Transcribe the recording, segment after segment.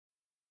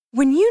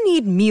When you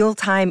need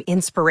mealtime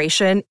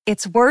inspiration,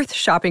 it's worth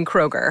shopping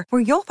Kroger,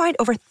 where you'll find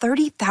over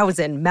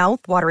 30,000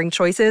 mouth-watering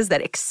choices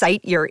that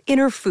excite your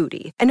inner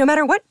foodie. And no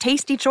matter what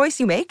tasty choice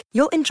you make,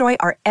 you'll enjoy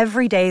our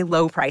everyday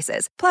low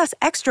prices, plus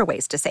extra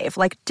ways to save,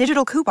 like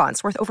digital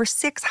coupons worth over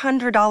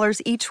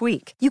 $600 each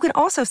week. You can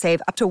also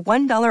save up to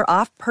 $1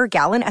 off per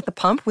gallon at the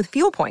pump with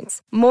fuel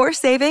points. More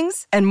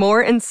savings and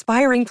more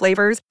inspiring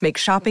flavors make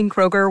shopping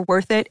Kroger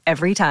worth it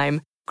every time.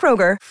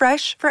 Kroger,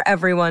 fresh for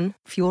everyone.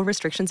 Fuel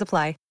restrictions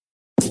apply.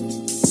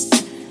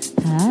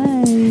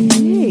 Hi.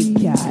 Hey,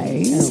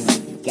 guys. Oh my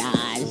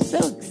gosh,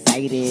 so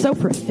excited. So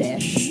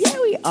profesh. Yeah,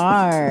 we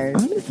are.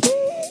 Honestly.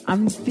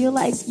 I feel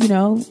like,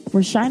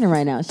 we're shining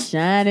right now.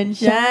 Shining,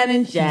 yeah.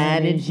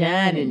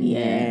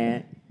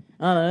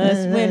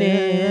 Us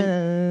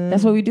winning.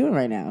 That's what we're doing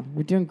right now.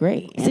 We're doing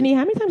great. Sydney, how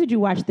many times did you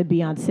watch the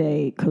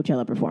Beyonce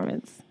Coachella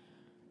performance?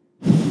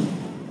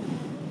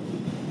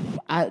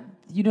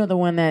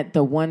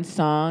 The one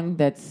song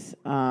that's,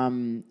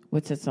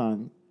 what's that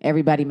song?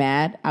 Everybody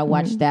Mad. I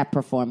watched that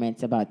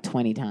performance about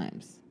 20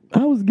 times.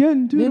 I was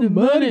getting to the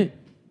money.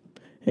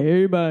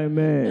 Everybody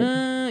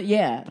mad.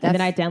 Yeah. And then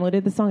I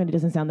downloaded the song and it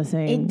doesn't sound the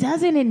same. It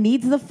doesn't. It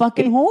needs the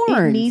fucking horns.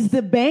 It needs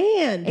the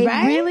band, It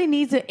right? really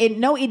needs it. It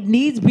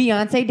needs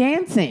Beyonce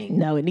dancing.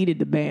 No, it needed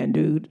the band,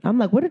 dude. I'm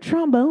like, what are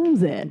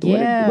trombones at?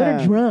 Yeah. What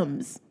are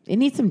drums? It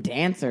needs some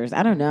dancers.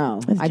 I don't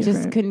know. That's I just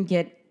different. couldn't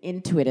get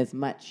into it as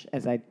much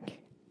as I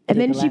And did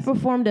then the she last-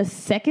 performed a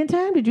second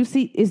time. Did you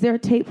see? Is there a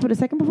tape for the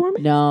second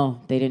performance? No,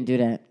 they didn't do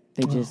that.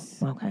 They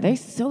just, okay. They're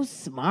so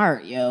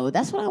smart, yo.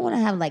 That's what I want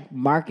to have, like,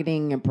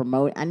 marketing and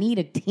promote. I need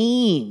a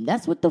team.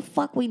 That's what the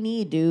fuck we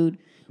need, dude.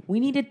 We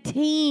need a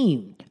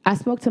team. I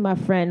spoke to my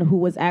friend who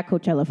was at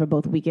Coachella for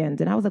both weekends,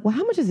 and I was like, well,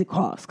 how much does it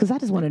cost? Because I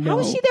just want to know. How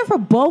was she there for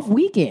both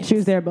weekends? She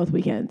was there both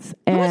weekends.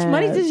 How much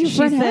money does your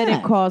friend She said have?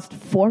 it cost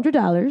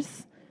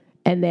 $400,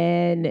 and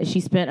then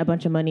she spent a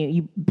bunch of money.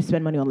 You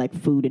spend money on, like,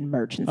 food and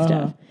merch and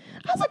stuff.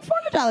 I was like,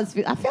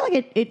 $400. I feel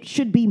like it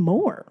should be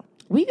more.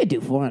 We could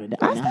do $400.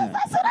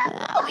 That's what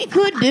I We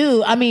could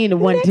do. I mean,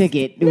 one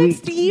ticket.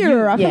 Next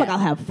year, I feel yeah. like I'll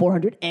have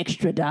 $400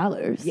 extra.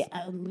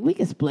 Yeah, we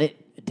can split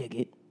a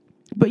ticket.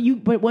 But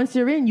once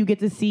you're in, you get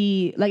to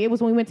see, like it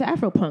was when we went to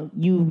Afropunk.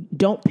 You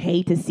don't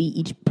pay to see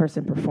each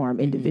person perform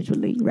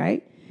individually,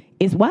 right?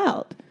 It's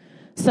wild.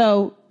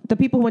 So the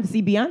people who went to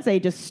see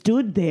Beyonce just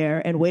stood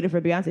there and waited for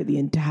Beyonce the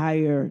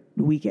entire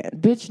weekend.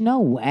 Bitch,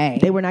 no way.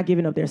 They were not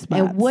giving up their spots.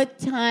 And what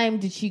time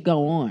did she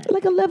go on?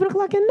 Like 11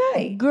 o'clock at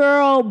night.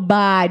 Girl,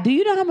 bye. Do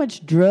you know how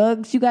much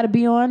drugs you got to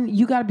be on?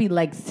 You got to be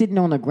like sitting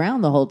on the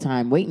ground the whole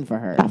time waiting for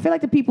her. I feel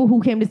like the people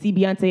who came to see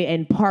Beyonce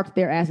and parked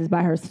their asses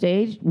by her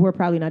stage were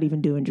probably not even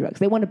doing drugs.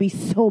 They want to be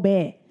so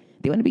bad.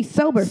 They want to be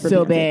sober for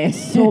So Beyonce. bad.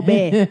 So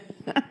bad.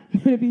 They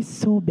want to be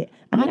so bad.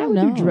 I don't would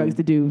know. do drugs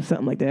to do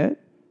something like that.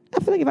 I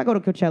feel like if I go to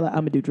Coachella, I'm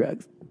gonna do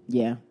drugs.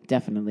 Yeah,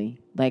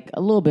 definitely. Like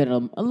a little bit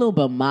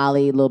of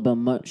Molly, a little bit of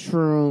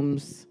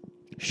shrooms,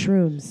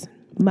 Shrooms,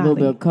 a Molly. little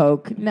bit of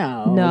coke.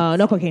 No,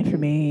 No cocaine for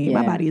me.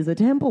 Yeah. My body is a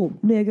temple,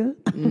 nigga.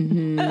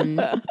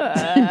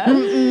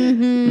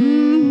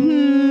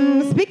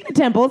 Speaking of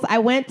temples, I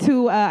went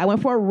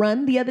for a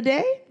run the other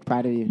day.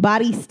 Proud of you.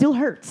 Body still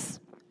hurts.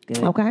 Good.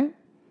 Okay,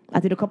 I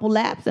did a couple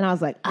laps and I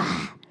was like,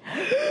 I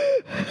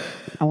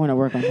want to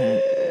work on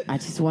that. I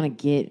just want to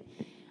get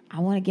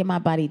my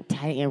body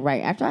tight and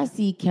right. After I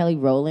see Kelly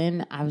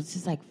Rowland, I was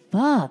just like,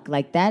 fuck.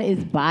 Like, that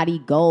is body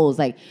goals.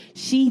 Like,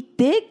 she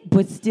thick,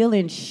 but still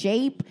in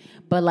shape.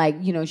 But, like,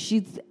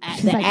 she's the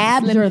like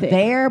abs slim are thick.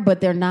 there, but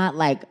they're not,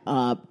 like,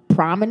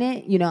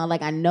 prominent.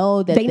 Like, I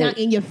know that they're not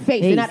in your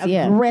face. They're not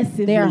yeah.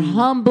 aggressive. They're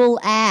humble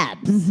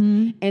abs.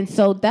 And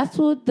so that's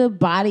what the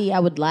body I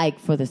would like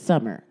for the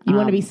summer. You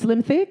want to be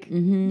slim thick?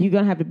 You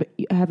gonna have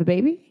a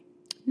baby?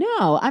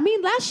 No, I mean,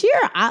 last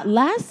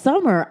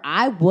summer,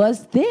 I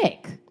was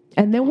thick.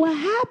 And then what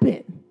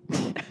happened?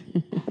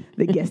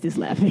 The guest is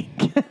laughing.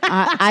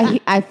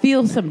 I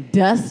feel some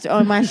dust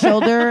on my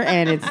shoulder,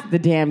 and it's the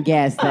damn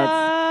guest that's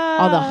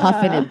all the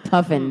huffing and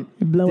puffing.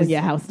 Blowing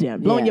your house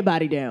down. Blowing Yeah. your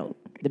body down.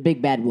 The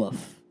big bad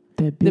wolf.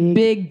 The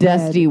big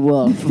dusty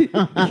wolf.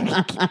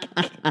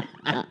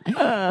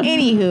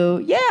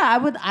 Anywho, yeah,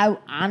 I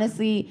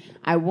honestly,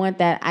 I want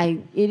that.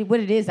 What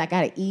it is, I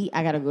gotta eat,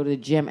 I gotta go to the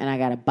gym, and I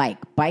gotta bike.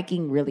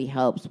 Biking really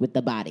helps with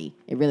the body.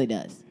 It really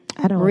does.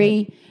 I don't.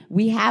 Marie,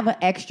 we have an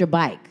extra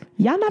bike.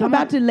 Y'all not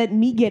about to let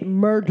me get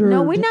murdered.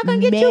 No, we're not gonna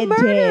get you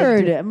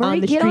murdered. Marie, on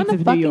the get on streets the of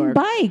New fucking York.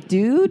 bike,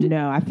 dude.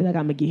 No, I feel like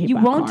I'm gonna get hit You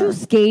by won't a car. do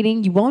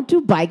skating. You won't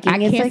do biking. I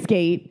It's can't like,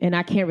 skate, and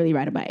I can't really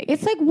ride a bike.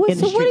 It's like, what? in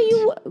the So what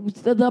are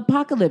street. you? The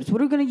apocalypse.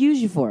 What are we gonna use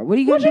you for? What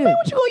are you gonna What you do? mean?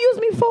 What you gonna use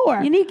me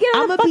for? You need to get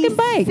on a I'ma be fucking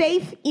bike.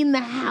 safe in the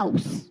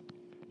house.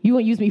 You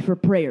gonna use me for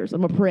prayers.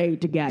 I'm gonna pray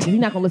to God. He's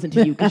not gonna listen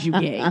to you because you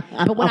gay.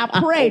 But when I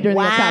pray during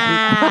the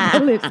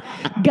apocalypse,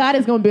 God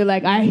is gonna be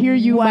like, "I hear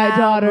you, my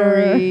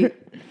daughter." Marie.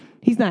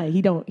 He's not.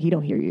 He don't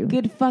hear you.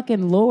 Good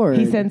fucking Lord.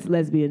 He sends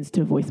lesbians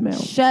to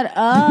voicemail. Shut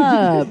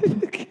up.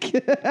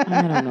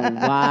 I don't know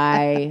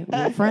why.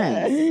 We're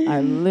friends.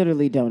 I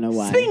literally don't know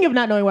why. Speaking of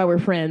not knowing why we're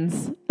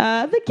friends,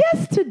 the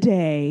guest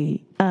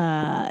today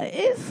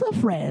is a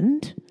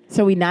friend.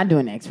 So we not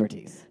doing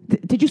expertise.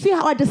 Did you see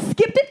how I just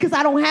skipped it because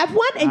I don't have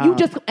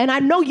one, and I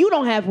know you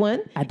don't have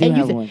one. I do and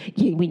have you one.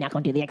 Yeah, we're not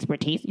gonna do the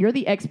expertise. You're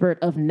the expert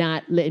of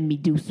not letting me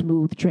do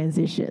smooth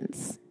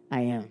transitions.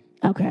 I am.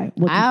 Okay,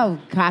 I'll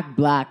cock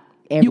block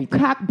everything. you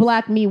cock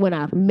block me when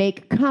I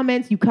make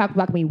comments. You cock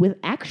block me with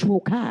actual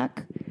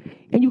cock,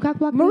 and you cock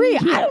block Marie,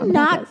 me. I do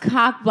not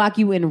cock block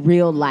you in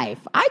real life.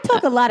 I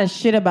talk a lot of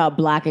shit about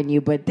blocking you,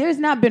 but there's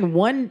not been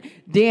one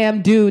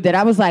damn dude that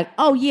I was like,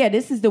 oh yeah,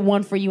 this is the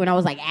one for you. And I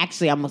was like,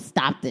 actually, I'm going to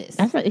stop this.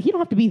 That's right. You don't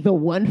have to be the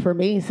one for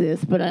me,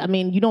 sis. But I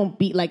mean, you don't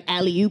be like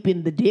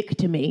alley-ooping the dick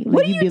to me. Like,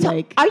 What are you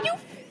like,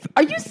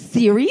 Are you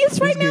serious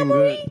right now,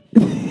 Marie?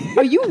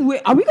 Are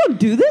we going to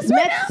do this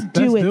right now? let's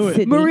do it,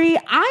 Sydney. Marie,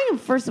 I am,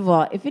 first of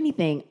all, if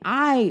anything,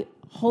 I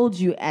hold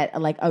you at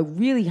like a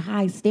really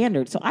high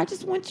standard. So I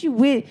just want you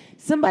with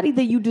somebody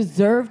that you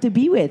deserve to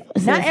be with.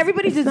 Not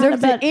everybody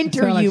deserves to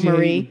enter you,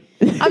 Marie.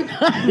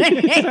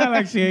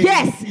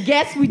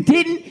 Yes, we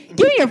didn't.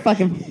 Give me your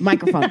fucking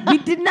microphone. We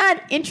did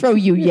not intro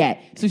you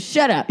yet. So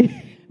shut up.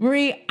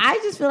 Marie, I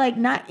just feel like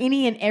not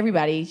any and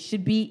everybody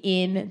should be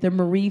in the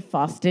Marie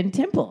Faustin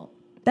temple.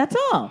 That's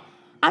all.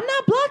 I'm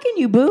not blocking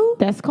you, boo.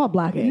 That's called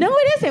blocking. No,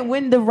 it isn't.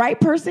 When the right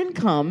person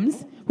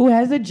comes who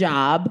has a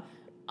job,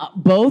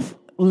 both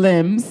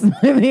limbs,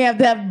 they have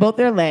to have both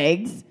their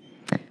legs.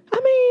 I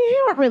mean,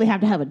 you don't really have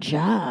to have a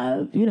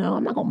job. You know,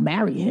 I'm not going to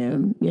marry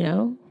him, you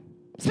know.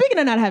 Speaking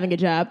of not having a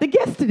job, the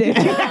guest today.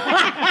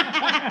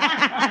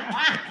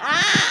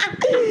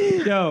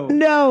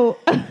 No.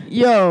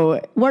 Yo,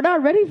 We're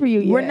not ready for you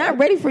yet. we're not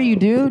ready for you,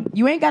 dude.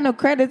 You ain't got no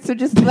credits, so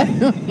just like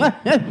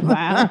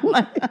Wow.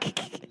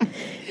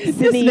 this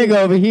nigga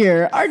over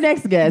here. Our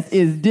next guest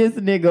is this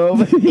nigga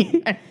over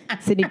here.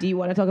 Sydney, do you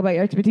want to talk about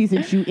your expertise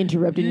since you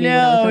interrupted me? when I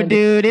was No, trying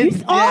to- dude. You It's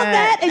saw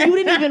that and you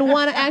didn't even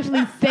want to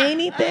actually say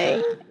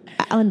anything?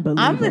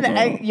 Unbelievable.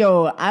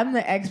 I'm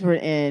the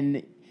expert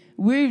in.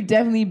 We've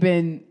definitely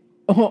been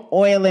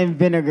oil and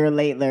vinegar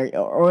lately,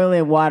 or oil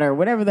and water,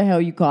 whatever the hell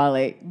you call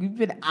it. We've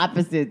been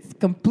opposites,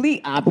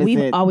 complete opposites.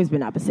 We've always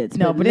been opposites.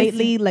 No, but but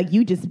lately, like,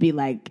 you just be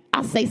like,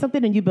 I'll say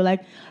something and you'd be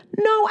like,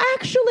 no,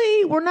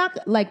 actually, we're not,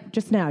 like,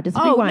 just now. Just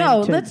Oh, rewind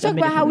no. to Let's a talk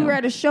minute about how from we now. were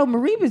at a show.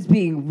 Marie was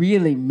being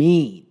really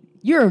mean.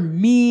 You're a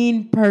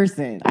mean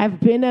person. I've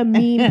been a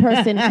mean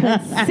person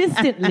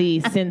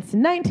consistently since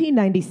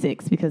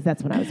 1996 because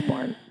that's when I was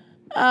born.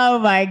 Oh,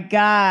 my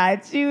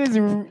God. She was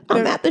I'm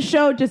at the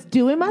show just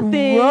doing my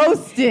thing.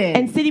 roasted.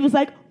 And Sidney was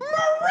like,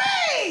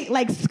 Marie!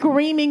 Like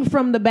screaming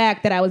from the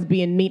back that I was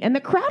being mean. And the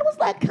crowd was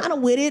like kind of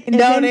with it. And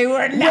No, then they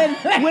were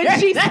not. When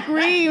she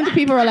screamed,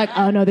 people were like,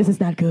 oh no, this is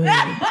not good.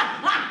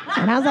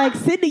 And I was like,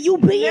 Sydney, you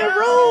being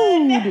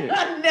rude.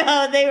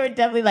 No, they were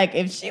definitely like,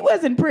 if she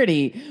wasn't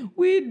pretty,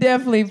 we'd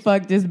definitely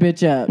fuck this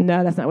bitch up.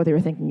 No, that's not what they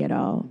were thinking at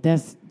all.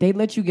 They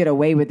let you get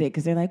away with it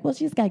because they're like, well,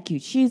 she's got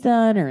cute shoes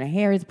on, her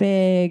hair is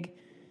big,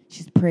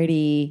 she's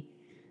pretty.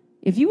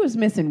 If you was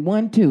missing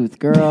one tooth,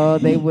 girl,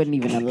 they wouldn't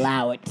even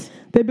allow it.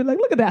 They'd be like,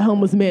 look at that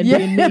homeless man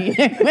being mean.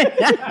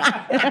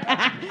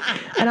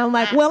 And I'm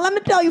like, well, let me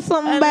tell you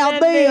something about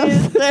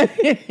this.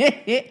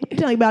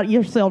 Tell you about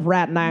yourself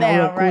right now,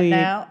 real quick. Right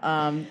now,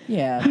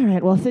 yeah. All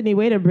right, well, Sydney,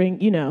 way to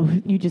bring,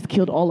 you just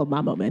killed all of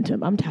my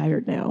momentum. I'm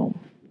tired now.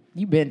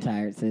 You been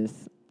tired,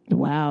 sis.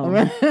 Wow.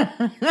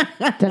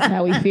 That's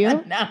how we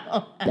feel?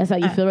 No. That's how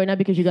you feel right now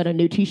because you got a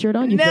new T-shirt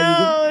on? You feel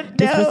No, you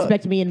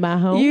disrespect me in my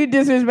home? You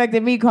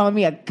disrespected me, calling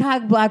me a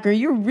cock blocker.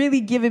 You're really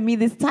giving me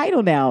this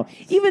title now.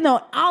 Even though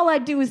all I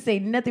do is say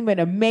nothing but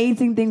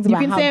amazing things You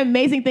about can say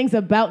amazing things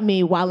about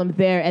me while I'm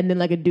there, and then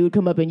like a dude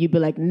come up and you be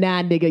like,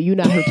 nah, nigga, you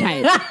not her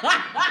type.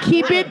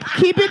 keep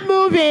it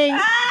moving.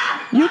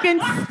 You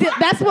can still,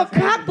 that's what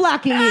cock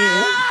blocking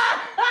is.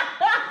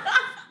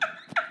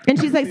 And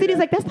she's like, Sydney's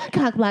like, that's not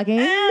cock blocking.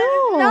 No,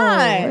 It's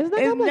not. It's not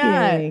cock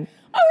blocking. Not.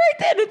 All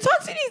right, then. Talk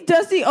to these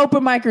dusty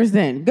open micers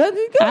then. Go,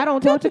 I don't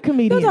talk to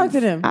comedians. Go talk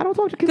to them. I don't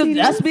talk to Because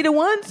comedians. us be the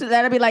ones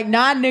that'll be like,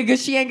 nah,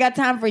 nigga, she ain't got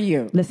time for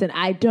you. Listen,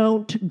 I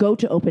don't go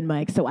to open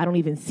mics, so I don't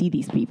even see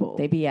these people.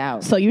 They be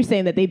out. So you're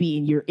saying that they be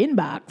in your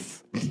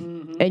inbox,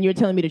 and you're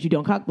telling me that you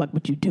don't cock block,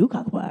 but you do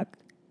cock block.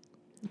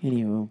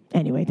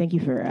 Anyway, thank you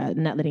for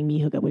not letting me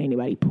hook up with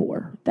anybody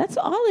poor. That's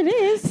all it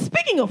is.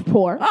 Speaking of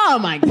poor. Oh,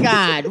 my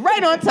God.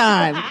 Right on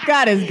time.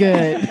 God is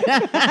good.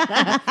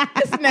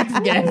 This next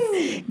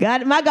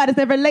guest. My God is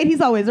never late.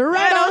 He's always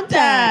right on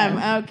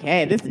time.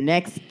 Okay, this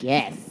next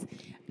guest.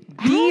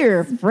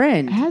 Dear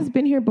friend. Has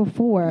been here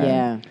before.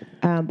 Yeah.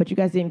 But you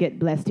guys didn't get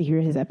blessed to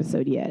hear his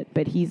episode yet.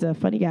 But he's a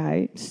funny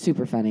guy.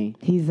 Super funny.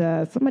 He's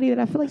somebody that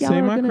I feel like y'all Say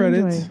are my going to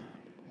credits. enjoy.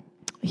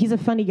 He's a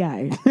funny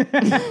guy.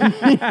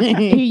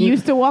 He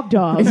used to walk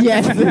dogs.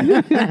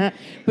 Yes.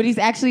 But he's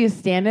actually a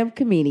stand-up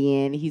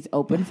comedian. He's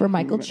opened for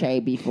Michael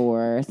Che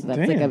before. So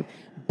that's like Damn. a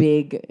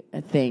big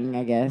thing,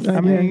 I guess.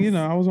 I mean,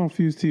 I was on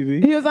Fuse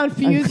TV. He was on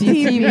Fuse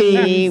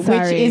TV, which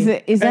Sorry.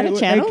 is that a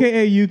channel?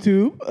 AKA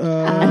YouTube.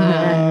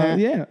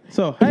 Yeah.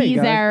 So, hey, He's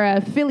guys.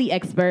 our Philly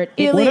expert.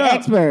 Philly What up?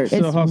 expert. So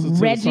It's hustle till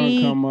the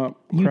Reggie. sun come up.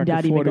 You Crack not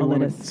at even 40 gonna when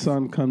let the us-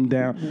 sun come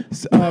down.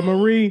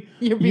 Marie,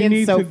 You're you being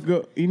need so- to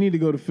go. You need to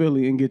go to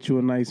Philly and get you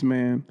a nice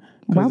man.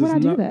 Why would I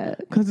do that?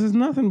 Because there's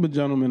nothing but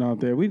gentlemen out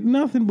there. We a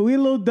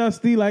little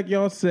dusty, like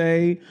y'all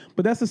say,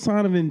 but that's a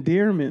sign of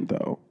endearment,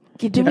 though.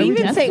 Did we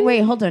even say?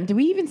 Wait, hold on. Did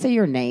we even say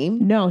your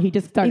name? No, he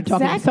just started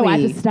talking, so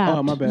I just stopped.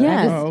 Oh, my bad.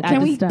 Yes. Oh, okay.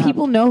 Can we?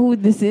 People know who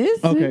this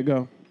is? Okay,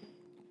 go.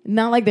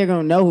 Not like they're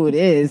gonna know who it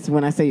is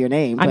when I say your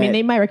name. I mean,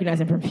 they might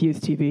recognize him from Fuse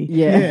TV.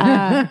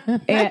 Yeah.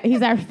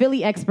 He's our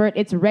Philly expert.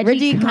 It's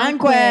Reggie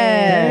Conquest.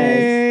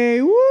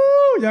 Hey, woo!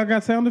 Y'all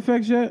got sound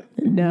effects yet?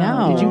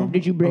 No.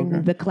 Did you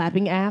bring the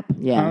clapping app?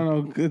 Yeah. I don't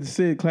know. Good to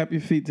see it. Clap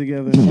your feet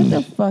together. Shut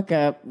the fuck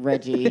up,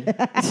 Reggie.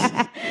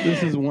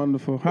 This is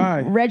wonderful. Hi.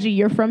 Reggie,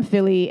 you're from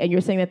Philly, and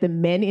you're saying that the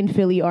men in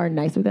Philly are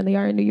nicer than they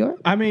are in New York?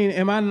 I mean,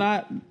 am I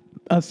not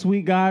a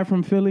sweet guy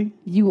from Philly?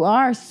 You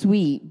are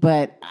sweet,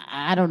 but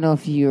I don't know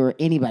if you're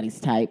anybody's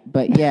type.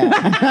 But yeah,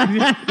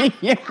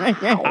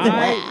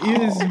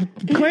 There's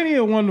plenty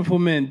of wonderful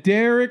men.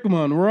 Derek,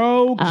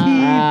 Monroe, Keith,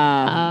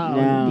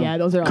 no. Yeah,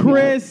 those are all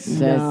Chris.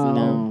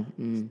 No.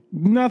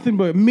 Nothing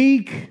but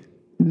Meek.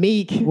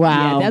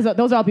 Wow. Yeah,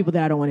 those are all people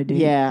that I don't want to do.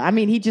 Yeah, I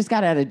mean, he just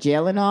got out of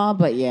jail and all,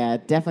 but yeah,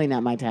 definitely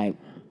not my type.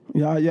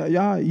 Yeah.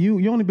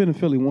 You only been in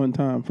Philly one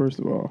time, first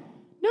of all.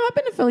 No, I've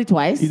been to Philly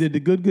twice. You did the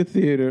Good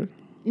Theater.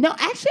 No,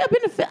 actually, I've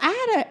been to Philly.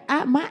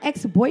 My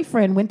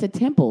ex-boyfriend went to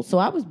Temple, so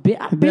I was.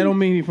 That don't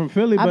mean he from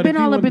Philly. I've been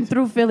all up and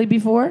through Philly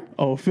before.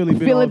 Oh, Philly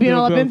been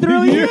all up and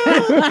through you.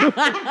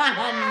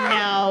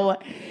 No.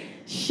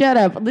 Shut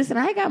up. Listen,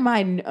 I got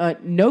my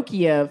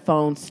Nokia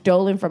phone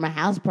stolen from a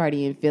house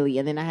party in Philly,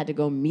 and then I had to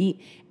go meet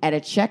at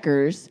a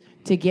Checkers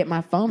to get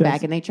my phone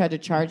back, and they tried to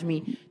charge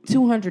me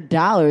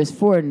 $200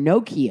 for a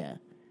Nokia.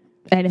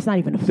 And it's not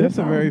even a flip That's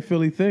phone. a very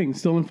Philly thing.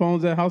 Stealing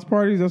phones at house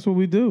parties, that's what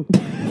we do.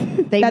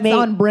 That's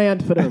on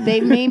brand for them.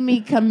 They made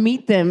me come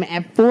meet them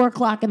at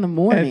 4:00 in the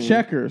morning. At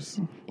Checkers.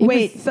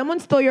 Wait, someone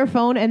stole your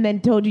phone and then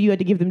told you had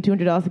to give them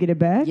 $200 to get it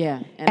back? Yeah.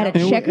 At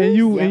a Checkers?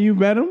 And you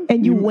met him?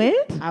 And you went?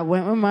 I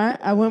went with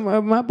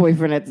my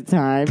boyfriend at the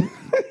time,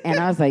 and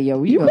I was like,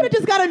 "Yo, you could have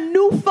just got a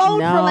new phone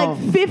for like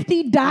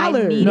 $50. I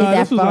needed No,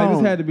 that this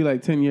phone. had to be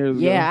like 10 years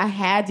ago. Yeah, I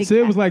had to. So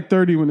it was like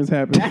 30 when this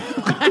happened.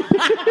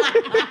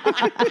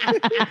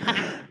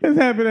 This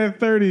happened at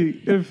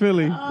 30 in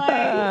Philly.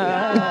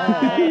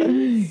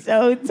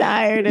 So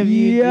tired of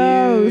you,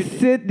 Yo, dude.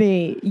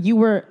 Sydney,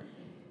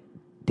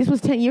 this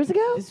was 10 years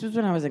ago? This was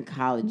when I was in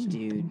college,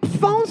 dude.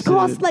 Phones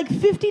cost like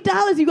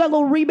 $50. You got a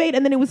little rebate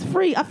and then it was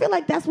free. I feel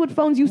like that's what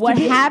phones used What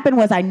to be. happened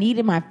was I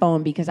needed my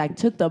phone because I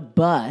took the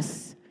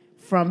bus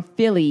from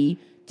Philly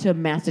to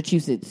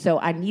Massachusetts. So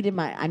I need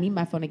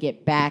my phone to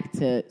get back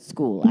to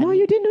school. No,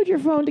 you didn't need your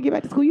phone to get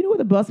back to school. You knew where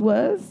the bus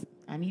was.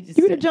 I need to.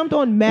 You would have jumped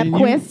on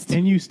MapQuest.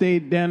 And you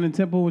stayed down in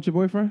Temple with your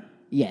boyfriend?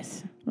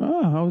 Yes.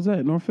 Oh, how was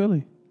that? North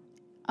Philly?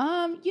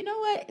 You know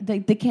what?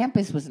 The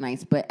campus was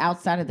nice, but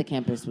outside of the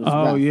campus was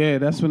Oh rough. yeah,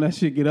 that's when that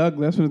shit get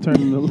ugly. That's when it turned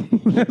into a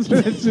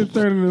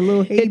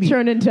little Haiti. It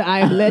turned into I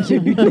Am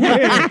Legend.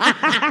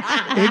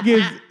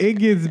 It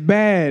gets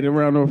bad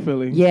around North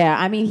Philly. Yeah,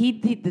 I mean,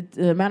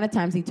 the amount of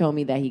times he told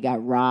me that he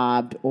got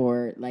robbed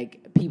or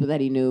like people that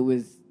he knew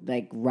was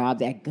like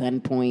robbed at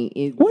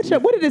gunpoint. What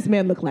did this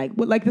man look like?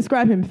 Like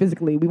describe him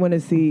physically. We want to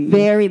see.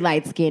 Very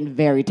light skinned,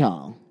 very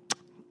tall.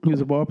 He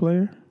was a ball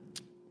player?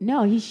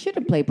 No, he should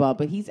have played ball,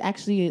 but he's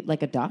actually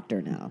like a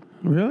doctor now.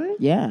 Really?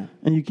 Yeah.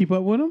 And you keep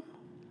up with him?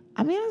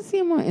 I mean, I see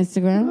him on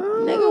Instagram.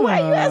 Nigga, why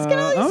are you asking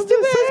all these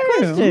stupid ass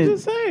questions? I'm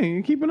just saying.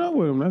 You're keeping up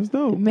with him. That's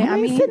dope. Man, I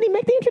mean, Sydney,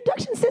 make the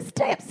introduction.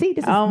 Step. See,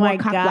 this is Oh more my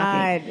cock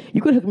God. blocking.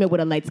 You could hook me up with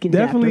a light skinned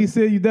Definitely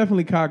said you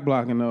definitely cock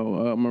blocking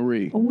though,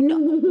 Marie. no,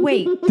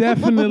 wait.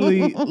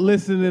 Definitely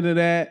listening to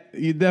that,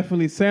 you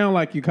definitely sound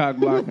like you cock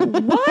blocking.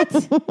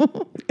 What?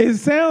 It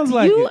sounds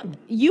like it.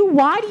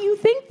 Why do you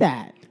think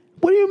that?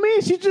 What do you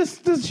mean? She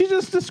just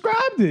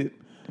described it.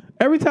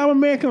 Every time a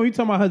man comes, you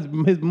talking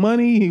about his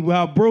money,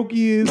 how broke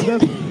he is.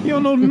 You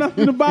don't know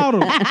nothing about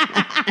him.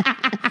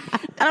 I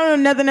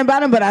don't know nothing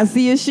about him, but I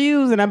see his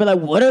shoes, and I be like,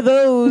 "What are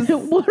those?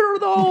 What are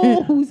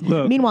those?"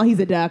 Look. Meanwhile, he's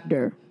a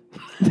doctor.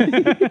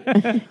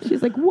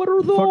 She's like, "What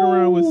are those?" Fuck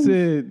around with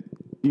Sid,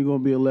 you're gonna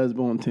be a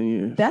lesbian in 10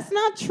 years. That's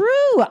not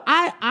true.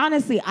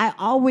 I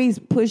always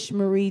push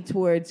Marie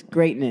towards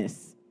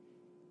greatness.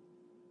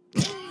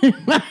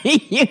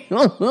 You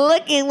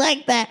looking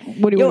like that?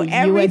 What are you,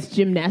 every U.S.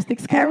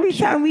 gymnastics coach? every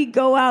time we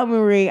go out,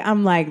 Marie,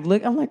 I'm like, well,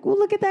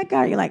 look at that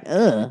guy. You're like,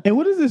 ugh. And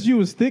what is this? You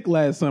was thick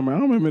last summer. I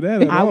don't remember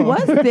that at I all.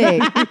 was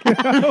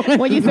thick.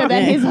 When you said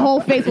that, his whole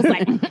face was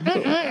like,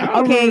 I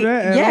don't Okay, remember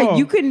that at yeah, all.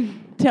 you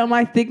couldn't tell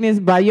my thickness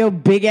by your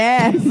big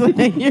ass.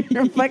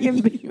 You're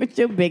fucking big with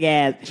your big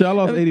ass. So I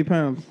lost 80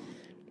 pounds.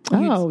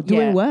 "Oh, doing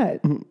yeah.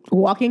 what?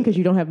 Walking because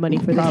you don't have money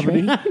for the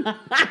train."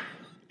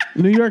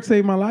 New York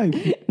saved my life.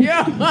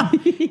 Yeah,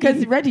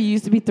 because Reggie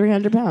used to be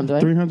 300 pounds, right?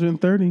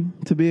 330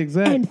 to be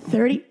exact. And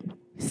 30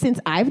 since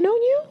I've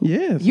known you.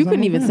 Yes. You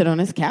couldn't even sit on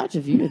this couch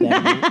if you were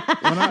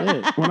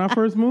that. When I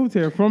first moved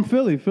here from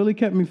Philly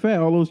kept me fat.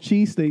 All those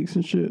cheesesteaks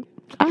and shit.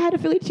 I had a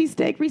Philly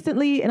cheesesteak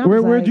recently, and I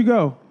Where'd was like, you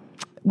go?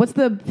 What's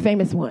the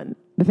famous one?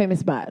 The famous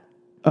spot?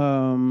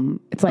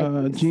 It's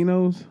like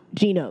Geno's.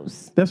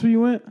 Geno's. That's where you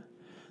went?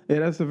 Yeah,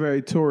 that's a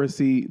very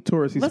touristy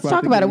Let's spot.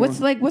 talk to about get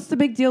it. What's the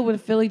big deal with a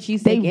Philly They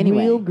cheesesteak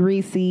anyway? real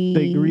greasy.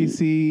 They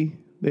greasy.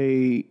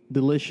 They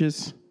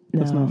delicious.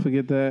 Let's No. not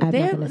forget that. I'm not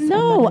They're- gonna- I'm no,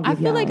 not gonna I give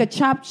feel y'all- like a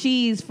chopped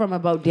cheese from a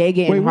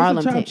bodega Wait, in what's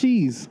Harlem. the chopped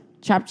cheese?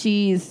 Chopped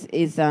cheese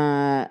is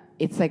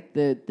it's like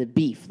the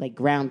beef, like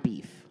ground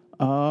beef.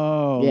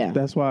 Oh, Yeah.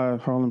 That's why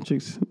Harlem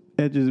Chicks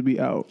edges be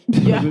out.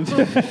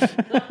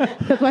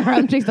 That's why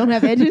Harlem Chicks don't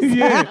have edges.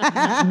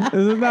 Yeah,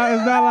 there's not a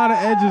lot of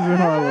edges in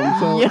Harlem,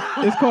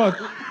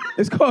 so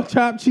it's called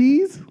chopped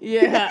cheese.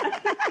 Yeah.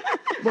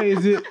 Wait,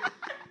 is it?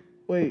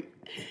 Wait,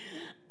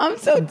 I'm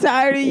so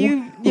tired of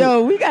you.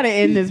 Yo, we gotta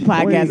end this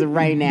podcast Wait.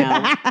 right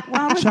now. Well,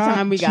 how much chopped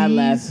time we got cheese?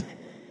 left?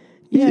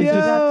 Yeah, it's Yo,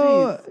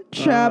 just chopped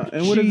cheese. chopped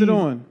And what is cheese. it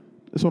on?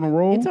 It's on a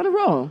roll. It's on a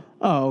roll.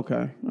 Oh,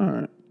 okay, all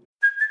right.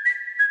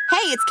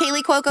 Hey, it's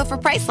Kaylee Cuoco for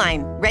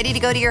Priceline. Ready to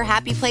go to your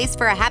happy place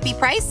for a happy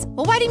price?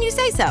 Well, why didn't you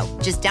say so?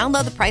 Just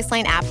download the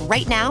Priceline app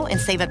right now and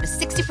save up to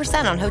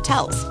 60% on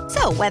hotels.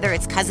 So whether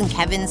it's Cousin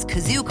Kevin's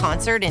Kazoo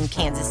Concert in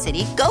Kansas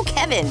City, go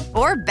Kevin,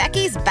 or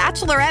Becky's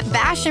Bachelorette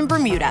Bash in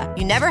Bermuda,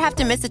 you never have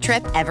to miss a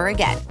trip ever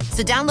again.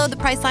 So download the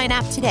Priceline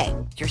app today.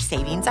 Your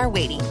savings are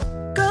waiting.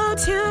 Go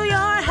to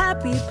your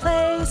happy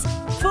place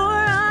for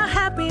a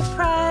happy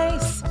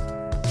price.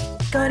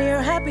 Go to your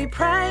happy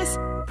price,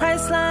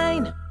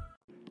 Priceline.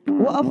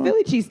 Well, a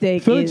Philly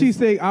cheesesteak. Philly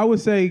cheesesteak, I would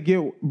say get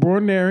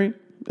Broadnary.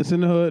 It's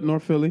in the hood,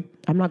 North Philly.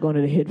 I'm not going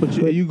to the hit. But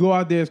you go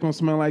out there, it's gonna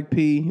smell like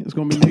pee. It's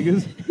gonna be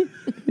niggas.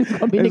 It's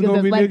gonna be It's niggas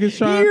gonna be that's like, niggas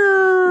trying.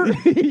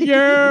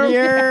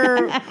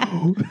 Yeah.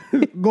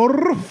 Go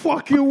to the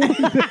fucking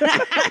window.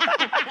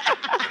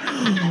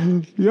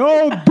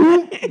 Yo,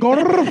 dude, go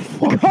to the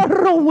fucking go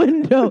to the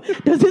window.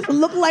 Does this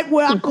look like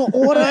where I could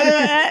order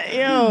it?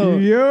 Yo.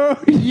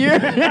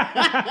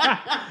 Yeah.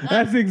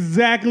 That's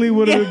exactly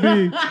what it would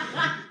be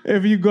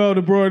if you go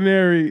to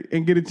Broadnary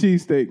and get a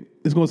cheesesteak.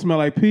 It's gonna smell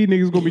like pee.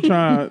 Niggas gonna be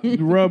trying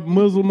to rub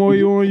muzzle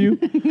oil on you.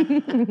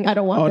 I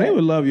don't want Oh, that. they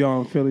would love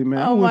y'all in Philly, man.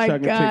 I Oh wish my I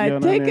could take y'all God.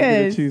 down there Take and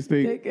get us. a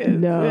cheesesteak. Take us.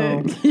 No,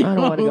 I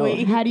don't want to go.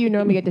 Wait. How do you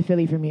normally get to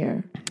Philly from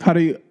here? How do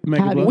you make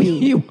How a do bus? you-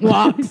 You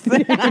walk.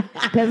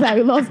 That's how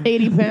you lost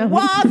 80 pounds.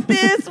 Walk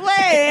this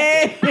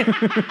way.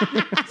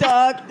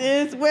 Talk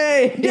this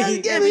way.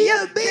 Just give me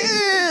your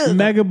bill.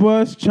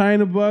 Megabus,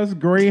 China Bus,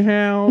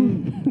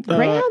 Greyhound,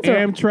 Greyhounds are-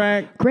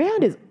 Amtrak.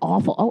 Greyhound is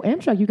awful. Oh,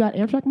 Amtrak. You got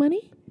Amtrak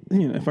money?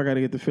 You know, if I got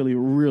to get to Philly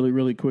really,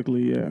 really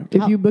quickly, yeah.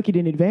 If you book it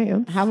in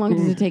advance. How long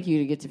does it take you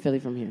to get to Philly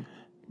from here?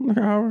 Like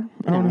an hour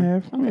and a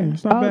half. Yeah,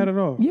 it's not bad at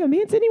all. Yeah,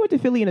 me and Sydney went to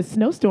Philly in a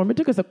snowstorm. It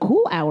took us a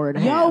cool hour and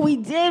a half. Yo, we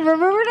did.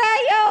 Remember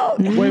that,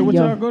 yo? Wait, what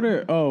Yo. y'all go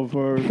there? Oh,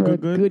 for For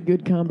good.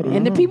 good comedy.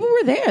 And the people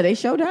were there. They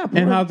showed up.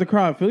 And how's the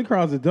crowd? Philly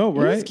crowds are dope, It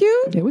right? was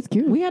cute. It was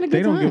cute. We had a good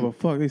They don't time. give a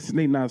fuck.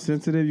 They not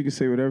sensitive. You can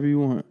say whatever you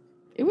want.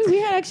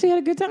 We actually had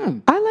a good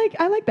time. I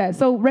like that.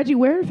 So Reggie,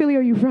 where in Philly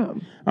are you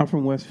from? I'm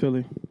from West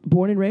Philly,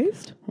 Born and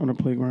raised? on the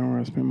playground where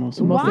I spend most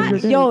of my Most of Why? your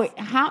days.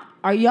 Yo, how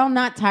are y'all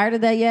not tired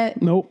of that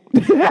yet? Nope.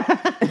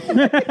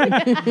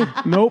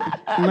 Nope.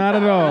 Not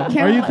at all.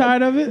 Are you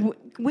tired of it?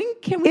 When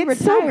can we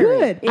It's so retire?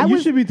 good. It? I You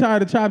should be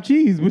tired of chopped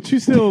cheese, but you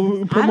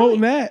still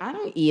promoting that. I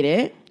don't eat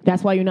it.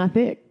 That's why you're not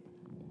thick.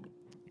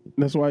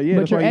 That's why, But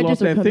that's your why you edges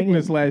lost are that coming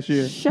thickness in. last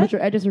year. But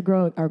your edges are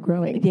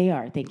growing. They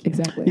are. Thank you.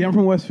 Exactly. Yeah, I'm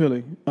from West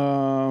Philly.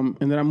 And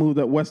then I moved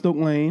up West Oak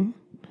Lane.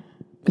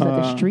 Is that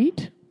the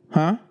street?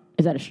 Huh?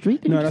 Is that a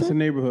street? No, that's a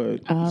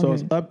neighborhood. Oh, So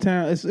okay. it's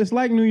uptown. It's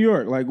like New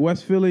York. Like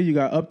West Philly, you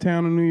got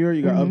uptown in New York,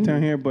 you got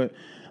uptown here, but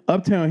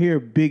uptown here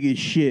big as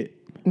shit.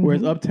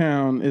 Whereas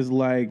uptown is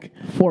like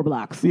 4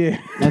 blocks. yeah.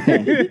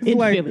 Okay. It's In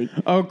like Philly.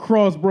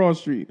 across Broad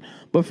Street.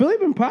 But Philly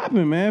been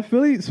popping, man.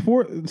 Philly's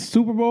for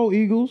Super Bowl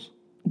Eagles.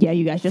 Yeah,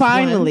 you guys just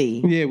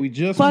Finally. Yeah, we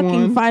just Fucking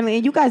won. finally.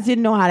 And you guys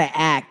didn't know how to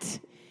act.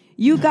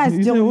 You guys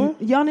You said what?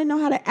 y'all didn't know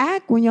how to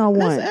act when y'all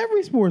won. That's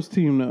every sports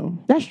team though.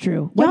 won. That's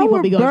true. White Y'all people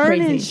were be going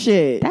burning crazy.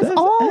 shit. That's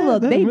all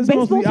of they It's baseball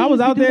mostly- I was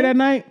teams out be there doing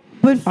that night.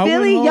 But I went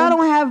Philly, home. y'all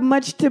don't have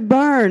much to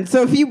burn.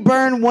 So if you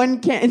burn one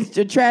can,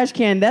 a trash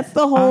can, that's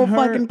the whole I heard-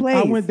 fucking place.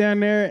 I went down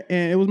there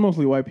and it was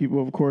mostly white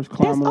people, of course, There's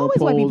climbing on always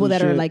white poles people and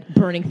that are shit. like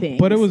burning things.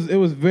 But it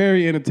was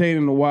very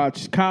entertaining to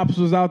watch. Cops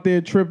was out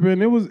there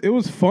tripping. It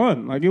was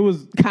fun. Like it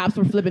was. cops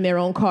were flipping their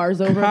own cars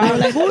over. They were Cops,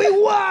 like,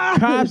 "We won!"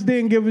 cops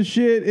didn't give a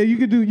shit. And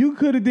you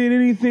could have did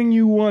anything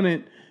you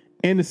wanted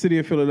in the city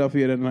of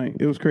Philadelphia that night.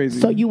 It was crazy.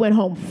 So you went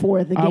home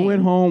for the game. I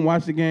went home,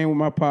 watched the game with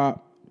my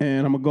pop,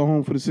 and I'm gonna go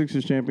home for the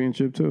Sixers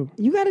championship too.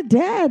 You got a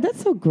dad.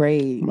 That's so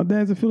great. My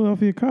dad's a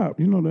Philadelphia cop.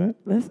 You know that.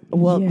 The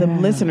Yeah.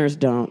 listeners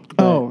don't.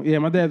 but- Oh yeah,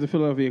 my dad's a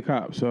Philadelphia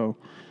cop. So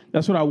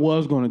that's what I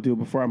was going to do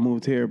before I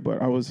moved here, but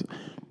I was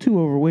too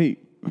overweight.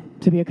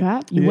 to be a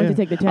cop. You went Yeah. to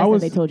take the test I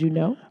was- and they told you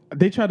no.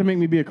 They tried to make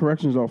me be a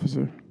corrections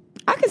officer.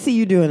 I can see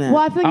you doing that.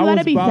 Well, I feel I you got was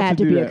to be about fat to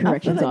to do be a that.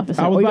 corrections I feel like-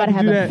 officer, I was or you about got to to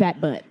have do a that.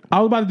 fat butt. I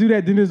was about to do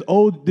that. Then this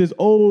old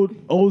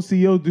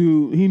CO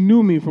dude, he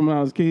knew me from when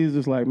I was a kid. He's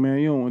just like, man,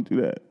 you don't want to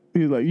do that.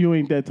 He's like, you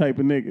ain't that type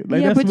of nigga.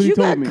 Like yeah, that's but what he you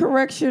told got me.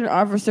 correction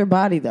officer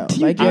body though.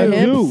 Like your I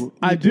hips,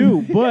 I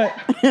do, but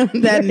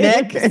that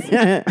neck,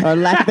 or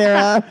lack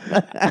thereof.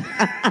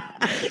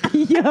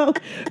 Yo,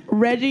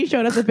 Reggie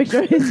showed us a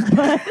picture of his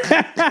butt.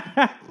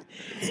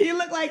 You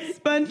look like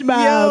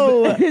SpongeBob.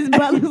 Yo. His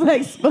butt looks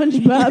like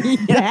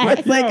SpongeBob's back.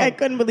 It's like, I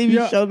couldn't believe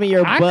you showed me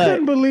your I butt.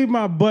 couldn't believe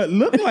my butt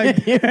looked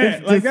like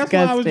that. Like that's why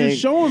I was disgusting.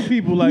 just showing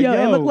people. Like, Yo,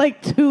 yo, it looked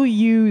like two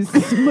U's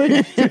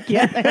smushed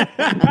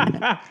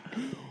together.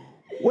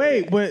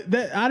 wait, but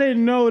that, I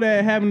didn't know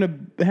that having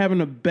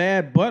a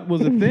bad butt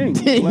was a thing.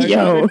 Like,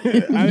 Yo, I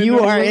didn't you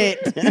know are women-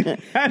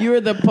 it. You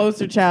are the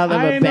poster child of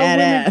I a didn't know women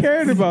badass.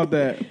 cared about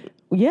that.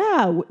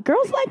 Yeah,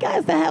 girls like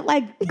guys that have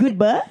like good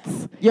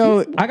butts.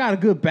 Yo, I got a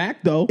good back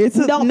though. it's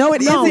a, no,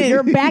 it no, isn't.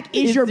 your back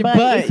is It's your the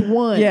butt. It's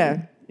one.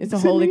 Yeah, it's a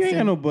whole Sydney, you ain't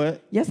got extent. no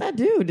butt. Yes, I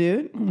do,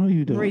 dude. No,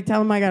 you don't. Marie, tell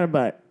him I got a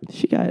butt.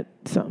 She got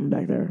something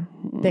back there.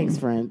 Thanks,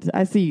 friend.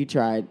 I see you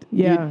tried.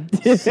 Yeah.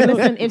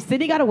 Listen, if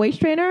Sydney got a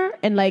waist trainer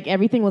and like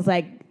everything was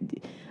like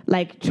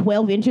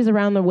 12 inches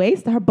around the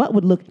waist, her butt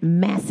would look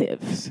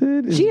massive.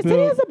 Sid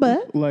Sydney has a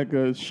butt. like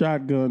a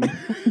shotgun.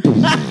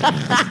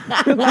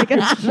 Like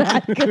a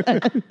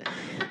shotgun.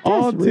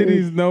 All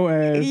titties, no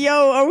ass. Yo,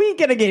 are we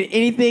gonna get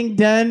anything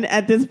done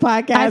at this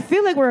podcast? I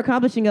feel like we're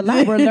accomplishing a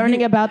lot. We're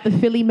learning about the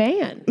Philly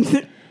man.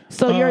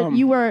 So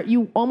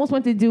you almost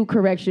went to do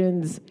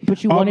corrections,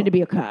 but you wanted to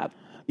be a cop.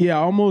 Yeah,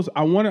 I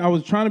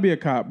was trying to be a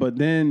cop, but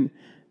then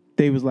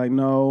they was like,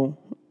 no.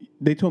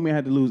 They told me I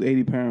had to lose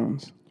 80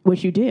 pounds.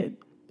 Which you did.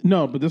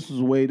 No, but this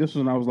was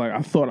when I was like, I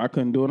thought I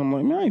couldn't do it. I'm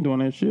like, man, I ain't doing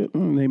that shit.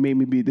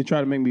 They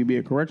tried to make me be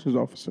a corrections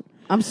officer.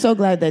 I'm so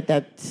glad that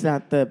that's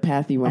not the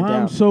path you went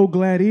down. I'm so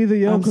glad either,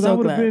 yo, I'm because so I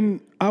would have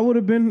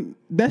glad. been,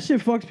 that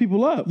shit fucks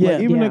people up. Yeah.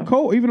 Like, even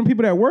Yeah. even the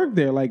people that work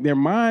there, like their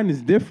mind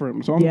is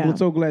different. So I'm Yeah.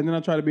 so glad. Then I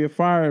try to be a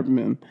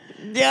fireman.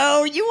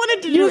 Yo, you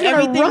wanted to You do was gonna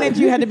everything run- that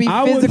you had to be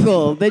I was-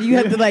 physical, that you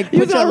had to like You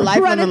put your gonna life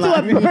run on the into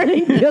a line.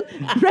 burning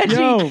Reggie,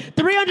 Yo.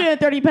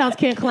 330 pounds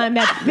can't climb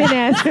that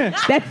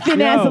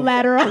thin ass Yo.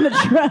 ladder on the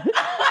truck.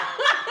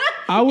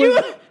 I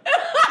was,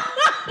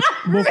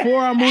 before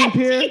I moved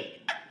here,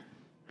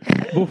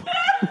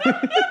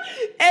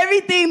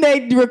 Everything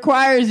that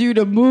requires you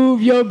to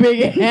move your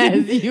big ass,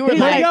 you were He's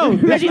like,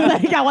 like, Reggie's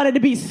like, I wanted to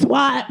be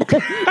SWAT.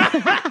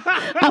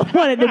 I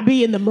wanted to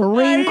be in the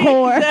Marine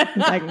Corps. It's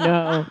like,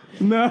 no.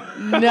 no.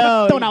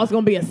 no. Thought I was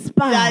going to be a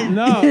spy.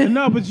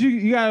 No, but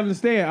you gotta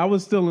understand, I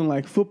was still in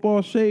like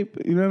football shape.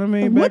 You know what I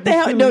mean? What the Back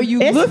hell? in No, Philly.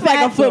 you It's look like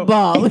a fat,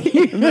 football.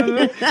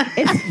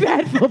 It's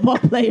fat football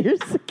players.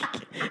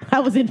 I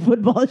was in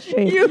football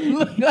shape. You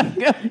look like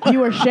a You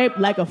were shaped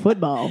like a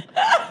football.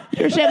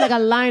 You were shaped like a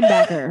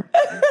linebacker.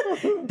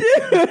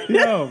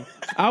 Yo,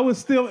 I was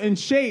still in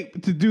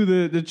shape to do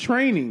the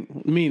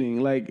training,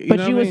 meaning like, you But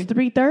know you what I was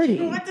mean?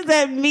 330. What does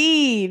that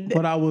mean?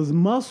 But I was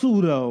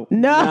muscle though.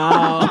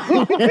 No.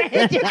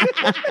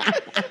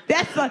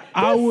 That's like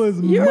I was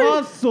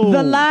muscle.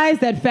 the lies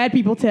that fat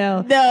people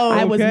tell. No.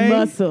 I was Okay.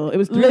 muscle. It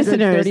was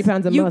 330 Listeners,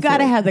 pounds of you muscle.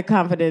 gotta have the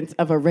confidence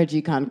of a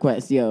Reggie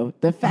Conquest, yo.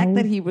 The fact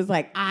that he was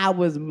like, I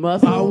was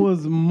muscle. I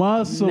was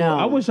muscle. No.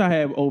 I wish I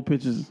had old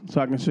pictures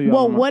so I can show you.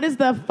 Well, what is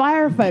the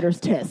firefighter's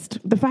test?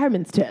 The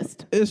fireman's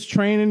test. It's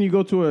training. You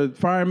go to a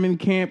fireman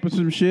camp or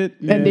some shit.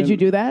 And did you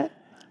do that?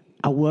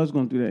 I was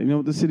going to do that. You know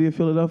what the city of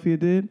Philadelphia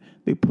did?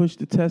 They pushed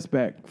the test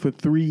back for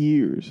 3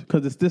 years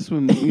because it's this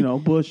one,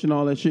 Bush and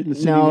all that shit in the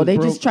city. No, was they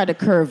broke. just tried to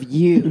curve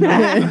you. They're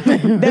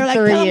like,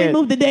 3 tell me years.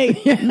 move the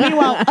date.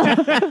 Meanwhile,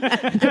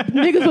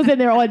 niggas was in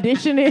there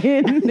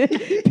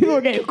auditioning. People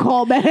were getting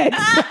callbacks.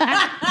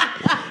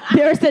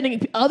 They were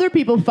sending other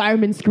people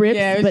fireman scripts,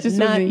 Yeah, it but was just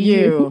not wasn't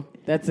you.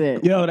 That's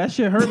it. Yo, that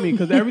shit hurt me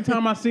because every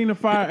time I see a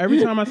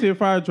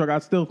fire truck, I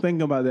still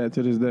think about that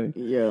to this day.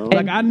 Yo.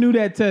 Like I knew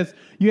that test.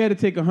 You had to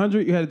take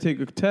 100. You had to take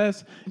a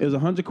test. It was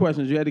 100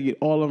 questions. You had to get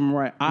all of them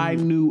right. I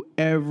knew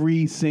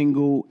every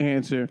single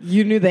answer.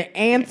 You knew the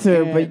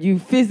answer, Yeah. but you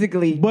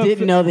physically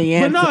didn't know the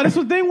answer. But no, that's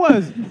what the thing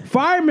was.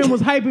 Fireman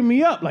was hyping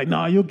me up. Like,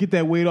 nah, you'll get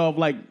that weight off.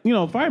 Like,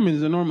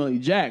 firemen are normally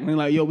jacked. They're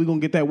like, yo, we're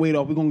going to get that weight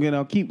off. We're going to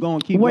get keep going.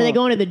 Were they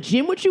going to the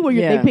gym with you? Were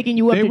Yeah. they picking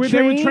you up They to were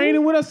train?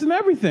 training with us and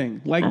everything.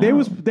 Like they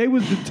was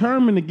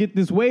determined to get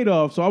this weight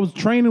off. So I was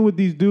training with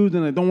these dudes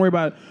and like, don't worry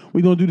about it.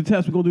 We're gonna do the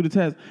test. We're gonna do the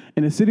test.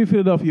 And the city of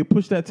Philadelphia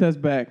pushed that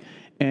test back,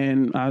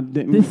 and I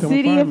didn't. The become a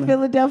city of fireman.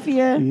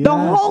 Philadelphia? Yeah. The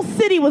whole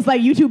city was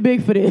like, you too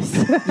big for this.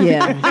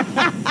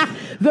 Yeah.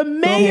 The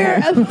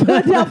mayor of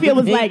Philadelphia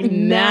was like,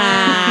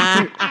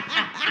 nah.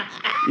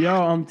 Yo,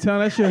 I'm telling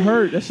that shit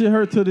hurt. That shit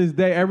hurt to this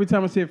day. Every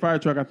time I see a fire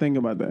truck, I think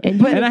about that.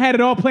 And And I had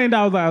it all planned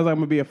out. I was like, I'm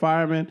gonna be a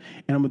fireman,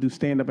 and I'm gonna do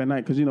stand up at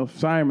night because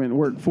firemen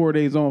work 4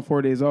 days on,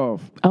 4 days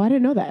off. Oh, I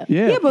didn't know that.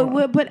 Yeah,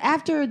 Yeah, but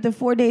after the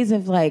 4 days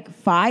of like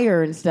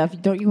fire and stuff,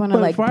 don't you want to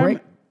like break?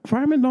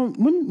 Firemen don't.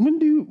 When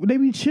do they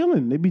be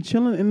chilling? They be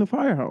chilling in the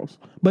firehouse.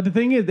 But the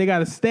thing is, they got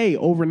to stay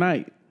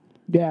overnight.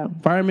 Yeah.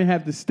 Firemen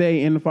have to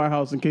stay in the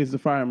firehouse in case it's a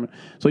fireman.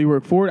 So you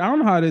work 4. I don't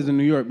know how it is in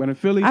New York, but in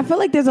Philly, I feel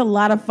like there's a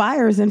lot of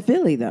fires in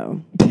Philly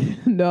though.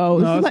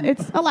 No,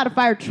 it's a lot of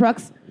fire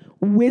trucks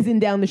whizzing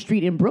down the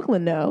street in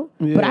Brooklyn, though.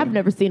 Yeah. But I've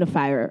never seen a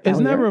fire. it's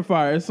out never here. a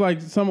fire. It's like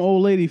some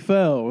old lady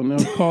fell, and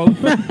they'll call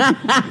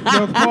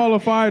a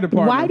fire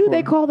department. Why do for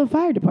they her. call the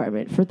fire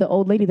department for the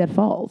old lady that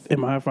falls?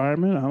 Am I a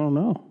fireman? I don't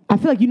know. I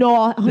feel like you know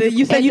all.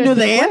 You said you knew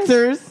the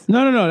answers.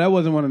 No, that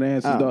wasn't one of the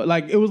answers though.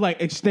 Like it was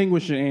like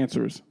extinguishing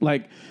answers.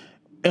 Like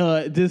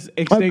this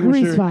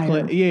extinguisher. grease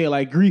fire. Yeah,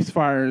 like grease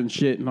fire and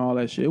shit and all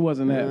that shit. It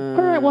wasn't that.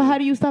 All right, well, how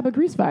do you stop a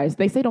grease fire?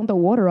 They say don't throw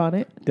water on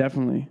it.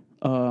 Definitely.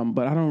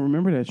 But I don't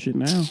remember that shit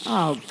now.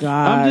 Oh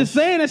God! I'm just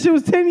saying that shit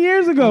was 10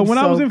 years ago when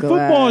I was in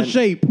football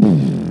shape.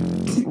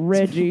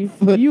 Reggie,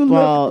 you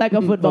look like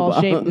a football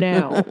shape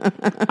now.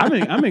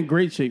 I'm in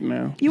great shape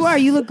now. You are.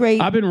 You look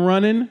great. I've been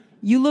running.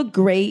 You look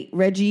great,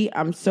 Reggie.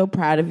 I'm so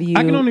proud of you.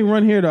 I can only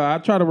run here though. I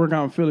try to work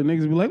out in Philly.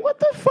 Niggas be like, "What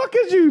the fuck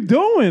is you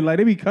doing?" Like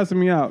they be cussing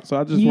me out. So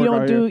I just work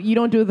out here. You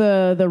don't do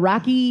the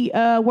Rocky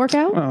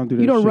workout. I don't do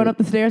that. You don't run shit. up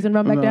the stairs and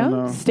run back down.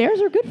 No. Stairs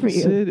are good for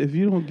you. Sid, if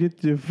you don't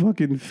get your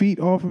fucking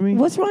feet off of me,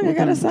 What's wrong? I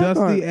got a sock on.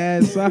 dusty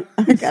ass sock.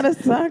 I got a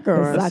sock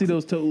on. I see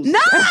those toes. No!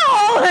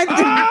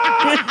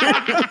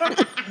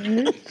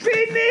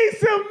 She needs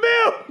some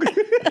milk.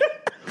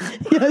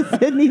 Yes,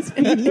 Sydney's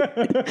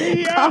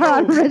feet are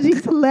on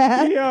Reggie's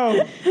lap.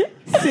 Yo,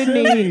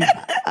 Sydney. you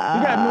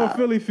got North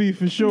Philly feet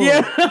for sure.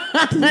 Yeah.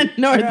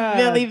 North God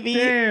Philly feet.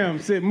 Damn,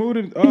 Sid,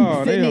 moved.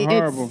 Oh, they Sydney, are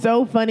horrible. it's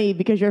so funny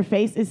because your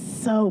face is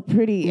so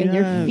pretty and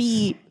your Yes.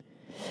 feet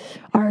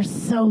are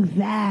so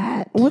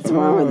that. What's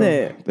wrong with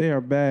it? They are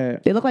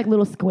bad. They look like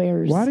little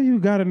squares. Why do you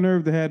got a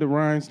nerve to have the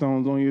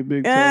rhinestones on your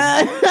big toe?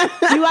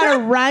 You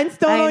got a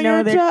rhinestone I on know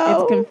your that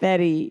toe? it's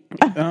confetti.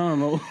 I don't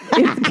know.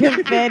 It's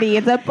confetti.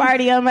 It's a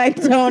party on my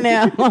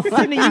toenail.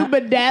 Sydney, you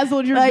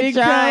bedazzled your I big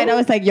tried. toe. I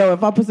was like, yo,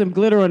 if I put some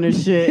glitter on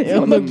this shit,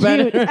 it'll look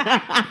better.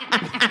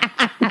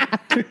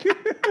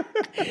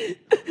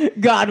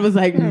 God was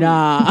like,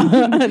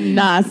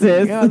 nah,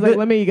 sis. I was like,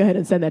 let me go ahead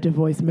and send that to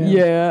voicemail.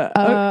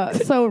 Yeah.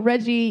 So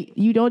Reggie,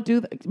 you don't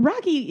do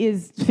Rocky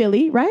is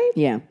Philly, right?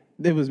 Yeah.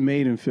 It was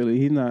made in Philly.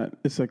 He's not.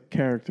 It's a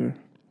character.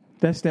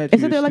 That statue.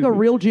 Isn't there like a stupid.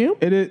 real gym?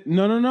 It is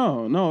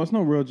no. It's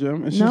no real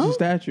gym. It's just No? a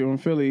statue in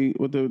Philly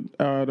with the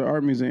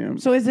art museum.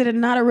 So is it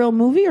not a real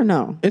movie or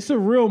no? It's a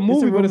real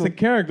movie, real but it's a movie.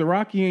 character.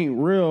 Rocky ain't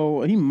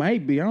real. He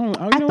might be. I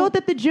thought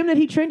that the gym that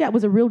he trained at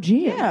was a real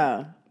gym.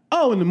 Yeah.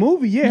 Oh, in the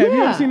movie, yeah. Have you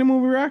Yeah. ever seen the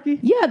movie Rocky?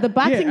 Yeah, the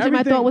boxing gym I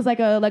everything- thought was like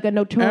a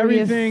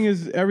notorious.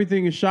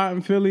 Everything is shot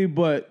in Philly,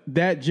 but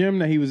that gym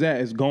that he was at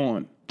is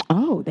gone.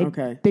 Oh,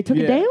 Okay. They took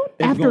it Yeah, down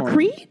it's after gone.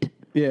 Creed.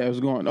 Yeah, it was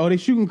gone. Oh, they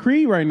shooting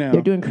Creed right now.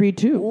 They're doing Creed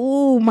too.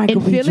 Ooh, Michael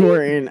In B. Philly?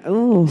 Jordan.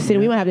 Ooh. Sid,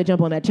 we might have to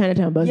jump on that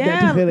Chinatown bus back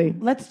Yeah, to Philly.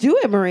 let's do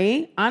it,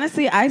 Marie.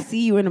 Honestly, I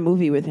see you in a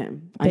movie with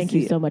him. Thank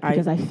you so much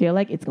because I feel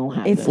like it's gonna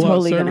happen. It's What,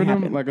 totally serving gonna him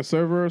happen. like a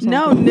server or something.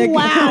 No, Nick.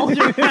 Wow.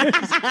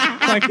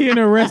 Like he in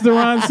a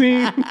restaurant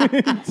scene.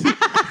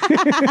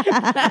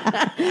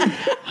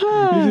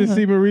 You just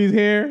see Marie's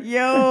hair.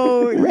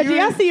 Yo, Reggie,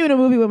 I see you in a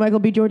movie with Michael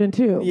B. Jordan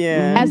too.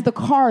 Yeah. As the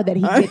car that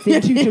he gets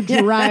into to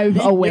drive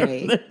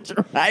away. You're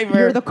the driver.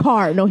 You're the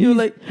car. No, he's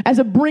like as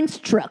a Brinks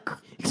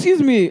truck.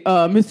 Excuse me,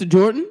 Mr.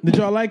 Jordan. Did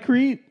y'all like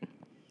Creed?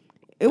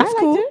 It was liked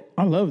cool. it.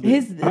 I loved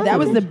it. That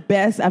was the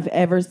best I've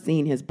ever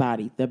seen his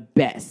body. The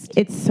best.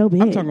 It's so big.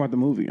 I'm talking about the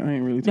movie. I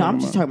ain't really talking No, I'm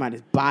about. just talking about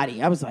his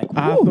body. I was like,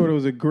 I whew. thought it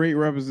was a great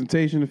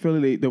representation of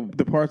Philly.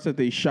 The parts that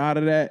they shot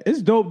it at.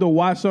 It's dope to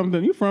watch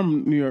something. You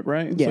from New York,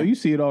 right? Yeah. So you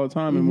see it all the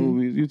time in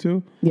movies. You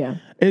too? Yeah.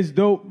 It's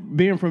dope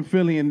being from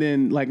Philly and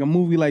then like a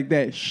movie like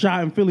that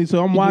shot in Philly.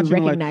 So I'm watching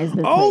like, recognize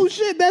the oh place.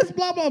 shit, that's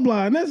blah blah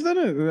blah, and that's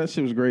that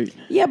shit was great.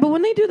 Yeah, but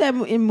when they do that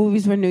in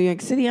movies for New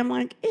York City, I'm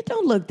like, it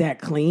don't look that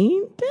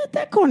clean.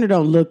 That corner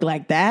don't look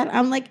like that.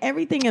 I'm like,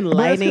 everything in But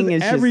that's 'cause lighting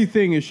is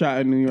everything is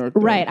shot in New York.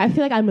 Though. Right. I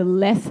feel like I'm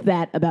less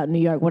that about New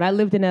York. When I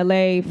lived in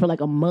LA for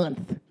like a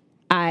month,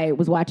 I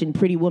was watching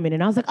Pretty Woman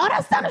and I was like, oh,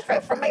 that's down the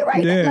street from me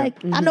right Yeah. now. Like,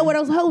 I know where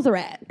those hoes are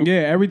at.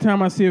 Yeah, every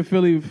time I see a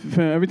film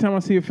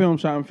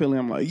shot in Philly,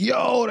 I'm like,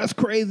 yo, that's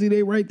crazy.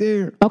 They right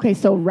there. Okay,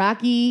 so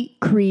Rocky,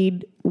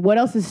 Creed, what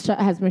else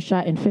has been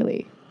shot in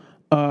Philly?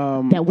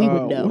 That we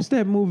would know. What's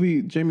that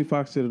movie Jamie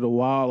Foxx did it a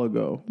while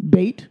ago?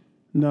 Bait?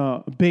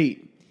 No,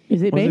 Bait.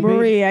 Is it Was Bait? it Bait?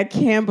 Marie, I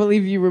can't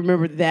believe you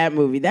remember that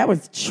movie. That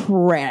was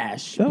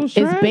trash. That was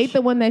Is trash. Bait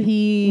the one that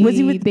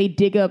they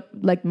dig up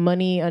like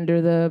money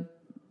under the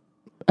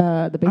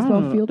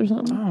baseball field or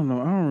something? I don't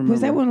know. I don't remember.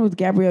 Was that one with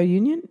Gabrielle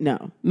Union?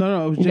 No.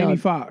 No, it was Jamie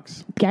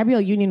Foxx.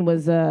 Gabrielle Union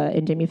was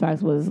and Jamie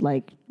Foxx was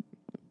like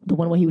the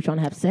one where he was trying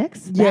to have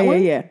sex.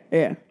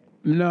 Yeah.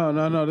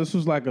 No. This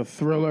was like a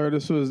thriller.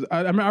 This was.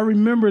 I mean, I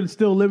remember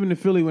still living in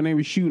Philly when they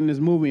were shooting this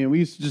movie, and we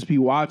used to just be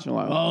watching,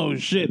 like, oh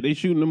shit, they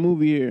shooting a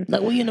movie here.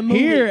 Like, we in the movie.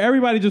 Here,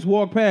 everybody just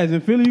walk past. In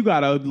Philly, you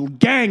got a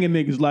gang of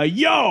niggas like,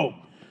 yo,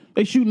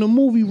 they shooting a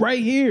movie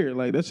right here.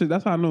 Like that's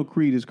how I know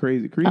Creed is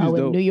crazy. Creed is Oh,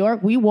 in dope. New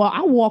York,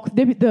 I walk.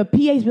 The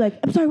PAs be like,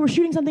 "I'm sorry, we're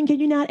shooting something. Can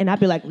you not?" And I'd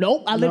be like,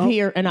 "Nope, I live Nope.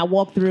 here." And I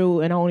walk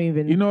through, and I don't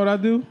even. You know what I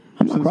do?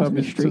 not crossing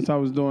the street.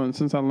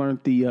 Since I learned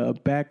the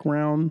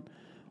background.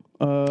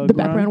 the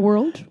background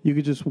world. You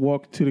could just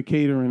walk to the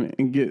catering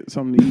and get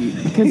something to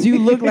eat. Because you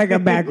look like a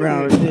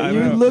background. I You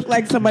know. look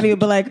like somebody would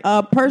be like,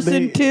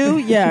 person two?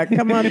 Yeah,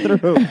 come on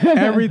through.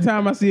 Every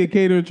time I see a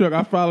catering truck,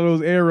 I follow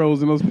those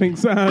arrows and those pink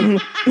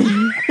signs.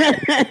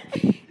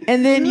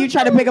 And then you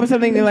try to pick up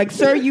something. They're like,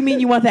 "Sir, you mean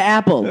you want the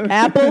apple?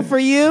 Apple for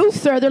you,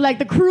 Sir, they're like,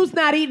 the crew's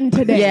not eating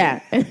today.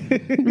 Yeah.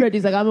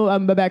 Reggie's like,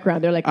 I'm the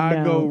background. They're like, no.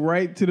 I go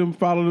right to them,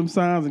 follow them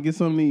signs, and get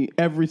something to eat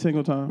every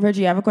single time.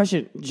 Reggie, I have a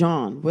question.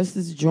 John, what's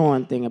this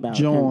John thing about?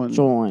 John.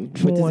 John.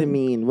 What does it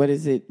mean? What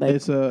is it like?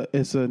 It's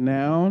a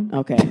noun.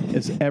 Okay.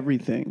 It's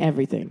everything.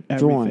 Everything.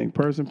 Everything. John.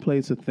 Person,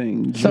 place, a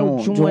thing. So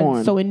John.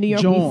 John. So in New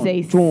York John. we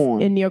say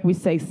John. In New York we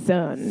say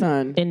son.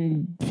 Son.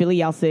 In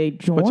Philly I'll say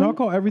John. But y'all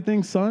call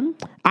everything son?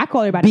 I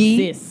call everybody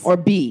B sis. or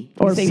B.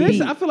 Or We say sis.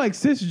 B. I feel like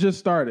sis just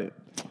started.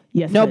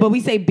 Yes. No, sis. but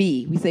we say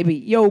B. We say B.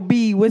 Yo,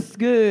 B, what's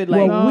good?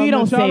 Like, Well, we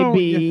don't but y'all say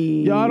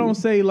B. Y'all don't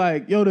say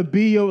like, yo, the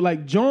B, yo,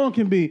 like John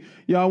can be.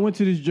 Y'all went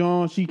to this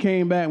John. She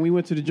came back, and we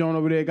went to the John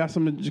over there. Got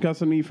something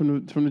to eat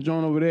from the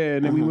John over there,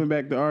 and then we went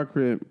back to our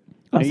crib.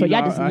 Oh, And, so you know,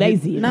 y'all just I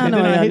lazy. no, and no,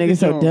 then I y'all hit the niggas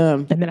so John.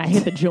 dumb. And then I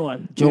hit the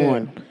John.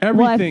 John. Everything.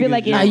 Well, I feel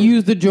like is I John.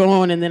 used the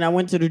John, and then I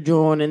went to the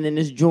John, and then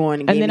this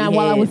John, And then gave me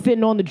while I head. was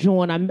sitting on the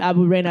John, I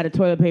ran out of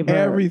toilet paper.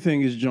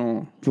 Everything is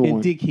John. John.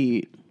 And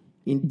dickhead.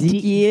 in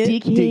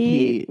dickhead.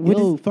 Dickhead. What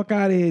Yo, is- fuck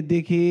out of here,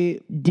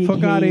 dickhead. Dickhead.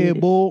 Fuck out of here,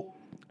 bull.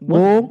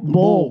 Bull.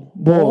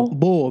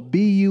 Bull.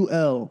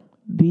 B-U-L.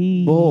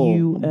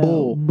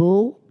 B-U-L.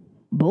 Bull.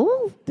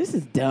 Bull? This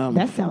is dumb.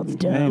 That sounds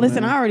dumb.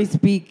 Listen, I already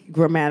speak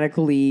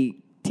grammatically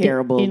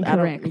terrible.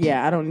 Incorrect.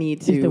 I don't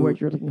need to. Is the word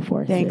you're looking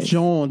for. Thanks, sis.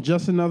 John.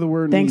 Just another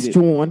word Thanks, needed.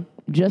 John.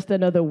 Just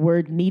another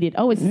word needed.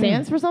 Oh, it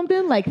stands for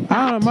something? Like I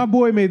fat? don't know, my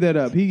boy made that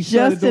up. He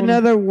started Just doing-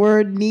 another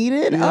word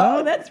needed. Yeah.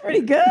 Oh, that's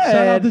pretty good. Shout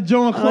out to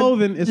John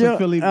Clothing. It's Jo- a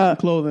Philly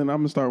clothing. I'm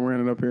gonna start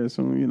wearing it up here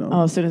soon. You know.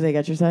 Oh, as soon as they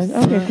got your size.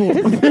 Okay, cool.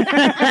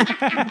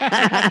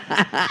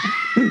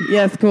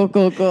 Yes, cool.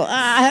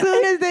 As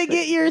soon as they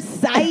get your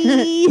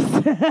size.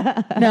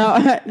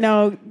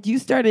 No. You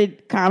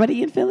started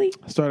comedy in Philly?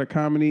 I started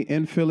comedy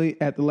in Philly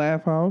at the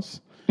Laugh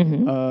House.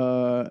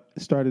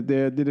 Started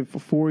there, did it for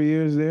 4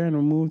 years there, and I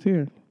moved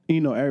here. You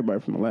know everybody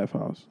from the Laugh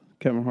House.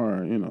 Kevin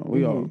Hart, you know,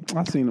 we all.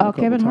 I seen him. Oh, a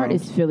couple Kevin Hart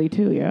times. is Philly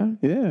too, yeah?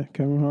 Yeah,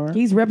 Kevin Hart.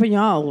 He's repping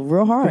y'all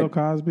real hard. Bill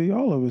Cosby,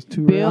 all of us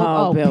too.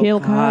 Bill- Right? Bill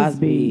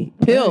Cosby.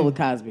 Bill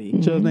Cosby.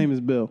 His name is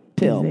Bill.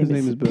 Pill. His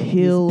name is Bill. Pill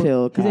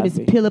His name is His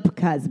name is Philip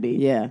Cosby.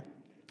 Yeah.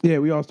 Yeah,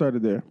 we all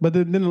started there. But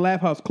then the Laugh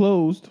House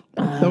closed.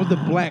 That was the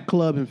black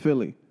club in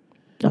Philly.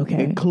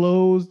 Okay. It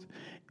closed,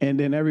 and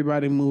then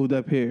everybody moved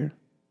up here.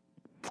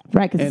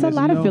 Right, because And there's a there's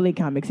lot of no- Philly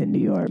comics in New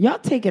York. Y'all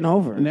taking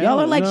over. No, y'all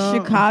are like no.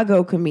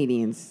 Chicago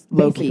comedians,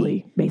 low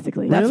key.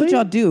 Basically. That's what Really?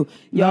 y'all do.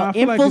 No, Y'all I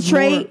feel like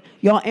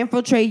it's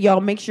infiltrate. Y'all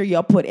make sure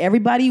y'all put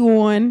everybody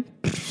on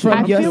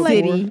from I your feel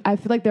city. like I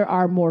feel like there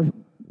are more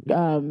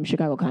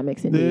Chicago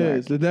comics in New There York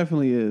is. There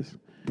definitely is.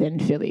 than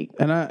Philly.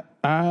 And I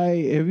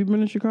have you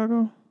been in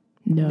Chicago?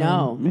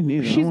 No, Me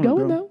neither. I She's wanna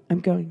going go. though. I'm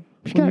going.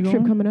 She got a you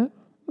trip going? coming up.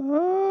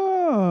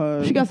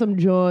 Oh. She got some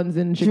Johns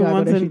in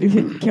Chicago. Joan's that she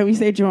in, can we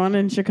say Joanna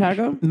in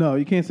Chicago? No,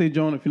 you can't say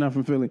Joan if you're not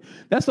from Philly.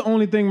 That's the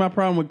only thing. My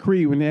problem with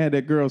Creed when they had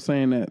that girl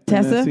saying that. in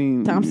Tessa that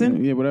scene.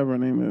 Thompson? Yeah, whatever her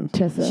name is.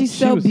 Tessa. She's She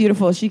so was-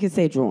 beautiful. She could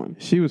say Joan.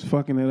 She was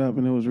fucking it up,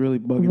 and it was really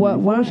bugging What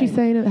me. was she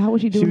saying? It? How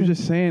was she doing? She was it?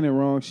 just saying it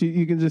wrong.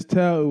 You can just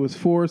tell it was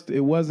forced. It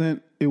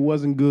wasn't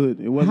good.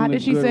 It wasn't. How a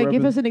did she good say?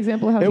 Give us an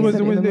example of how It she was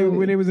said it in when the they movie.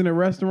 when they was in a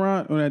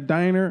restaurant or a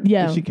diner.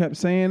 Yeah. and she kept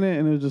saying it,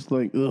 and it was just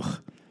like ugh.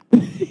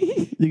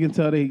 You can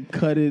tell they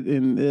cut it,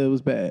 and it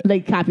was bad.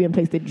 Like copy and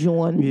pasted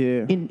John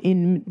Yeah.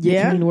 in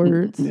Yeah? between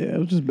words. Yeah, it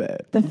was just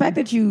bad. The fact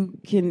that you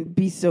can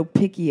be so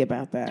picky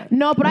about that.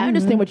 No, but I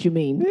understand what you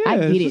mean. Yeah, I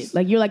it's get it. just-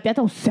 Like you're like that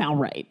don't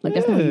sound right. Like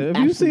that's Yeah, not if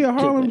you see a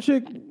Harlem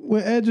chick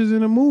with edges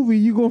in a movie,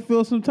 you gonna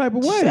feel some type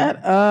of way. Shut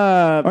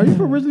up. Are you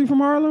originally from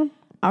Harlem?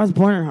 I was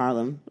born in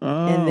Harlem,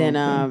 Oh, and then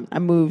okay. I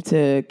moved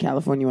to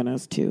California when I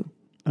was 2,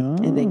 Oh.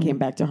 and then came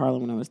back to Harlem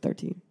when I was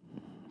 13.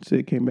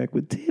 Shit came back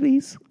with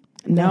titties.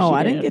 No, she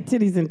I didn't get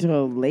titties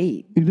until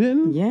late. You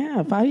didn't?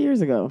 Yeah, 5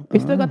 years ago. You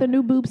still got the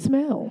new boob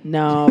smell.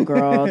 No,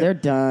 girl, they're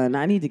done.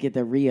 I need to get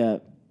the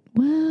re-up.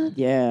 What?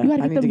 Yeah, You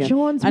gotta I get need them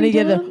Johns I need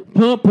to get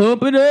the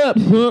pump it up,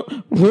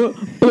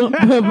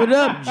 pump it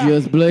up,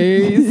 just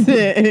blaze.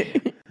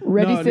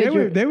 Reggie No,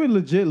 said they would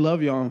legit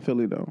love y'all in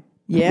Philly though. Of course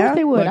Yeah,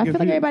 they would. Like I if feel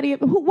like you- everybody.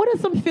 What are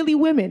some Philly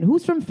women?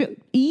 Who's from Philly?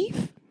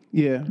 Eve,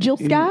 Yeah. Jill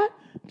Scott,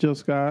 Jill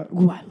Scott.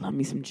 Ooh, I love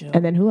me some Jill.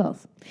 and then who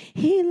else?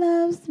 He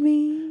loves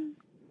me.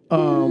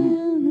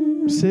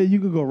 Said you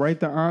could go right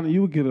to Onyx.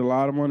 You would get a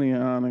lot of money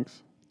in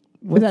Onyx.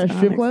 Was that a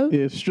strip Onyx? club?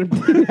 Yeah, strip.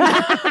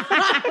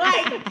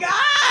 My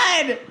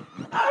God!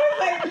 I was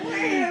like, wait a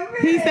minute.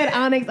 He said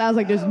Onyx. I was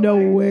like, there's no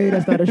way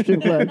that's not a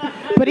strip club.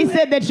 But he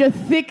said that your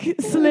thick,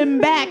 slim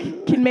back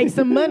can make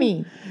some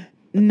money.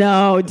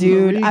 No,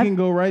 dude. You can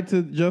go right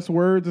to Just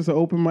Words. It's an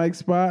open mic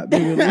spot.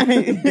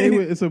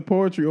 It's a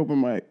poetry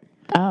open mic.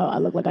 Oh, I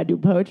look like I do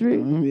poetry.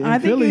 In I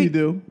think Philly, we- you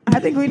do. I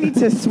think we need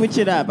to switch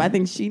it up. I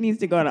think she needs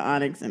to go to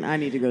Onyx, and I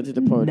need to go to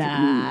the poetry.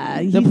 Nah,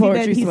 the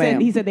poetry he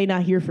slam. said they're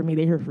not here for me.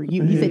 They're here for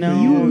you. He said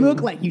No. you look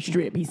like you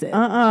strip. He said.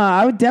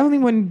 I would definitely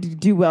wouldn't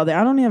do well there.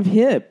 I don't have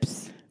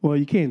hips. Well,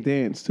 you can't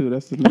dance too.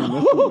 That's the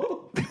name.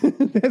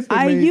 That's the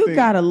main You thing.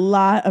 got a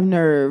lot of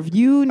nerve.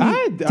 You need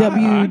I can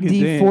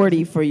WD-40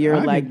 dance. for your I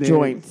can like dance.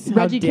 joints. How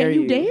Reggie, dare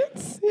can you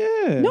dance?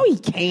 Yeah. No, he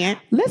can't.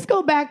 Let's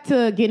go back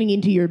to getting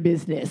into your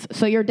business.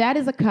 So your dad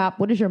is a cop.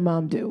 What does your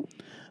mom do?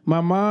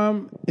 My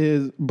mom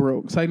is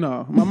broke. Say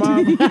no. My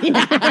mom.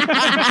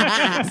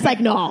 It's like,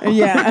 no.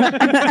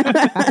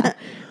 Yeah.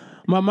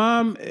 My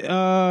mom.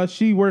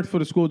 She worked for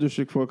the school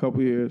district for a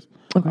couple years.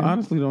 Okay. I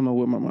honestly don't know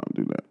what my mom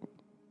do that.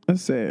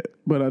 That's sad,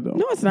 but I don't.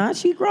 No, it's not.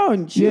 She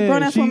grown. She's a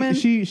grown ass woman.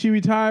 She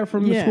retired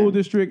from the Yeah. school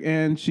district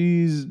and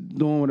she's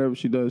doing whatever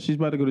she does. She's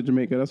about to go to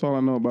Jamaica. That's all I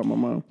know about my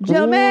mom.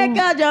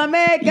 Jamaica. Your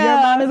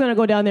mom is going to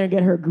go down there and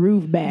get her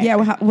groove back. Yeah.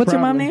 What's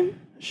your mom Probably. name?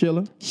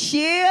 Sheila.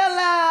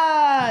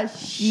 Sheila.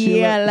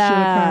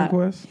 Sheila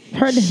Conquest.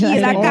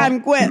 Sheila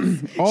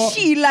Conquest. All-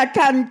 Sheila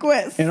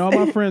Conquest. And all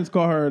my friends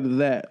call her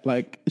that.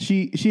 Like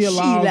she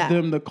allows Sheila.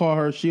 them to call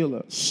her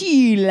Sheila.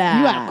 Sheila.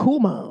 You got a cool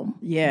mom.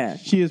 Yeah.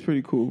 She is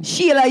pretty cool.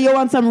 Sheila, you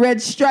want some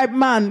red stripe,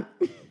 man?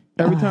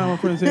 Every time my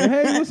friends say,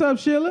 "Hey, what's up,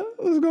 Sheila?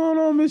 What's going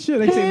on, Miss Sheila?"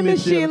 They say Hey,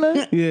 Miss Miss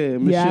Sheila. Yeah,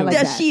 Miss Yeah, I Sheila. like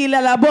The that.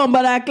 Sheila la bomba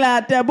la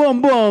clata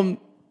boom boom.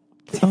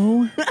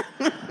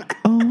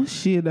 Oh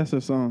shit, that's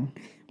her song.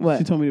 What?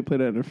 She told me to play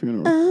that at her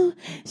funeral. Oh,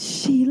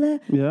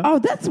 Sheila. Yeah. Oh,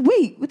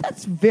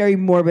 that's very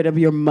morbid of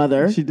your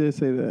mother. She did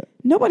say that.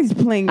 Nobody's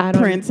playing I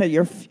don't- Prince at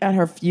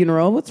her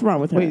funeral. What's wrong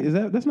with her? Wait,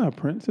 that's not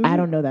Prince? Is I it?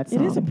 don't know that It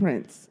song. is a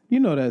Prince.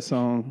 You know that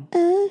song?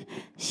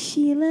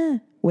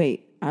 Sheila.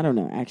 Wait, I don't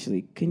know.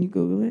 Actually, can you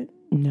Google it?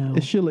 No.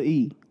 It's Sheila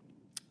E.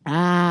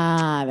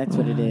 Ah, that's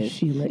what it is.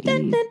 Sheila E.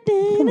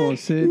 Come on,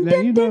 Sid. Now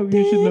you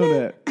should know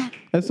that.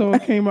 That song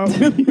came out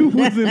when you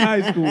was in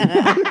high school.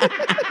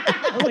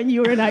 When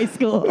you were in high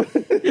school.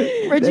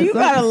 Reggie, you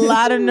got a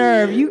lot of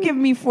nerve. You give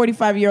me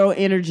 45-year-old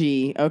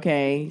energy,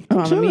 okay?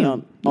 Calling me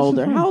chilling.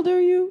 older. This is How old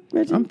are you,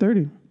 Reggie? I'm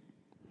 30.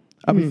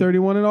 I'll be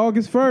 31 in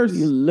August 1st.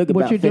 You look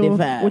about What you doing?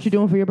 55. What you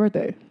doing for your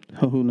birthday?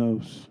 Oh, who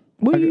knows?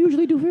 What do you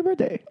usually do for your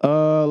birthday?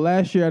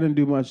 Last year I didn't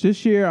do much.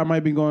 This year I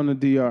might be going to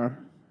DR.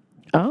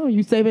 Oh,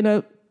 you saving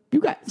up? You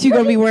got? She's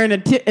going to be wearing a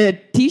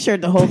T-shirt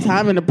the whole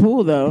time in the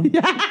pool, though.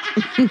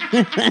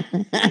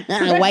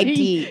 White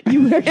tee.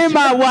 You wear In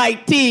my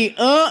white tee.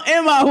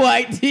 In my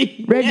white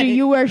tee. Reggie,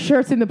 you wear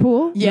shirts in the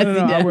pool? Yes, No, he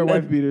I does. wear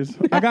wife beaters.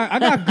 I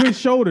got good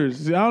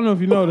shoulders. I don't know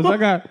if you noticed.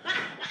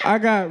 I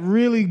got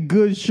really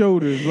good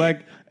shoulders.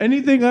 Like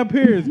anything up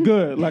here is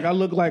good. Like I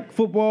look like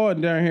football,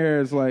 and down here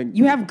is like.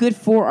 You have good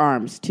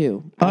forearms,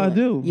 too. I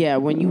do. Yeah,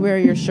 when you wear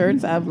your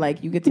shirts, I'm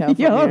like, you could tell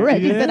from Yo, your-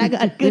 Reggie Yeah. said I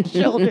got good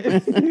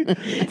shoulders.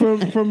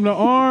 from the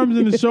arms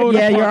and the shoulders.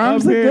 Yeah, your up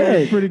arms look here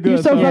good. is pretty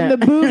good. So from the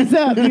boobs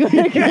up, you you know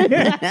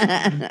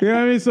what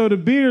I mean? So the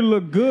beard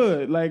look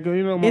good. Like my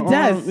It does.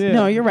 arms, yeah.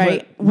 No, you're right.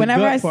 But the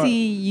Whenever gut I part-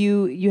 see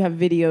you have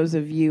videos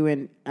of you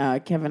and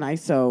Kevin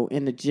Iso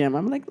in the gym.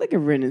 I'm like, look at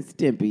Ren and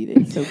Stimpy.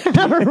 They're so cute.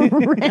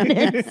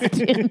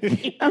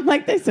 I'm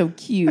like, they're so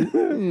cute.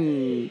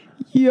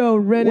 Yo,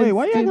 Ren. Wait, and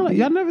why y'all Stimpy. like,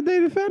 y'all never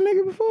dated a fat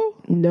nigga before?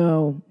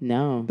 No,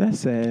 No. That's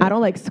sad. I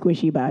don't like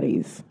squishy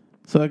bodies.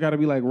 So it got to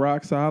be like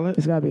rock solid.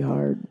 It's gotta be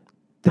hard.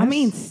 I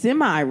mean,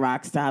 semi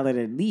rock solid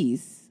at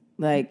least.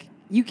 Like,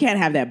 you can't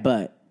have that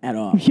butt at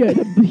all. Yeah,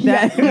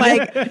 That,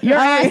 like, your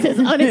ass is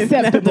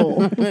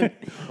unacceptable.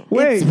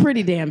 Wait. It's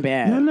pretty damn Y'all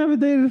bad. never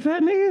dated a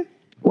fat nigga?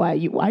 Why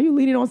you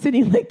leaning on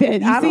Sydney like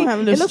that? You I don't see,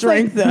 have the it looks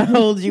strength like- to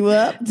hold you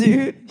up,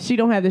 dude. She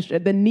don't have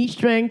the knee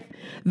strength.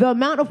 The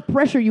amount of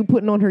pressure you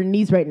putting on her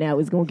knees right now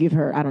is gonna give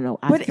her. I don't know.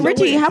 But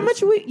Reggie, how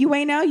much you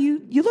weigh now?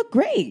 You look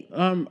great.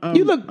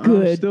 You look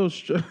good. I'm still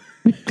strong.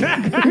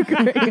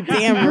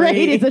 Damn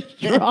great is right. a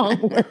strong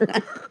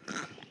word.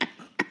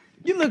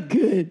 You look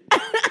good.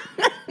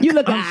 You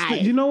look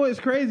You know what's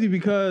crazy?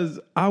 Because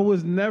I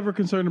was never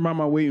concerned about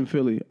my weight in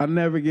Philly. I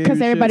never gave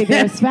because a everybody shit.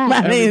 there is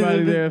fat.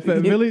 Everybody there is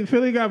fat.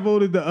 Philly got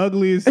voted the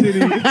ugliest city.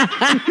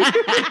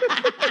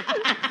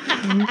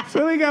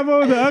 Philly got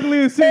voted the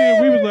ugliest city,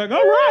 and we was like,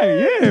 all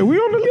right, yeah, we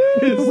on the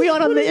list. We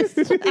on a list.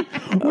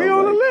 We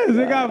on the list.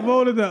 It got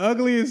voted the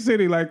ugliest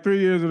city like 3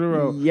 years in a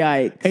row.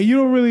 Yikes. And you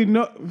don't really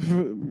know.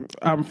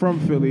 I'm from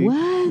Philly.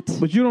 What?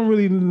 But you don't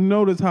really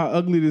notice how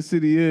ugly the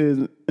city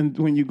is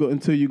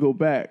until you go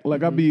back.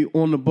 Like I'll be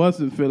on the bus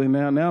in Philly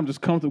now. Now I'm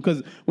just comfortable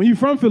because when you're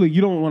from Philly,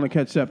 you don't want to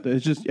catch SEPTA.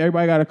 It's just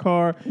everybody got a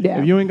car. Yeah.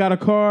 If you ain't got a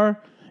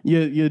car,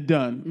 you're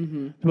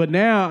done. But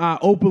now I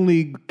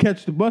openly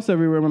catch the bus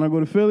everywhere when I go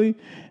to Philly,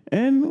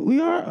 and we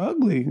are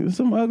ugly. There's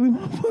some ugly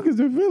motherfuckers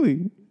in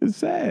Philly. It's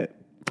sad.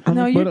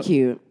 No, you're But,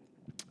 cute.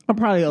 I'm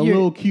probably a You're-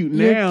 little cute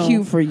you're now.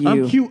 cute for you.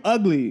 I'm cute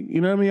ugly.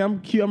 You know what I mean?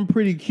 I'm cute. I'm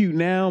pretty cute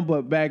now,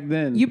 but back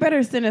then. You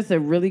better send us a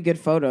really good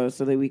photo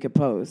so that we could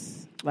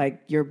post.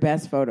 Like your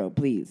best photo,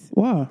 please.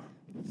 Why?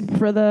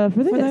 For the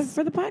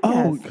podcast.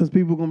 Oh, because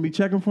people going to be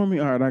checking for me?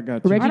 All right, I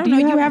got you. Reggie, I don't do know.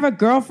 you You have- have a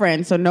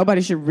girlfriend, so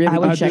nobody should really I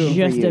be was checking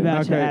just for you.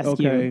 about to ask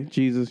you. Okay,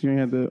 Jesus, you ain't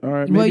have to. All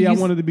right, Well, maybe I you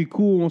wanted to be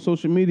cool on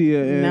social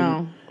media and,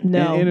 No.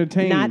 No, and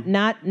entertain.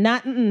 not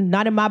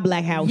in my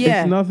black house.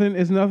 Yeah.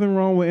 It's nothing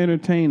wrong with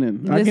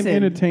entertaining. I Listen, can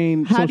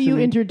entertain. How do social you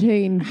media.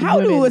 entertain? How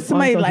women do on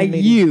somebody social like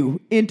media?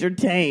 you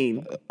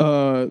entertain?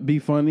 Be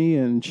funny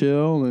and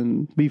chill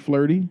and be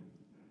flirty.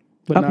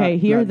 Okay,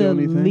 here are not do the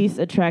anything? least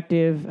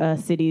attractive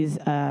cities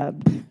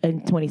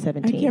in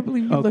 2017. I can't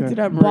believe you Okay. looked it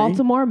up, Marie.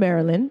 Baltimore,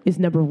 Maryland is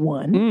number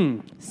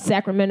 1.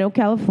 Sacramento,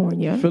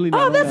 California. Philly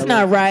not Oh, on that's that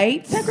not list.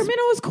 right.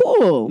 Sacramento is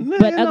cool. Nah,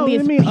 But no, ugly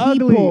I as mean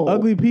people.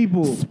 ugly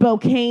people.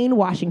 Spokane,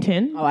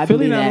 Washington. Oh, I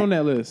Philly believe not that. on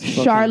that list.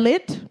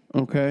 Charlotte,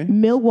 Okay.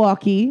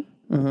 Milwaukee,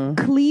 Uh-huh.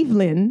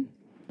 Cleveland,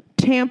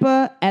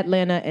 Tampa,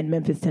 Atlanta, and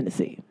Memphis,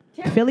 Tennessee.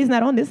 Philly's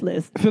not on this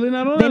list. Philly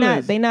not on They that not.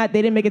 list. They not.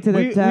 They didn't make it to the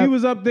We top.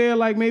 was up there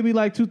maybe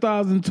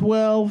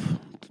 2012,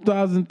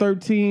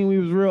 2013. We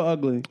was real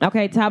ugly.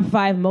 Okay, top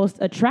 5 most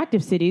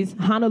attractive cities: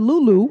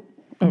 Honolulu,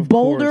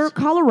 Boulder, course.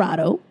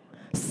 Colorado,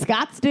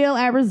 Scottsdale,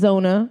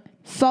 Arizona,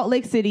 Salt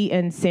Lake City,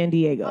 and San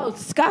Diego. Oh,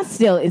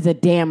 Scottsdale is a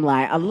damn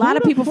lie. A lot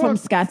of the people from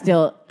fuck?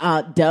 Scottsdale,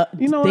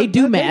 You know they what?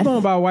 do That's math. going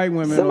about white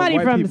women. or Somebody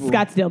white from people.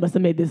 Scottsdale must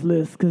have made this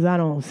list because I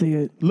don't see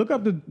it. Look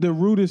up the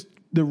rudest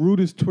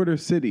Twitter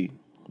city.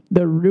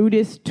 The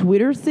rudest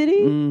Twitter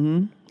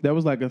city? That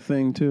was like a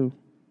thing too.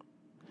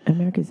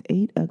 America's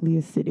 8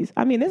 ugliest cities.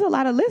 I mean, there's a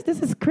lot of lists.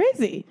 This is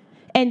crazy.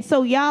 And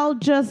so y'all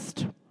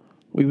just,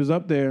 We was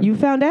up there. you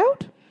found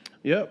out?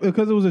 Yep,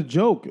 because it was a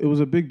joke. It was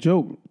a big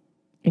joke.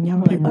 And y'all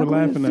were like, People were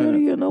ugliest laughing at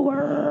city it. in the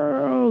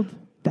world.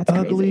 That's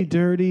Ugly, crazy.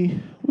 dirty.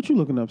 What you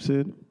looking up,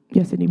 Sid?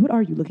 Yes, Sydney, what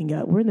are you looking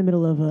at? We're in the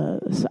middle of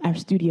our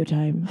studio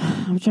time.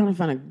 I'm trying to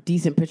find a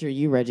decent picture of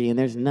you, Reggie, and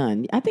there's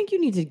none. I think you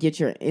need to get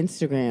your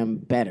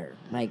Instagram better.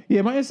 Like,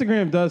 Yeah, my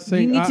Instagram does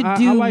say you need to I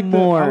do like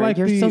more. I like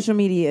your social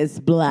media is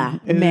blah,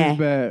 It meh. is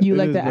bad. You It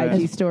like is the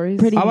bad. IG stories?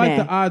 Pretty I like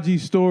meh. the IG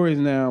stories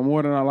now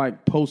more than I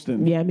like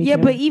posting. Yeah, me Yeah,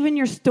 too. but even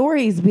your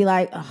stories be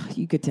like, oh,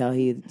 you could tell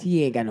he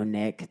ain't got no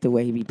neck the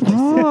way he be posting.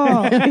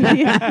 Oh,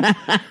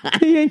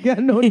 he ain't got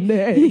no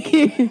neck.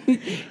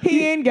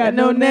 He ain't got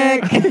no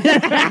neck.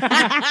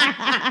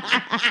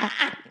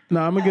 No,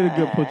 I'm gonna get a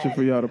good picture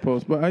for y'all to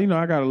post. But I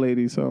got a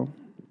lady, so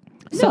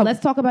So let's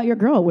talk about your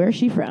girl. Where is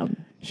she from?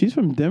 she's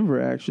from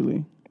Denver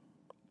actually.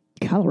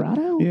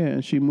 Colorado? Yeah,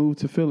 and she moved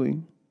to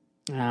Philly.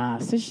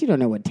 So she don't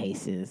know what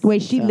taste is.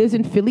 Wait, she So lives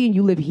in Philly and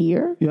you live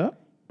here? Yeah,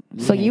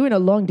 So you in a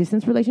long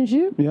distance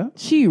relationship? yeah,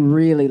 She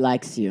really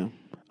likes you.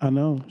 I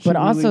know. But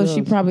really also,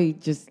 she does. probably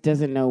just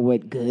doesn't know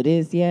what good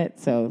is yet.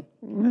 So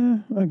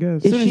I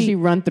guess. as soon as she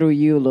run through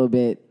you a little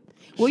bit,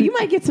 well, She- you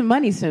might get some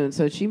money soon.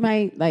 So she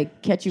might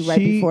catch you right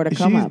before the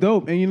come she's up.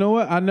 dope. And you know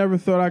what? I never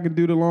thought I could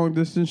do the long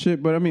distance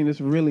shit, but I mean, it's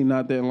really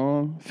not that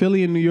long.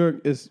 Philly and New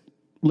York is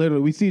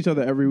literally, we see each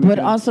other every weekend. But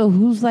also,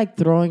 who's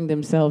throwing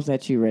themselves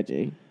at you,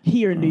 Reggie?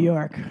 Here in New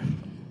York.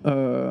 I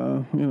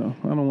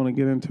don't want to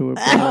get into it.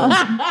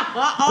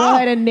 But, Go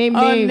ahead and name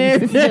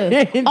names. This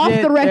is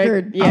off the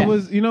record. Yeah. I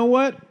was, you know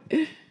what?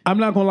 I'm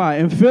not gonna lie.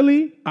 In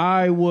Philly,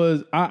 I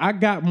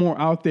got more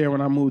out there when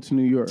I moved to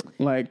New York.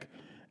 Like,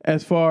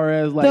 as far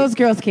as Those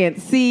girls can't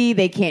see,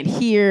 they can't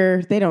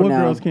hear, they don't what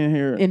know. girls can't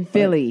hear In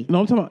Philly. No,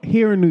 I'm talking about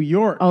here in New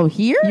York. Oh,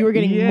 here? You were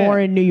getting Yeah. more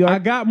in New York. I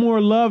got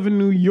more love in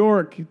New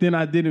York than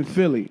I did in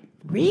Philly.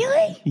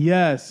 Really?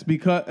 Yes,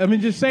 because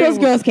just saying. Those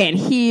girls can't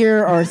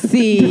hear or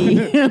see.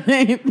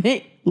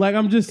 Like,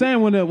 I'm just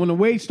saying, when the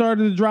weight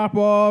started to drop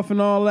off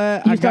and all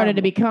that, you started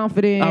to be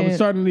confident. I was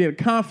starting to get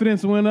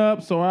confidence went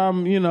up, so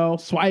I'm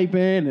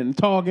swiping and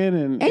talking,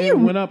 and it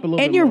went up a little.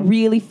 And bit you're more.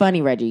 really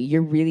funny, Reggie.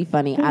 You're really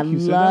funny. I Thank you,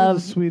 Sid. That love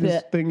was the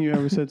sweetest thing you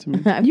ever said to me.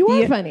 You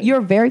are funny. You're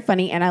very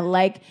funny, and I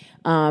like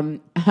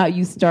how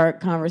you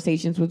start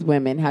conversations with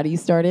women. How do you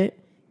start it?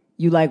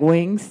 You like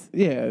wings?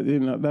 Yeah,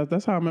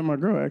 that's how I met my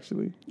girl.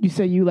 Actually, You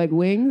say you like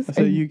wings? I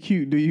said, "You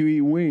cute? Do you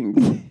eat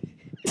wings?"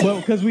 Well,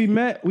 because we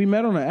met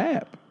on an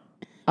app.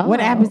 What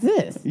app is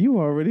this? You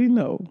already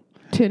know.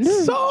 Tinder?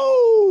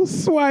 Soul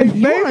Swipe, baby.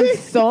 You're on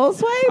Soul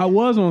Swipe? I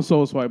was on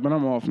Soul Swipe, but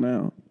I'm off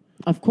now.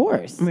 Of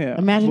course. Yeah,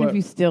 Imagine but- if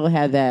you still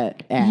had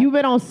that app. You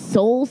been on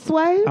Soul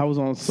Swipe? I was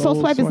on Soul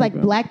Swipe is like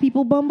Swiping. black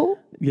people Bumble?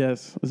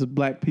 Yes, it's a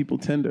black people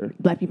Tinder.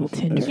 Black people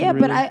Tinder. yeah,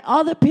 but really-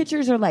 all the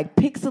pictures are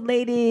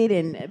pixelated,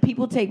 and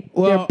people take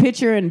their Well-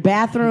 picture in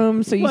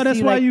bathrooms. So you Well, that's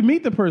see why you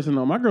meet the person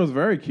though. My girl's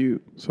very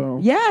cute. So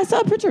Yeah, I saw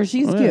a picture.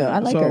 She's cute. I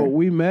like so her.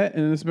 we met,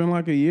 and it's been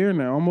like a year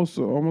now. Almost.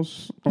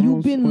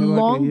 You've been like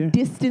a long year.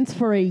 distance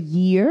for a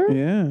year?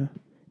 Yeah.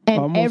 And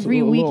Almost every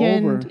a little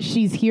weekend over.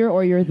 she's here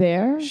or you're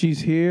there? She's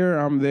here.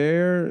 I'm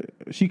there.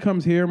 She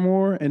comes here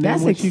more, and That's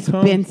then when she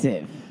comes,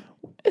 expensive.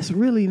 it's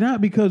really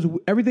not because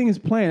everything is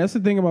planned. That's the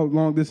thing about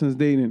long distance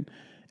dating.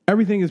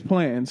 Everything is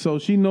planned. So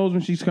she knows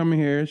when she's coming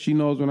here. She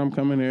knows when I'm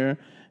coming here.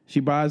 She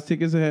buys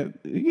tickets ahead.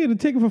 You get a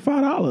ticket for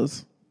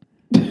 $5.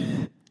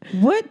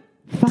 What?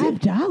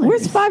 $5?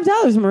 Where's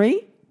 $5,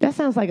 Marie? That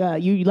sounds like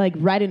you like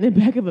ride in the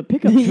back of a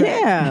pickup truck.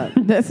 Yeah,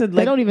 that's a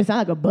They don't even sound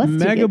like a bus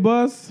Mega ticket.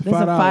 bus, There's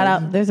a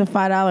 $5. There's a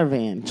 $5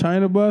 van.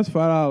 China bus,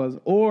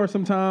 $5. Or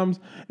sometimes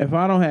if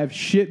I don't have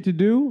shit to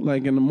do,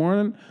 like in the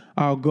morning,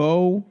 I've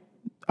caught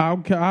I'll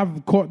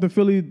caught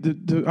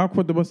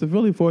the bus to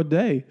Philly for a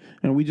day,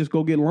 and we just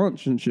go get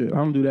lunch and shit. I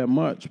don't do that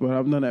much, but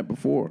I've done that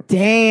before.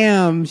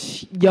 Damn,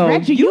 yo,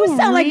 Reggie, you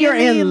sound like you're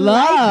really in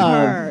like love.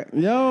 her.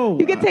 Yo,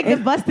 You can take the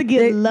bus to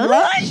get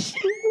lunch.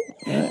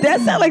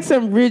 That sounds like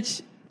some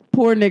rich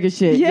Poor nigga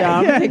shit. Yeah.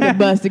 I'm gonna take the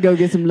bus to go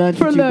get some lunch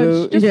For with you,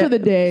 lunch, boo. just for the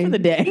day. For the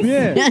day.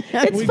 Yeah.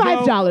 It's We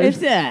 $5.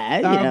 It's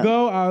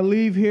I'll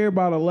leave here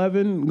about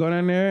 11, go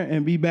down there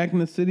and be back in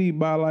the city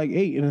by like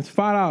 8, and it's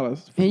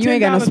 $5. And you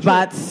ain't got no $10 trip.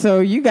 spots, so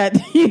you got.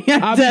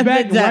 I'll be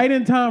back right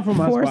in time for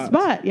my For a spots.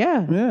 spot,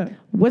 yeah. Yeah.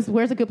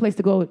 Where's a good place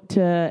to go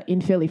to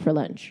in Philly for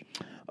lunch?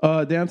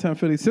 Downtown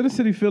Philly. Center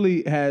City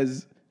Philly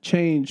has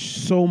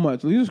changed so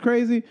much. This is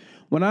crazy.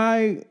 When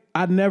I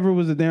never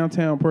was a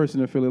downtown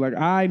person in Philly. Like,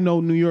 I know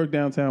New York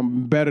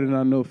downtown better than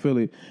I know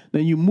Philly.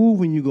 Then you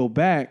move and you go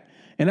back,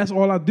 and that's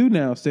all I do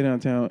now, stay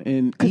downtown.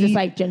 And Because it's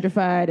like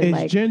gentrified and it's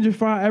like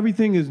gentrified.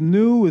 Everything is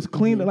new. It's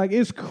clean. Like,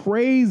 it's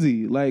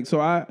crazy. Like, so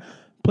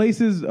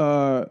places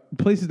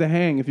to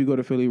hang if you go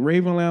to Philly.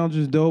 Raven Lounge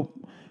is dope.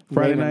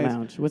 Friday Raven nights.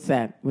 Lounge. What's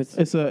that?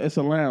 It's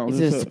a lounge. Is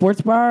it a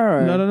sports bar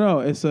or No.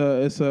 It's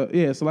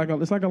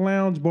like a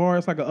lounge bar.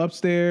 It's like an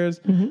upstairs.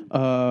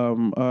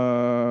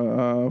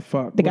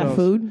 Fuck. they got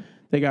food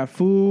They got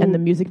food. and the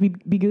music be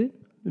good.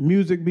 The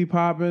music be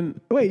popping.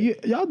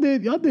 Wait, y'all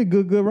did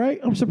good, right?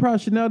 I'm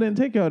surprised Chanel didn't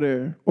take y'all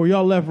there, or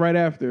y'all left right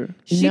after.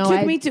 She No,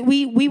 took me to.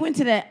 We went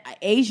to the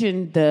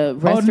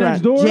restaurant.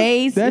 Next door.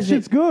 Jay's. That Is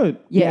shit's it, good.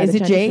 Yeah, is the it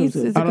Chinese Jay's? food's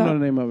good. Is it I don't know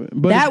called? the name of it,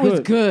 but That it's was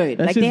good.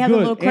 That Like, shit's they had the good.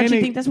 little crunchy And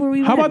thing. That's where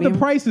we How went, about the man.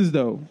 prices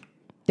though?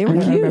 They I were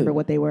don't cute. remember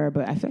what they were,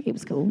 but I feel like it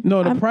was cool.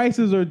 No, the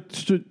prices are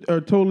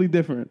totally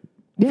different.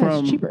 Yeah,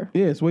 it's cheaper.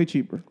 Yeah, it's way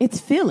cheaper. It's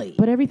Philly.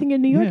 But everything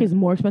in New York Yeah. is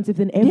more expensive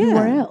than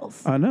everywhere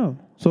else. I know.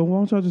 So why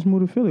don't y'all just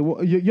move to Philly?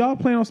 Well, y'all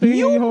plan on staying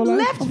here your whole life?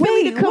 left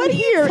Philly to come what are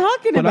here. you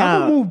talking But I'm about?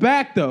 gonna move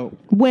back though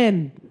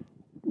When?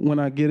 when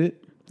I get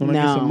it. When I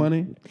get No. some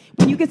money.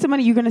 When you get some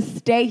money, you're gonna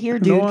stay here,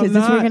 dude, No, I'm because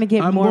that's where you're not. gonna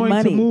get I'm more going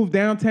money. to move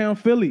downtown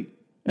Philly,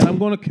 and I'm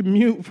going to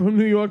commute from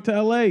New York to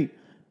LA.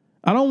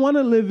 I don't want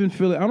to live in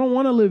Philly. I don't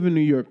want to live in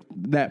New York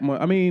that much.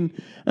 I mean,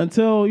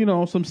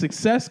 until some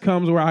success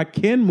comes where I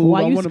can move.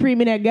 Why I you wanna...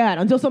 screaming at God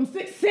until some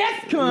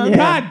success comes? Yeah.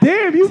 God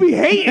damn, you be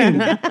hating.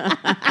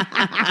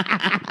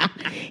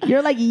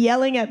 You're like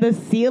yelling at the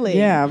ceiling.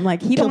 Yeah, I'm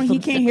like, he Till some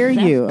can't hear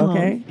success you. comes.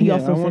 Okay, He Yeah,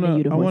 also sending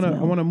you to I want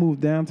voicemail. to move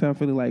downtown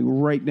Philly, like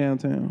right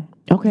downtown.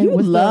 Okay, you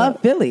what's love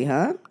Philly,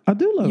 huh? I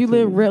do love. You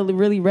Philly. live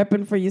really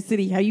repping for your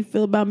city. How you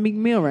feel about Meek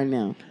Mill right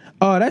now?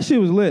 Oh, that shit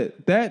was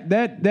lit.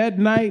 That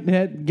night,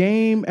 that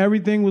game,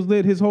 everything was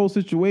lit. His whole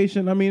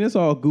situation. I mean, it's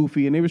all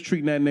goofy, and they was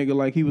treating that nigga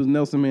like he was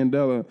Nelson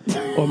Mandela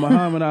or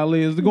Muhammad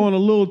Ali. It's going a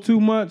little too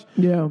much.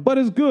 Yeah. But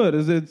it's good.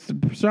 It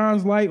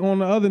shines light on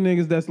the other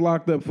niggas that's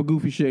locked up for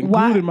goofy shit,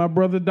 Why- including my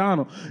brother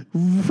Donald.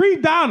 Free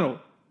Donald.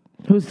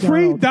 Who's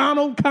Free Donald?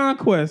 Donald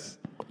Conquest.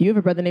 You have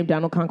a brother named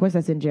Donald Conquest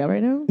that's in jail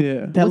right now?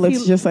 Yeah. That Was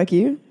looks he- just like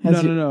you.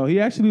 No. He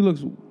actually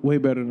looks way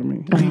better than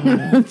me.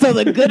 So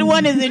the good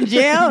one is in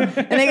jail, and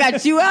they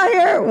got you out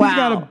here. Wow. He's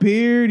got a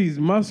beard. He's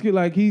muscular.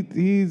 Like he's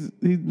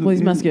Well,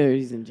 he's muscular.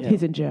 He's in jail.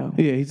 He's in jail.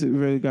 Yeah, he's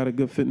really got a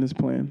good fitness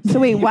plan. So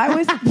wait, why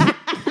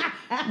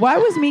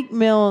was Meek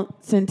Mill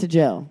sent to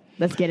jail?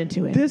 Let's get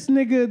into it. This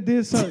nigga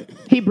did something.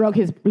 He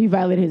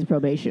violated his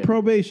probation.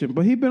 Probation,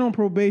 but he been on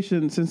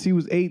probation since he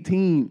was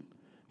 18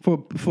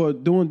 for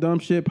doing dumb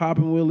shit,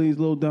 popping willies,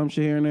 little dumb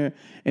shit here and there.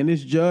 And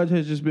this judge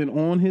has just been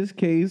on his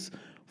case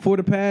for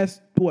the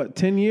past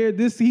 10 years.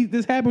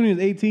 This happened when he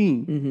was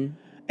 18,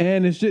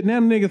 and it's just,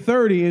 now the nigga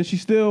 30, and she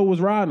still was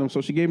riding him,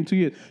 so she gave him 2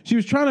 years. She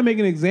was trying to make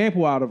an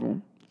example out of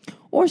him.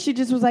 Or she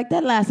just was like,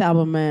 that last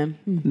album, man.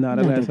 Nah,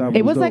 that last album.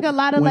 It was dope. like a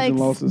lot of Wins like and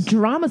losses.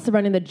 drama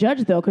surrounding the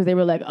judge though, because they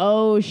were like,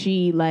 oh,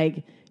 she's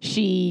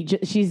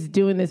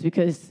doing this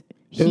because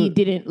he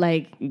didn't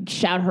like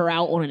shout her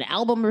out on an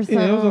album or something.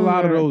 Yeah, there was a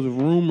lot of or those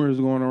rumors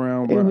going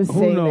around. It But was who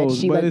saying knows?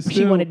 that she But like it's she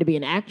still, wanted to be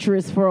an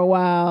actress for a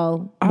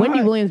while.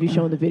 Wendy Williams be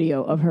showing the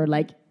video of her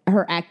like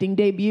her acting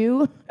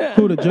debut.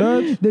 Who, the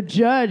judge? The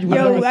judge, was,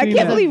 Yo, like, I can't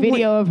has a believe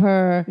video of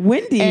her,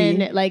 Wendy.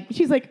 and like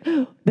she's like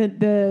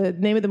the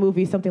name of the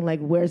movie is something like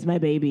 "Where's My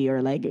Baby"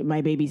 or like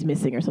 "My Baby's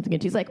Missing" or something,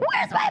 and she's like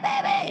 "Where's my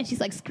baby?" and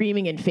she's like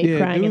screaming and fake Yeah,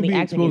 crying, dude and the be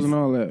acting exposing is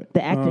all that.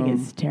 the acting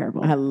is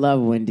terrible. I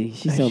love Wendy.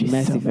 She's so She's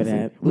messy for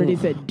that. Reggie Ugh.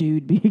 said,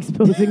 "Dude, be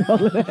exposing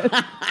all of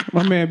that."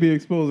 My man be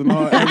exposing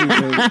all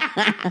everything.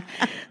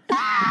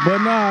 But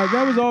nah,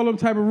 that was all them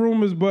type of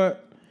rumors.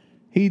 But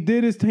he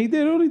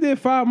only did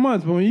 5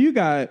 months. But when you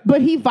got,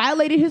 But he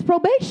violated his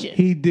probation.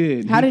 he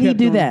did. How did he kept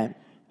do on that?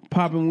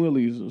 Popping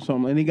willies or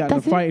something, and he got in a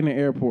That's it? fight in the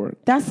airport.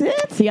 That's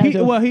it? He had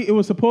to- It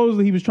was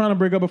supposedly he was trying to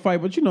break up a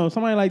fight, but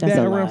somebody like That's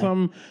that a around lie.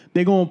 something,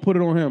 they gonna put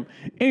it on him.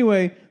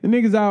 Anyway, the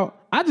nigga's out.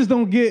 I just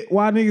don't get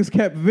why niggas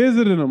kept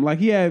visiting him. Like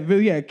he had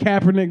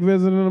Kaepernick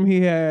visiting him. He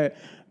had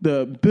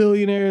the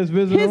billionaires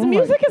visiting His him. I'm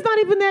music like, is not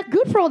even that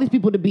good for all these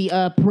people to be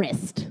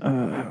pressed.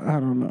 I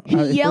don't know. He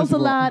yells first a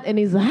of all, lot and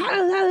he's like,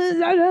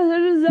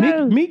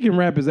 Meek can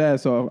rap his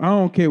ass off. I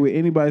don't care what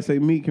anybody say.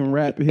 Meek can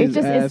rap his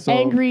ass it's off.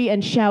 angry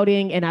and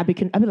shouting, and I'd be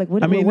like,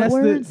 what? I mean, what that's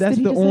words the did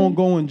he just say?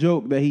 ongoing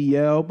joke that he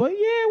yelled. But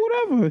yeah,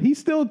 whatever. He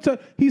still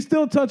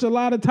touch a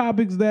lot of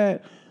topics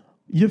that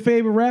your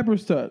favorite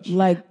rappers touch.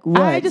 Like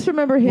what? I just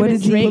remember him What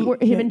and did he-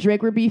 Drake. Him and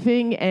Drake were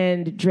beefing,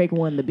 and Drake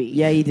won the beef.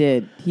 Yeah, he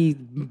did. He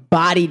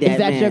bodied that Is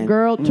that man. your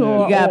girl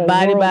tour? You got or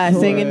bodied world by a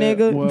tour? singing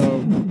nigga?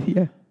 Well,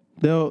 Yeah.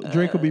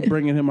 Drake will be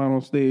bringing him out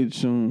on stage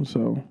soon.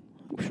 So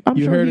I'm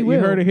you sure heard he it. will.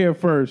 You heard it here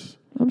first.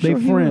 I'm they sure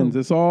he friends. will.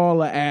 It's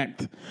all an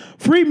act.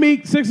 Free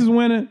Meek. Sixers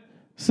winning.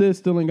 Sid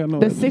still ain't got no.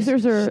 The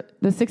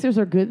evidence. Sixers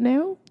are good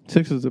now.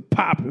 Sixers are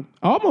popping.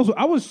 I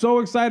was so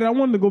excited. I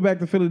wanted to go back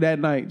to Philly that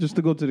night just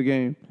to go to the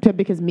game.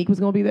 Because Meek was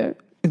gonna be there.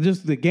 It's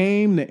just the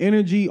game, the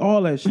energy,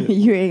 all that shit.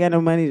 You ain't got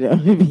no money though.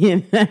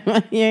 You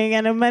ain't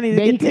got no money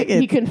to get tickets.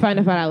 He couldn't find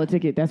a $5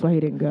 ticket. That's why he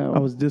didn't go. I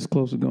was this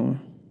close to going.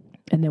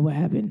 And then what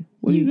happened?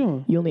 What are you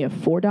doing? You only have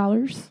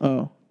 $4.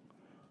 Oh.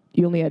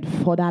 You only had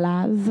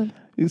 $4.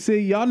 You see,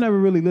 y'all never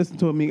really listen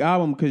to a Meek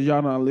album because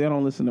y'all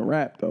don't listen to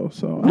rap though.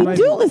 So We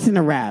do listen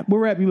to rap. What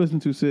rap you listen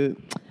to, Sid?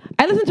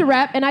 I listen to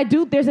rap, and I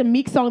do. There's a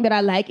Meek song that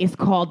I like. It's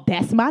called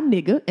 "That's My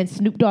Nigga," and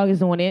Snoop Dogg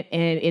is on it,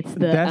 and it's the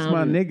That's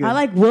my nigga. I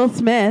like Will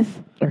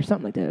Smith. or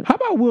something like that. How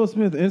about Will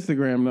Smith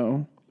Instagram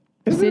though?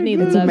 Sydney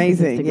It's loves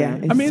amazing. Instagram.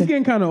 Yeah, I mean, it's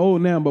getting kind of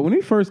old now, but when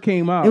he first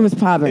came out, It was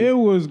popping. It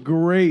was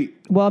great.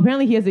 Well,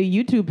 apparently he has a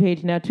YouTube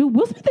page now too.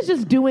 Will Smith is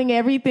just doing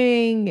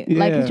everything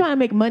like he's trying to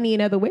make money in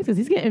other ways because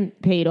he's getting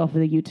paid off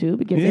of the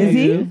YouTube. Is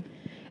he?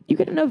 You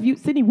get enough views.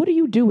 Sydney, what are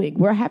you doing?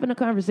 We're having a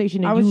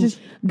conversation and I was you just-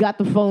 got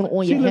the phone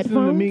on She your listening to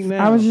headphones. Meek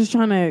now. I was just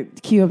trying to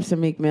cue up some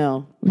Meek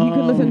Mill. You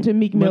can listen to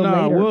Meek Mill But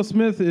nah, later. Will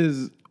Smith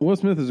is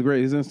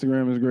great. His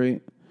Instagram is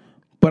great.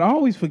 But I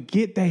always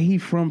forget that he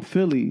from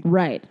Philly.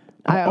 Right.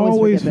 I always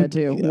always forget that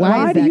too. forget- Why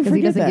Why is do that? you Because he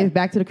forget doesn't that? give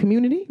back to the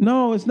community?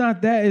 No, it's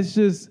not that. It's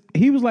just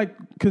he was like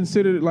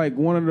considered like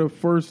one of the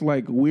first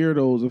like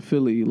weirdos of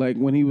Philly. Like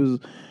when he was,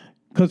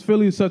 because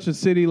Philly is such a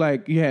city.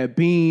 Like you had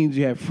Beans,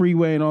 you had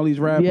Freeway, and all these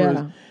rappers.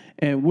 Yeah.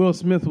 And Will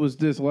Smith was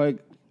just like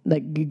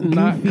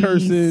Not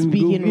cursing,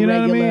 speaking goofy, you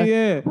know what I regular. mean?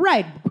 Yeah.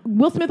 Right.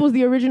 Will Smith was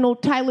the original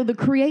Tyler the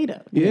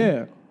Creator.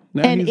 Yeah.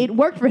 Now And he's- it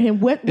worked for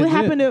him. What It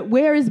happened did. to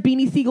where is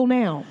Beanie Siegel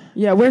now?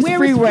 Yeah, where's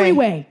Where is Freeway?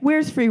 Freeway?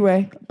 Where's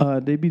Freeway?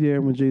 They be there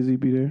when Jay-Z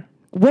be there.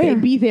 They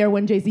be there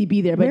when Jay-Z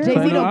be there. But Where? Jay-Z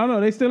I don't. know.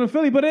 They still in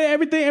Philly, but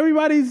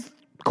everybody's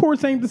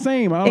course ain't the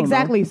same. I don't know.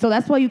 Exactly. So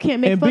that's why you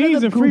can't make And fun Beans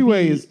of the and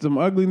Freeway goofy- is some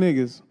ugly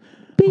niggas.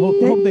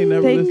 Hope they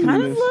never They listen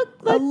kind to of this. look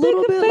like A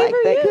little bit like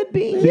they could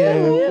be.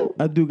 Yeah,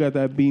 I do got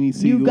that Beanie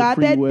Siegel. You got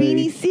that Freeway,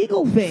 Beanie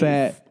Siegel face.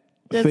 fat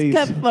Just face.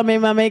 cut for me,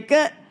 my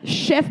makeup.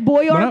 Chef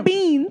Boyardee But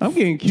Beans. I'm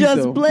getting cute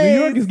Just though. blaze.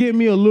 New York is getting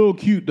me a little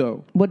cute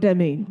though. What that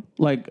mean?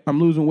 Like I'm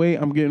losing weight.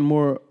 I'm getting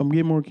more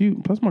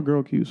cute. Plus my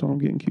girl cute, so I'm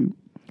getting cute.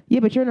 Yeah,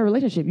 but you're in a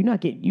relationship. You're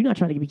not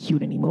trying to be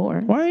cute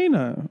anymore. Why ain't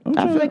I?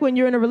 I feel like when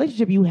you're in a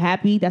relationship, you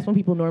happy. That's when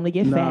people normally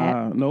get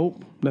fat.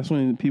 Nope. That's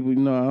when people.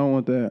 No, I don't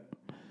want that.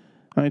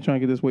 I ain't trying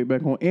to get this weight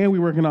back on. And we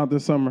working out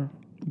this summer.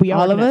 We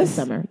All are of this us?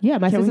 summer. Yeah,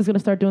 my sister's going to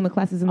start doing the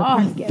classes in the Oh,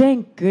 park again.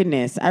 thank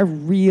goodness! I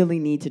really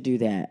need to do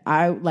that.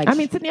 I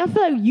mean, Sydney, I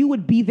feel like you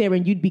would be there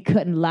and you'd be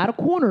cutting a lot of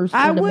corners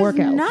I on the was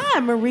workouts.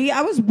 not, Marie.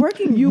 I was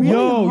working really You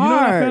know what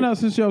I hard. found out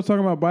since y'all was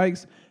talking about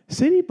bikes?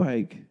 City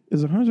Bike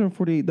is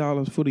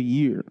 $148 for the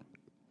year.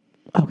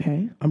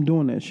 Okay. I'm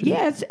doing that shit.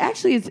 Yeah,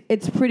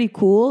 it's pretty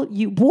cool.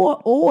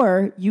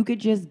 Or you could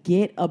just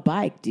get a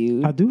bike,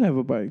 dude. I do have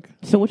a bike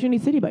So what you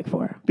need City Bike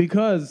for?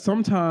 because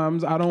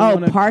sometimes I don't Oh,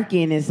 want to.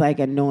 parking is like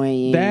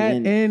annoying. That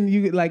and- and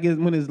you get like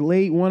when it's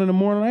late 1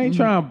 a.m. I ain't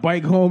trying to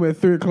bike home at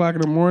 3:00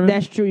 in the morning.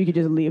 That's true. You could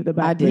just leave the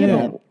bike. I did You that.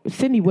 know,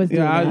 Sydney was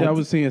doing yeah, that. I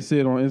was seeing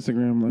Sid on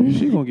Instagram like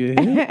she gonna get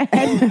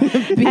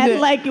hit At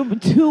like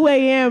 2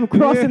 a.m.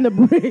 crossing Yeah. the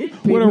bridge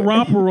with a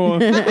romper on.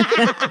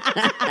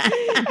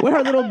 with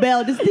her little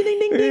bell. Just ding, ding,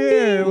 ding, ding,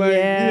 Yeah, ding. like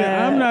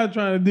Yeah. I'm not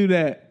trying to do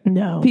that.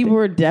 No. people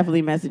were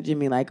definitely messaging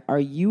me like, "Are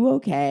you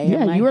okay?" Yeah,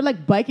 I'm like, you were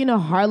like biking to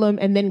Harlem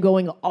and then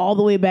going all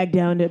the way back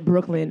down to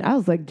Brooklyn. I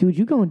was like, dude,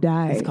 you gonna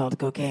die. It's called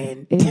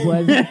cocaine. It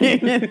was.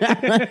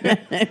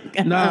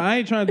 Nah, I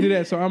ain't trying to do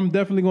that. So I'm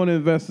definitely going to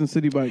invest in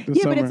City Bike this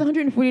Yeah, summer. but it's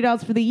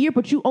 $140 for the year,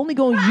 but you only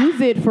gonna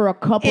use it for a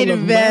couple of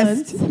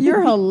Invest. months.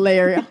 You're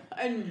hilarious.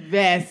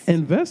 Invest.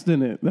 Invest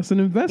in it. That's an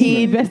investment.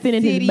 Investing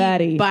in his City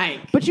body. Bike.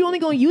 But you only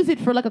gonna use it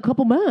for like a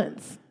couple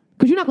months.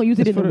 Because you're not gonna use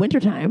it in for the the-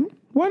 wintertime.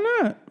 Why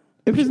not?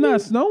 If it's not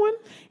snowing,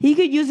 He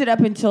could use it up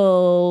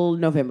until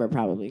November,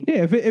 probably.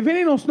 yeah. If it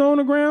ain't no snow on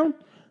the ground,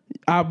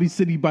 I'll be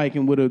city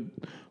biking with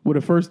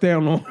a first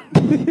down on.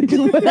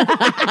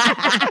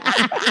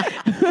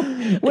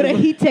 With a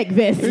heat tech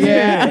vest.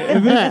 Yeah.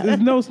 If there's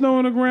no snow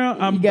on the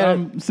ground,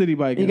 I'm city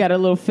biking. You got a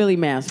little Philly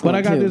mask but on,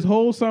 I got too. this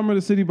whole summer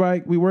to city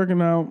bike. We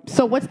working out.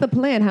 So what's the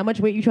plan? How much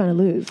weight you trying to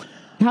lose?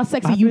 How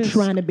sexy you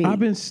trying to be? I've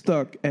been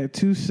stuck at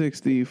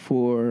 260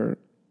 for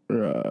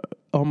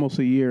almost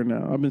a year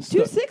now. I've been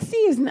stuck. 260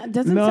 is not,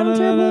 doesn't No, sound no, no,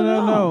 terrible no, at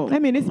no, all. no. I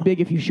mean, it's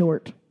big if you're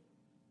short.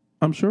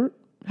 I'm short.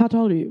 How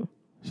tall are you?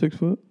 6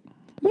 foot.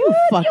 You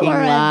fucking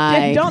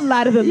lie. Don't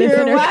lie to the You're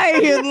listener.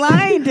 right. You're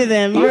lying to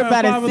them. You're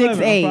about a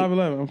 6'8". I'm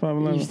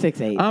 5'11". You're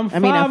 6'8". I'm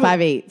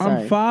 5'8".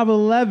 I'm Sorry.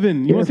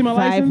 5'11". You want to see my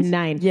license?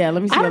 5'9". Yeah,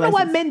 let me see I don't your know why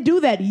license. men do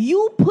that.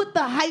 You put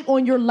the height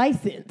on your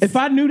license. If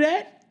I knew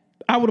that,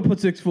 I would have put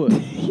 6 foot.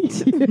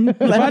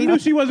 If I knew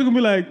she wasn't gonna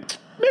be like,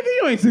 nigga,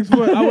 you ain't 6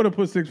 foot, I would have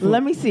put 6 foot.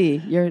 Let me see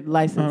your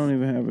license. I don't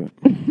even have it.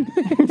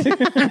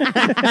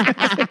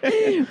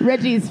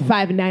 Reggie's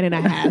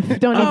 5'9.5".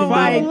 Don't even Oh do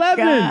my it. 5'11".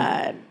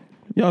 God.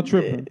 Y'all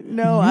tripping.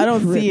 No, I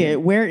don't see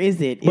it. Where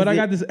is it? But I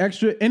got this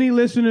extra. Any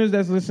listeners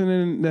that's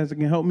listening that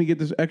can help me get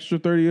this extra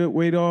 30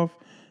 weight off,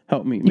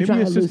 help me. Maybe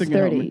your sister can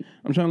help me.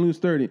 I'm trying to lose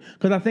 30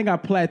 because I think I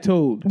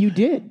plateaued. You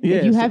did.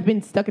 Yeah, you have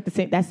been stuck at the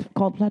same. That's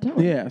called plateau.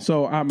 Yeah.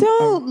 So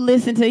Don't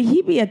listen to.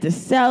 He be at the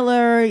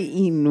cellar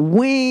eating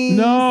wings.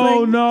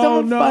 No.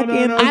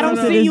 I don't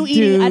see you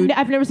eating.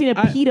 I've never seen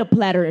a pita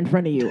platter in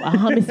front of you. A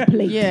hummus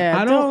plate. Yeah,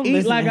 I don't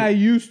eat like I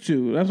used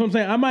to. That's what I'm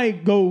saying. I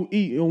might go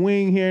eat a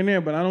wing here and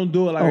there, but I don't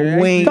do it like a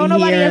wing. Don't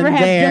nobody here ever and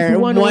have there,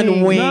 just one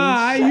wing. Nah,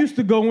 I used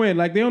to go in.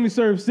 Like they only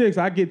serve 6.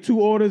 I get 2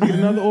 orders, get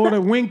another order.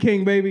 Wing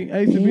King, baby. I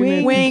used to be in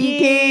there. Wing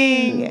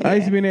King. I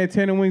used to be in there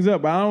 10 and wings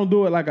up, but I don't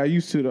do it like I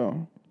used to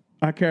though.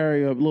 I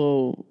carry a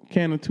little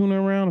can of tuna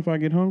around if I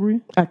get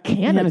hungry. A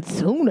can of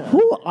tuna?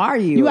 Who are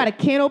you? You got a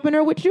can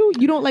opener with you?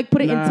 You don't like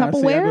put it in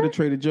Tupperware? See, I go to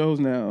Trader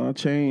Joe's now. I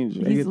change.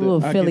 He's a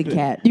little Philly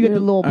cat. You get the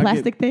little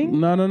plastic thing?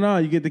 No.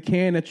 You get the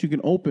can that you can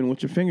open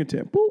with your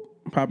fingertip. Boop.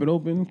 Pop it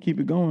open. Keep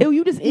it going. Ew,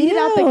 you just eat it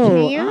out the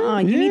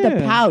can? You need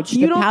the pouch.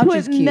 You the don't pouch put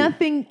is cute.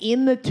 nothing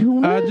in the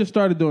tuna? I just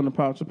started doing the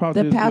pouch. The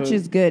pouch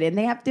is good. And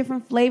they have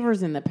different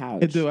flavors in the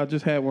pouch. It do. I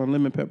just had one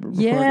lemon pepper.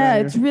 Yeah,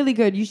 it's really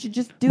good. You should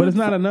just do it. But it's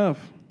not enough.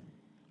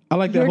 I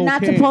like that You're whole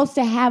not can. supposed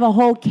to have a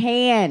whole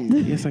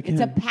can. Yes, I can.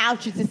 It's a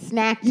pouch. It's a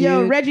snack, dude.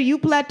 Yo, Reggie, you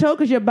plateau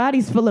because your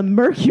body's full of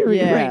mercury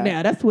Yeah. right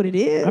now. That's what it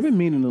is. I've been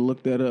meaning to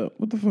look that up.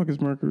 What the fuck is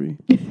mercury?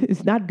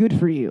 It's not good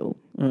for you.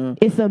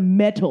 It's a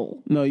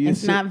metal. No,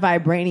 It's not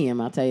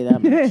vibranium, I'll tell you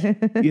that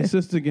much. Your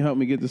sister can help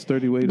me get this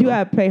 30 weight You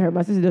off. gotta pay her.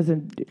 My sister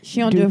doesn't. She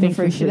don't do it for things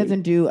free. She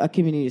doesn't do a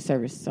community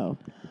service, so.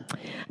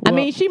 I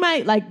mean, she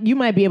might you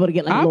might be able to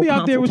get like. I'll a be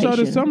little out there with y'all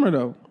this consultation. summer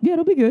though. Yeah,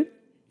 it'll be good.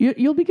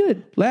 You'll be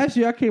good. Last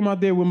year I came out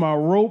there with my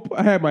rope.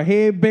 I had my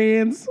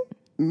headbands.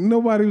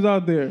 Nobody was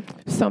out there.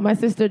 So my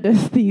sister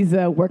does these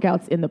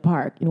workouts in the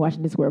park, in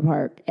Washington Square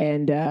Park,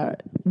 and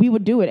we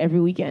would do it every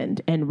weekend.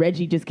 And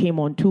Reggie just came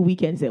on 2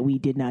 weekends that we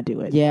did not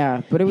do it.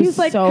 Yeah, but it was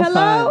like, so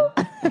hello?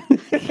 fun.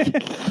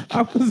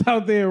 I was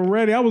out there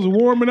ready. I was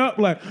warming up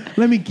like,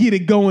 let me get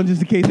it going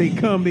just in case they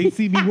come. They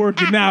see me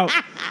working out.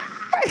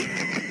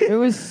 It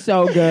was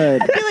so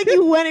good. I feel like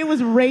you went, it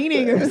was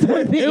raining or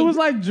something. It was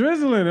like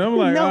drizzling. I'm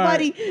like,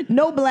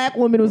 no black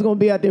woman was going to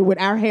be out there with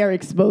our hair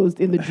exposed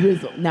in the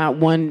drizzle. Not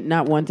one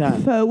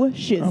time. Faux I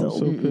shizzle. was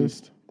so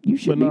pissed. You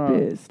should But be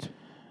pissed.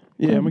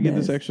 Yeah, I'm going to get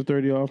this extra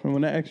 30 off. And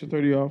when that extra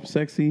 30 off,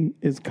 sexy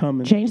is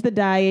coming. Change the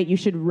diet. You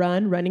should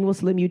run. Running will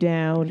slim you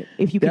down.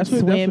 If you can That's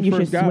swim, you should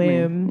first got me.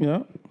 swim.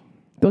 Yeah.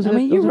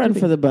 You run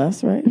for the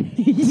bus, right? In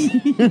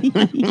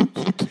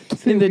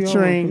the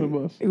train.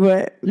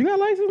 What? You got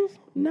license?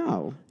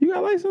 No. You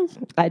got license?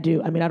 I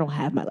do. I mean, I don't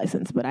have my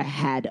license, but I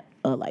had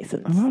a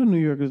license. A lot of New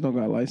Yorkers don't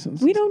got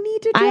license. We don't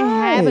need to drive.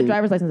 I have a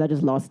driver's license. I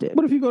just lost it.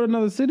 What if you go to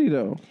another city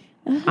though?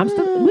 I'm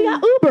still. We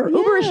got Uber. Yeah.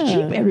 Uber is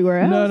cheap everywhere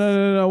else.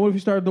 No. What if you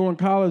start doing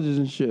colleges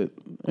and shit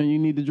and you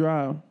need to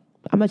drive?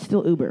 I'm gonna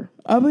still Uber.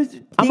 I'm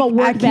gonna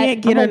work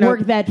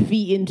that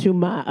fee into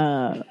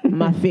my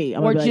my fee.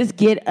 Or just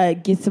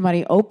get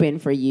somebody open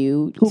for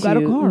you Who got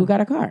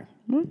a car.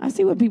 I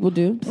see what people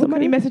do.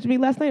 Somebody messaged me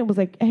last night and was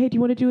like, "Hey, do you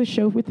want to do a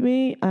show with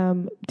me?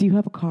 Do you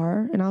have a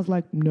car?" And I was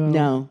like,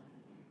 "No."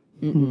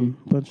 No.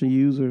 Bunch of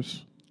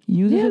users.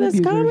 Yeah,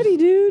 that's comedy,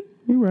 dude.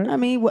 You're right. I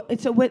mean,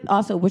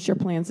 what's your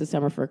plans this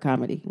summer for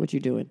comedy? What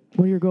you doing?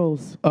 What are your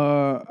goals?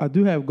 I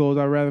do have goals.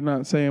 I'd rather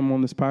not say them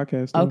on this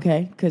podcast. Though.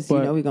 Okay, because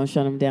we're going to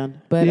shut them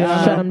down. But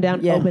Shut them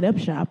down. yeah. Open up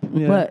shop.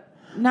 Yeah. But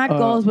not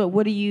goals. But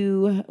what do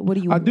you?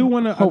 I do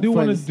want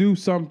to do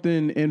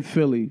something in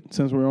Philly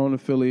since we're on to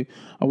Philly.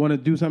 I want to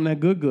do something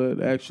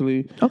good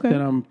actually. Okay.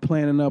 That I'm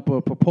planning up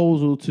a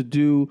proposal to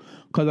do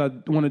because I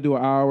want to do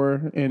an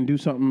hour and do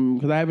something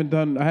because I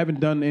haven't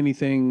done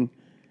anything.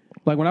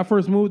 Like when I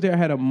first moved there, I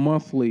had a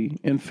monthly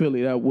in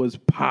Philly that was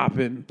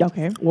popping.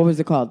 Okay. What was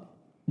it called?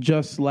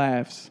 Just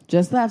Laughs.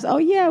 Just Laughs. Oh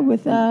yeah,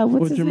 with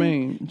what's his Jermaine.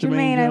 name?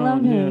 Jermaine, I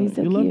love him. Yeah. He's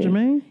so you love cute.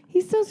 Jermaine?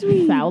 He's so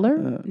sweet. Fowler?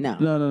 No.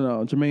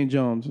 No. Jermaine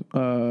Jones.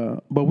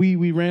 But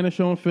we ran a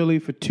show in Philly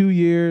for 2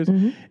 years,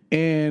 and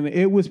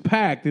it was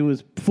packed. It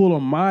was full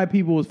of my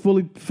people. It was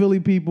fully Philly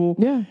people.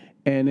 Yeah.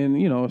 And then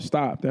it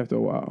stopped after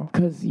a while.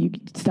 Because you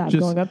stopped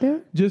going up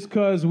there? Just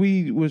because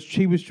he was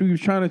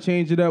trying to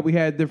change it up. We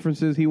had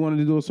differences. He wanted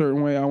to do a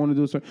certain way. I wanted to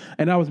do a certain.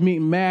 And I was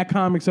meeting mad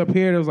comics up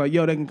here that was like,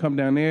 yo, they can come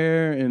down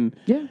there. And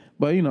yeah.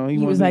 But he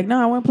was like, no,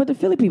 I want to put the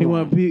Philly people.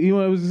 It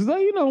was just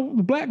like,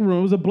 the black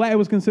room. It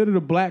was considered a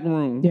black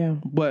room. Yeah.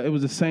 But it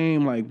was the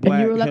same like black.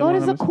 And you were like, oh,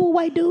 this is a cool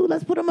white dude.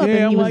 Let's put him up. Yeah, and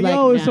he I'm was like,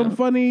 yo, it's no. some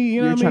funny.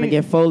 You know what I mean? trying to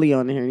get Foley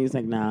on here, and he's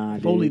like, nah.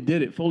 Dude. Foley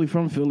did it. Foley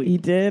from Philly. He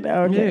did.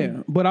 Okay.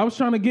 Yeah, but I was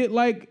trying to get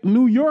like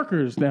New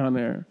Yorkers down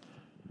there,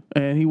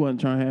 and he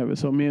wasn't trying to have it.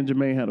 So me and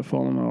Jermaine had a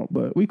falling out,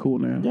 but we cool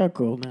now. You're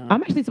cool now.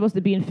 I'm actually supposed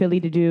to be in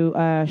Philly to do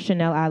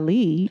Chanel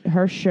Ali,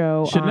 her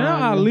show.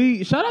 Chanel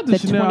Ali, shout out to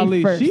Chanel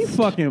Ali. She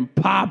fucking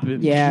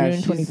popping. Yeah,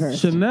 June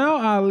 21st. Chanel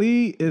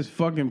Ali is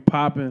fucking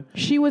popping.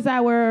 She was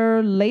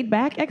our laid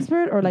back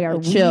expert or like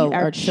our chill chill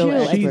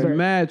expert. She's expert.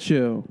 mad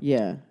chill.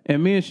 Yeah.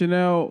 And me and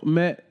Chanel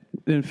met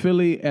in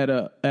Philly at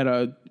a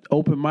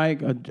open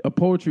mic, a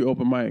poetry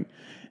open mic.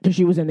 So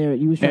she was in there.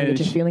 You was trying to And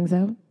get your feelings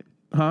out.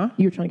 Huh?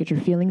 You were trying to get your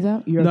feelings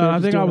out? You were No, there I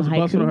just think I doing was a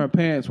busting haiku? on her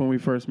pants when we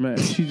first met.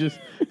 She just,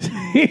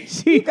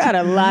 You got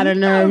a lot of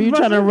nerve. You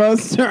trying to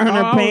roast her on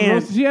her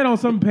pants. She had on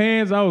some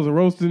pants. I was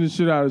roasting the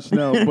shit out of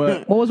Chanel,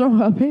 but What was wrong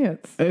with her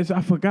pants?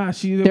 I forgot.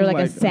 They were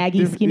like a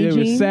saggy, skinny They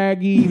were jean?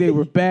 saggy. They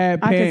were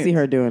bad pants. I can see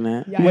her doing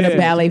that. Yeah. With Yeah. a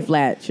ballet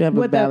flat. She'll have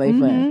a ballet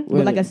flat.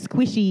 With like a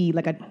squishy,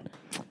 like a...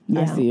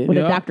 Yeah, see it. with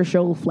Yeah. a Dr.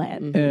 Scholl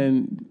flat.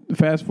 And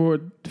fast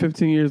forward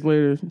 15 years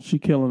later, she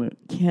killing it.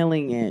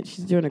 Killing it.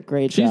 She's doing a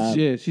great job.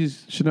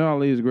 She's Chanel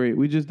Ali is great.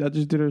 I just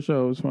did her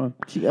show. It was fun.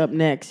 She up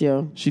next,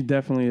 yo. She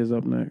definitely is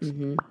up next.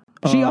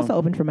 She also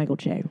opened for Michael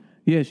Che.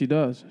 Yeah, she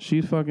does.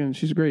 She's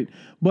great.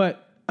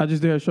 But I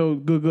just did her show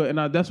good,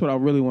 and that's what I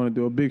really want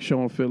to do, a big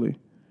show in Philly.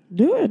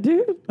 Do it,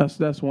 dude.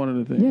 That's one of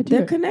the things. Yeah,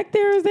 Their connect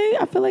there is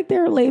I feel like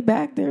they're laid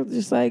back. They're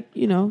just like,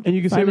 And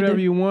you can say whatever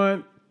you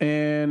want.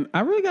 And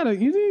I really gotta.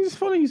 It's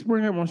funny you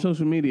bring up my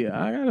social media.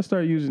 I gotta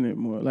start using it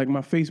more, like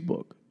my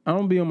Facebook. I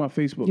don't be on my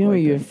Facebook. You know,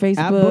 like your that.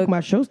 I book Facebook, my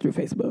shows through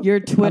Facebook.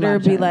 your Twitter A lot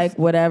of be times. like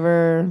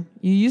whatever.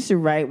 You used to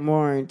write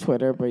more on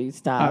Twitter, but you I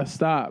stopped.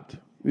 stopped.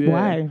 Yeah.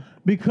 Why?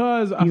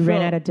 Because I You ran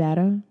felt- out of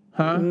data?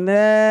 Huh?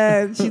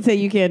 Nah, she said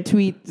you can't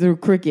tweet through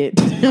Cricket.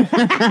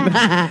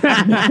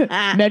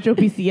 Metro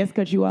PCS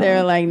cut you off?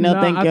 They're like, no,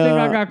 thank I you. think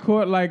I got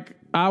caught like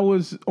I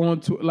was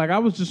on I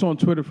was just on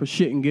Twitter for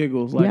shit and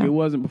giggles. Like Yeah. it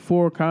wasn't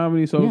before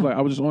comedy, so it was Yeah. like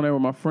I was just on there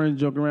with my friends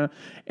joking around.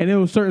 And there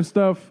was certain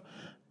stuff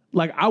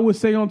like I would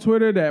say on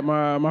Twitter that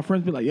my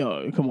friends be like,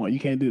 "Yo, come on, you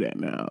can't do that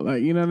now."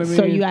 Like, you know what I mean?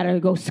 So you got to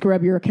go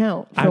scrub your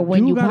account for I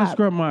when do you gotta pop.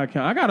 scrub my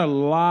account. I got a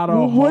lot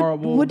of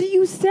horrible. What do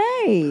you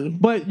say?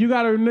 But you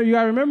gotta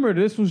remember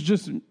this was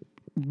just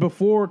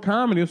before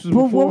comedy. This was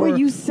But before. what were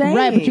you saying?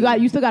 Right, but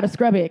you still got to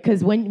scrub it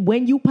because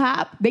when you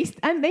pop, they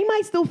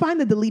might still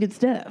find the deleted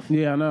stuff.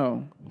 Yeah, I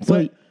know. So-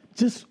 But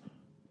just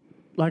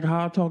like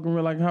how I talk in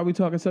real, like how we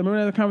talking. So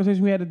remember that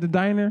conversation we had at the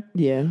diner?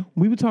 Yeah.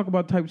 We would talk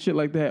about type shit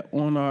like that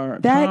on our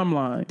That,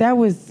 timeline. That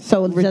was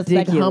So it's just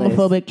like ridiculous.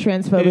 homophobic,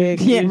 transphobic,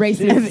 It-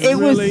 racist. It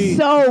was really-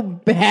 so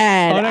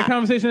bad. Oh, that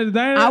conversation at the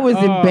diner? I was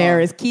Oh,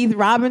 embarrassed. Keith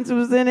Robbins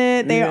was in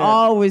it. They yeah.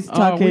 all was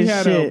talking we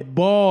had a shit.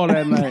 ball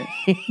that night.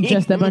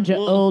 just a bunch of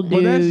old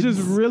But dudes.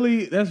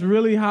 that's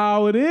really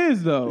how it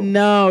is, though.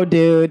 No,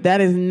 dude,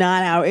 that is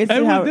not how it's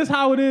And how, this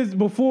how it is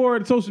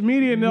before social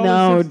media and all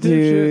No, this sensitive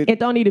dude. shit. It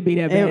don't need to be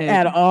that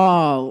bad. at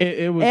all.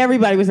 It was-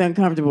 Everybody was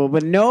uncomfortable,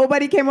 but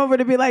nobody came over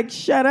to be like,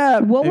 "Shut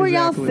up." What were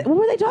Exactly. y'all? What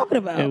were they talking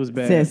about? It was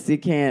bad. Sis, you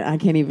can't. I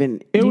can't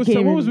even. It you was. can't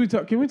So what even- was we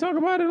talking? Can we talk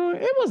about it?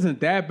 It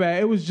wasn't that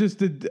bad. It was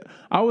just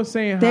I was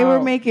saying They how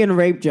were making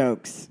rape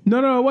jokes.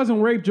 No, it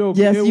wasn't rape jokes.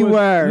 Yes, It you was-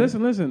 were.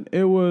 Listen.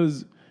 It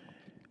was.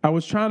 I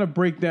was trying to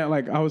break down.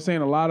 Like I was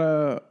saying, a lot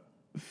of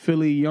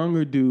Philly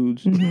younger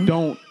dudes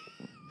don't.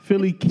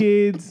 Philly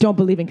kids don't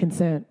believe in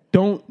consent.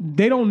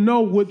 They don't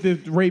know what the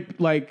rape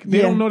like. They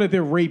Yeah. don't know that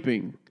they're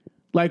raping.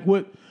 Like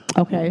what?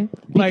 Okay,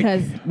 Like-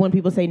 because when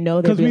people say no,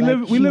 they'll Because be we like,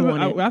 live. We "She live.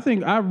 want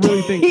it." I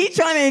really think. He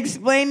trying to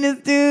explain this,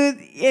 dude,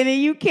 and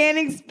you can't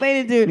explain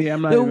it, dude. Yeah,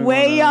 I'm not the even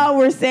way gonna- y'all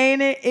were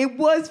saying it, it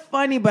was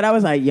funny, but I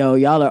was like, "Yo,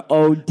 y'all are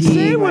OD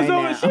She was right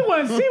over.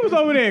 now." She was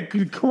over there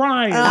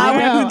crying. I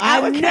know, was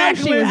I know she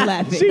cackling. was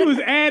laughing. She was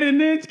adding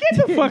in.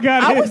 Get the fuck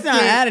out of I here. was not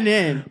Sid. adding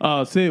in.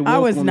 Oh, Sid. I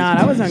woke was on not.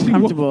 this- I was she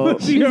uncomfortable.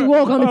 woke- She just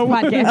woke on this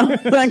podcast. I was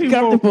She woke-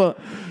 uncomfortable.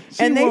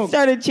 she And they woke.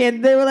 started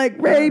chanting. They were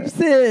like, "Rape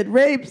Sid,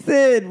 rape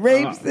Sid,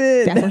 rape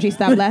Sid." That's when she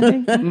stopped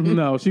laughing.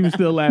 No, she was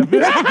still laughing.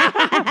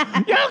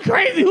 Y'all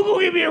crazy. Who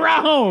gonna give me a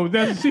ride home?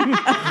 She was,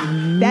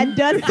 That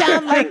does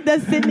sound like the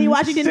Sydney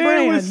Washington Sid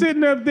brand. was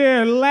sitting up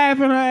there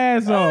laughing her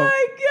ass Oh off.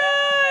 my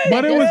god! That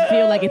But it does was-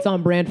 feel like it's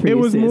on brand for It you.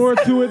 was sis. more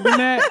to it than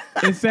that.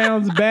 It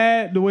sounds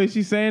bad the way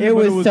she's saying it. It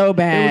but was so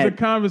bad. It was a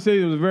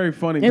conversation. It was a very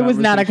funny. It was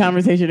not a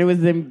conversation. It was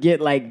them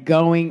get like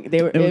going.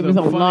 They were. It was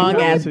a funny long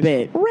ass conversation.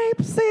 bit.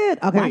 Rape Sid.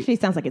 Okay, actually,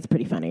 it sounds like it's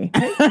pretty funny.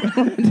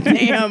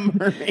 Damn.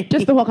 Marie.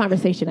 Just the whole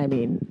conversation. I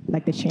mean,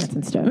 like the chants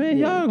and stuff. Man,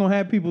 y'all gonna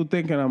have people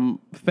thinking I'm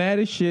fat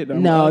as shit.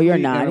 I'm No, ugly, you're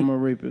not. And I'm a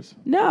rapist.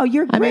 No,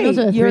 you're I great. mean, those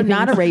are the You're three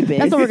not a things. rapist.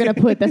 That's what we're gonna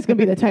put. That's gonna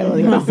be the title of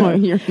the No,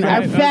 episode. you're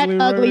Our not. fat,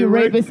 ugly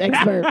rapist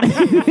expert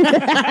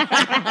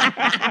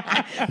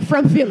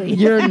from Philly.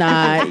 You're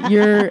not.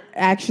 You're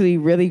actually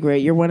really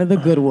great. You're one of the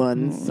good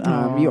ones.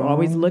 You're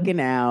always looking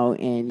out,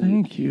 and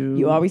Thank you.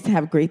 You always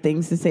have great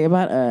things to say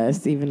about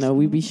us, even though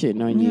we be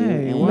shitting on you.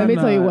 Yay, And why Let me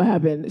tell you not? what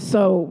happened.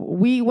 So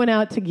we went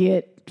out to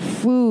get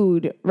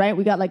food, right?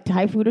 We got like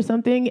Thai food or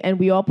something, and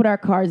we all put our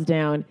cards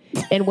down.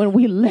 And when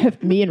we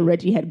left, me and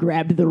Reggie had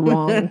grabbed the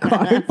wrong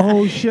cards.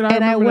 Oh shit!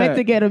 And I remember went that.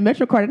 to get a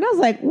Metro card, and I was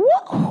like,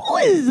 who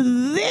is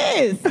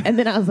this? And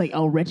then I was like,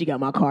 oh, Reggie got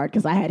my card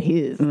because I had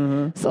his.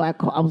 So I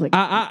was like,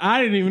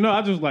 I didn't even know. I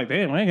just was like,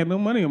 damn, I ain't got no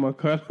money on my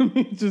card. Let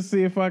me just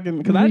see if I can,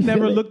 because I Refill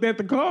never it. looked at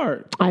the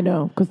card. I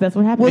know, because that's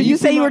what happened. Well, you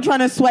say see you my- were trying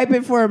to swipe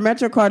it for a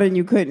Metro card and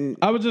you couldn't.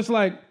 I was just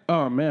like,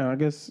 oh man, I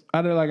guess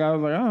I was like, oh,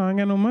 I ain't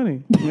got no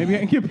money. Maybe I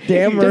can get paid.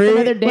 Damn, just Marie.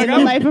 another day in the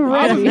life of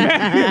I was Reggie.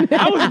 mad.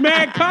 I was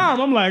mad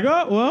calm. I'm like,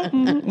 oh well.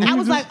 I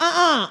was like,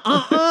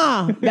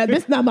 Now,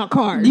 this is not my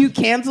card. You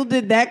canceled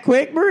it that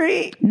quick,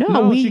 Marie? No,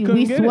 No, she we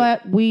couldn't get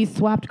it.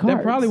 swapped cards.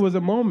 That probably was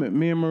a moment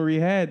me and Marie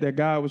had that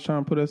God was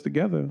trying to put us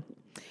together.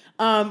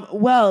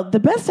 Well, the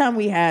best time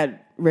we had,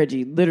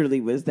 Reggie,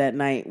 literally was that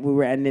night we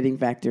were at Knitting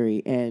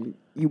Factory and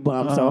you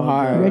bombed so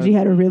hard. God. Reggie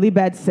had a really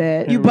bad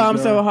set. You bombed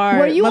so hard.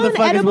 Were you on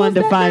Motherfuckers edibles wanted to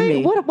that find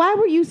night? me. Why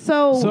were you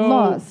so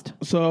lost?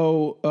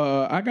 So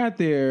I got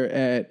there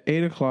at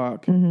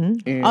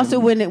 8:00. And Also,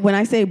 when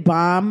I say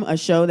bomb a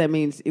show, that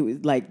means it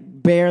was like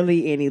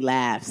barely any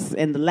laughs,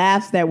 and the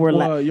laughs that were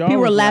y'all people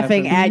were was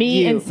laughing at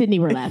Me you. and Sydney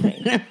were laughing.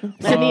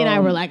 Sydney and I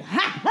were like, ha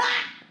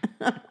ha.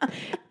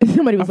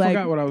 Somebody was I like,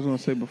 forgot what I was going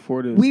to say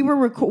before this. We were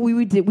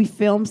we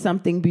filmed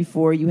something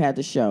before you had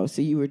the show,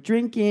 so you were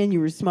drinking, you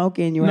were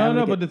smoking, you were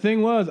having a but the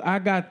thing was, I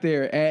got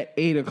there at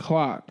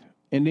 8:00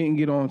 and didn't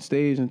get on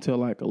stage until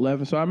like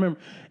 11. So I remember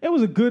it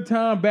was a good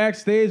time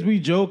backstage. We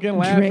joking,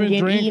 laughing,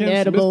 drinking. eating This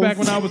edibles. back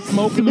when I was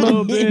smoking a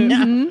little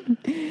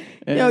bit.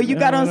 Yo, you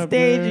got on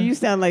stage and you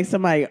sound like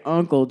somebody's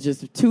uncle,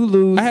 just too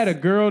loose. I had a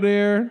girl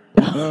there.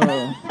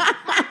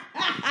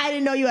 I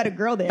didn't know you had a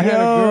girl there. I had a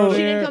girl She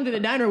there. didn't come to the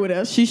diner with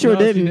us. She sure No,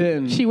 didn't. She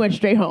didn't. She went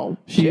straight home.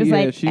 She was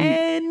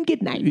and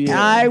good night. Yeah.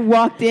 I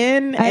walked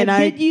in and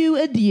I bid you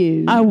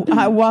adieu.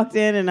 I walked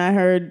in and I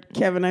heard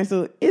Kevin. I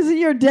said, "Isn't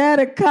your dad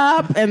a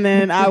cop?" And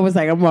then I was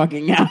like, "I'm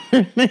walking out."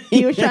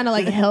 He was trying to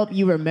like help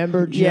you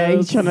remember jokes. Yeah,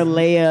 he's trying to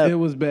lay up. It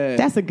was bad.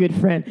 That's a good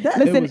friend.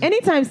 Listen, was-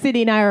 anytime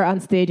Sydney and I are on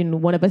stage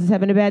and one of us is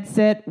having a bad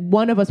set,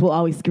 one of us will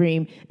always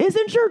scream,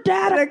 "Isn't your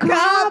dad a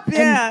cop?"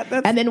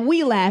 Yeah, and then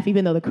we laugh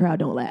even though the crowd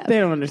don't laugh. They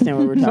don't understand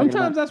what we're talking Sometimes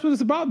about. that's what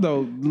it's about,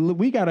 though.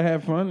 We got to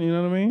have fun. You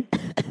know what I mean?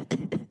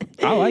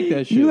 I like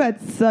that shit. You had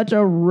such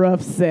a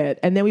rough set.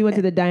 And then we went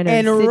to the diner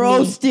And Sydney,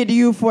 roasted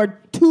you for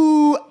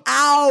 2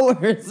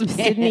 hours. Man.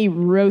 Sydney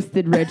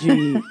roasted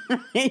Reggie.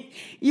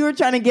 You were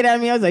trying to get at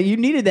me. I was like, you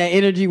needed that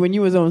energy when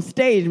you was on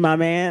stage, my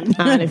man.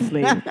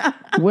 Honestly.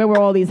 Where were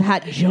all these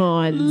hot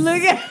Johns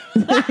Look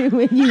at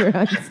when you were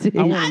on stage?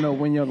 I want to know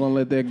when y'all going to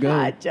let that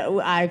go.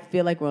 I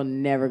feel like we're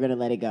never going to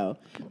let it go.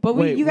 But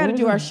Wait, you got to what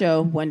do was our it?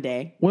 show one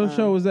day. What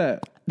show was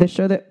that? The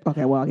show that,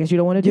 okay, well, I guess you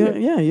don't want to do it.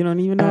 Yeah, you don't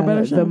even know about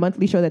our show. The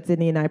monthly show that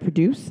Sydney and I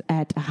produce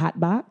at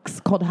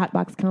Hotbox, called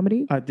Hotbox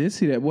Comedy. I did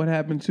see that. What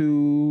happened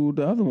to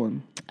the other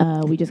one?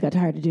 We just got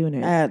tired of doing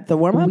it. At the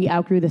warm-up? We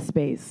outgrew the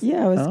space.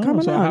 Yeah, it was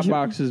coming so on.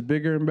 Hotbox is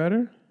bigger and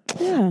better?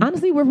 Yeah.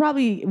 Honestly, we've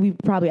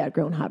probably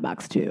outgrown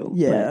Hotbox too.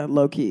 Yeah,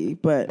 low key.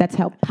 But That's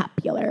how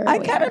popular I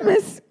we kind of are.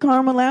 miss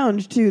Karma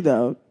Lounge too,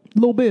 though. A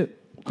little bit.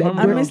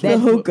 I miss the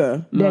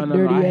hookah. No, That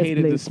dirty I ass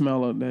hated the place.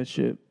 smell of that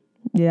shit.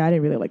 Yeah, I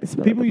didn't really like the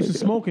smell. People of the used to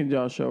place. smoke in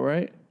y'all show,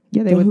 right?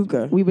 Yeah, they The would.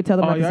 hookah. We would tell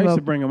them Oh, not to y'all used to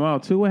smoke. bring them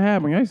out too. What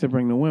happened? I used to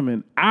bring the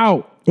women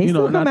out. They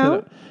still come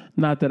out.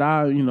 Not that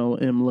I,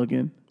 am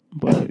looking,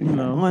 but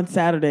On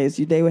Saturdays,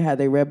 they would have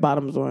their red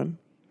bottoms on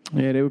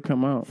yeah, they would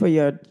come out. for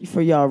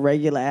y'all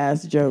regular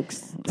ass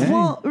jokes.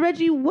 Well,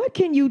 Reggie, what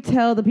can you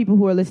tell the people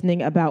who are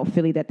listening about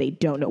Philly that they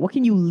don't know? What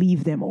can you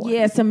leave them on?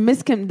 Yeah,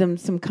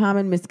 some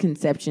common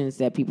misconceptions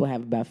that people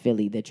have about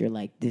Philly that you're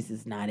like, this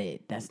is not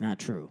it. That's not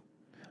true.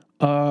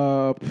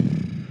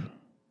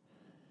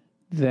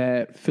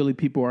 That Philly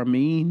people are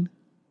mean.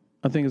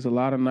 I think there's a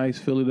lot of nice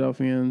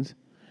Philadelphians.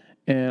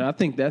 And I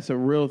think that's a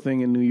real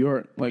thing in New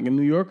York. Like, in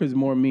New York is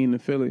more mean than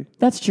Philly.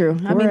 That's true.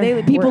 I mean,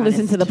 We're people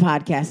listen to the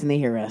honest. podcast and they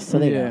hear us, so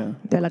they know.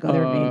 They're like, oh,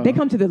 they're mean. They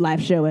come to the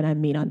live show and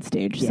I'm mean on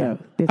stage. So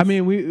I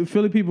mean,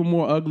 Philly people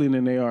more ugly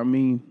than they are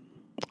mean.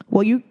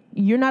 well,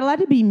 you're not allowed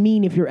to be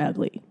mean if you're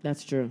ugly.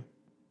 That's true.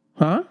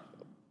 Huh?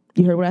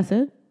 You heard what I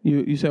said?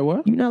 You said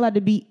what? You're not allowed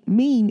to be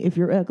mean if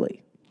you're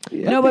ugly.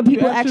 No, but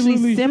people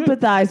actually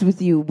sympathize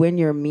with you when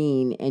you're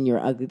mean and you're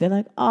ugly. They're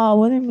like, oh,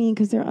 well, they're mean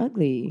because they're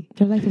ugly.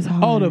 Their life is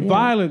hard. Oh, the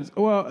violence.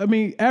 Well, I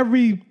mean,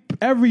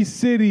 every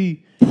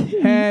city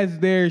has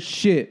their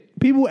shit.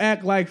 People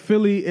act like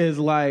Philly is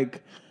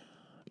like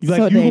So you're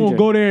going dangerous. to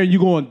go there and you're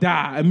going to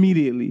die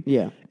immediately.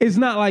 Yeah. It's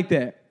not like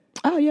that.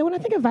 Oh yeah, when I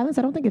think of violence,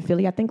 I don't think of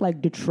Philly. I think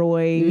like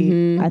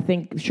Detroit. I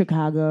think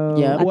Chicago.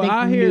 Yeah. I think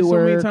I hear so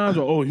many Newark. times,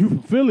 oh, you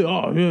from Philly?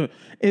 Oh, yeah.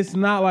 It's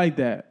not like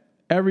that.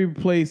 Every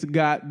place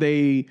got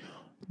they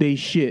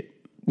shit.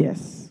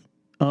 Yes,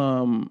 I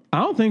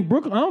don't think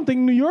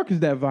New York is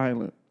that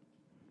violent.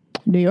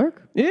 New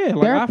York. Yeah,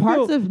 like There are I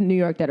parts feel, of New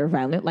York that are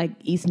violent, like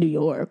East New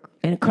York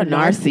and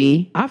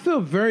Canarsie. I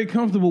feel very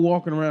comfortable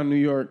walking around New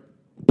York.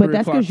 But 3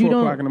 that's o'clock, because you 4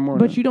 o'clock in the don't.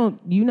 morning. But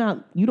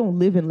you don't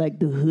live in like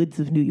the hoods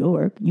of New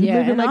York. You Yeah,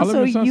 live in and like I live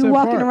also in you Sunset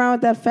walking Park. around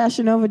with that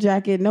Fashion Nova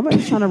jacket.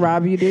 Nobody's trying to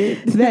rob you, dude.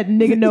 that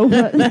nigga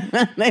Nova.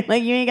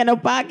 Like you ain't got no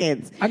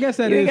pockets. I guess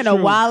that you ain't is got no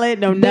true. wallet,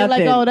 no They're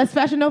nothing. like, oh, that's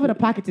Fashion Nova. The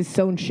pockets is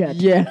sewn shut.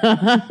 Yeah.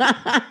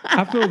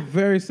 I feel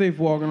very safe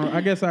walking around.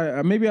 I guess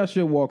maybe I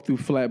should walk through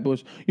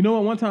Flatbush. You know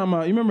what? One time, you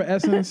remember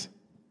Essence,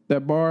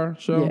 that bar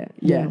show?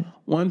 Yeah.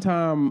 One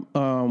time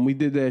we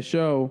did that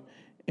show,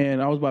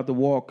 and I was about to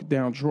walk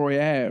down Troy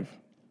Ave.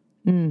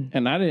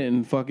 And I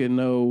didn't fucking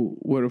know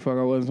where the fuck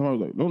I was. And somebody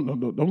was like,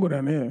 don't go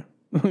down there.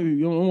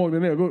 You don't walk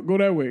down there. Go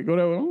that way. Go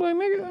that way. I'm like,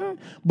 nigga.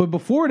 But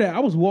before that, I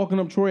was walking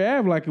up Troy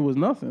Ave like it was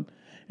nothing.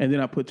 And then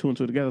I put 2 and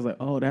 2 together. I was like,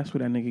 oh, that's where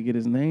that nigga get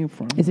his name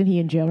from. Isn't he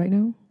in jail right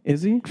now?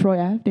 Is he? Troy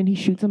Ave? Didn't he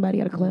shoot somebody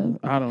at a club?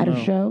 I don't at know.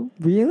 a show?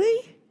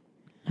 Really?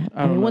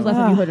 I don't When's the know.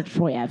 last time you heard a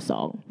Troy Ave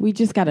song? We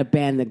just got to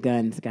ban the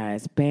guns,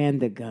 guys. Ban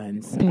the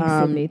guns. Thanks,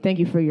 Sydney. Thank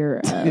you for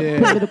your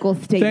political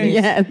statement.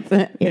 Yes.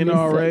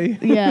 NRA.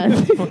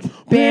 Yes.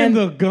 Ban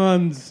the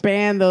guns.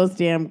 Ban those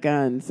damn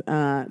guns.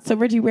 So,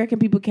 Reggie, where can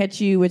people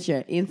catch you with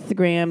your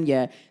Instagram,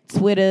 your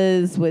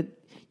Twitters, with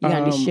you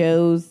got any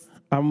shows?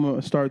 I'm going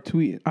to start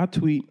tweet. I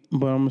tweet,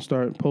 but I'm going to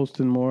start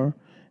posting more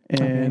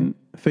and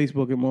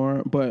Facebooking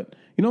more. But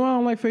you know why I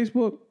don't like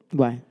Facebook?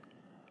 Why?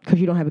 Because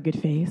you don't have a good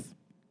face.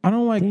 I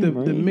don't like the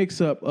right.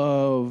 mix-up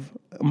of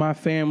my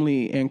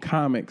family and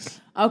comics.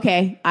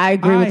 Okay, I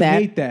agree with that. I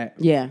hate that.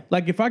 Yeah.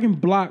 Like, if I can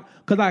block...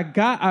 Because I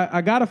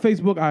got a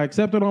Facebook. I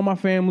accepted all my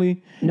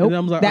family. Nope. And then I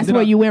was like, That's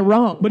where you went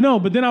wrong.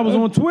 But then I was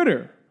on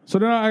Twitter. So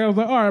then I was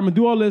like, all right, I'm going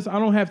to do all this. I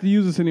don't have to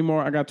use this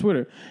anymore. I got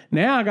Twitter.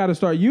 Now I got to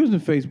start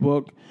using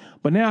Facebook.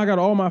 But now I got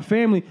all my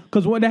family.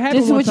 Because what that happened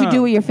This is what time, you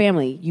do with your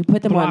family. You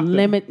put them Block on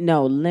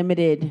them.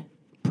 limited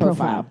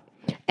profile.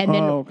 And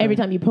then okay. every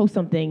time you post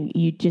something,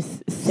 you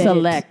just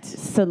select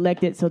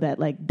it so that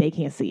like they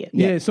can't see it.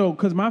 Yeah, so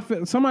because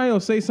somebody will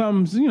say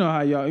something, you know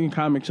how y'all in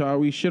comics are,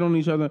 we shit on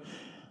each other.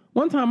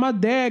 One time my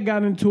dad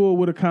got into it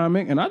with a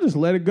comic and I just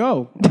let it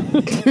go.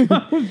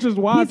 I was just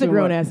watching. He's a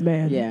grown ass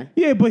man. Yeah.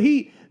 Yeah, but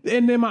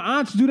and then my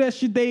aunts do that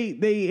shit,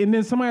 and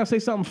then somebody will say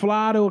something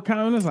fly to a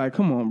comment. It's like,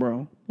 come on,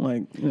 bro.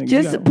 Like,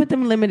 Just put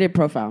them limited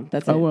profile.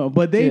 That's it. Oh, well,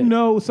 but they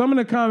know some of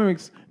the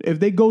comics, if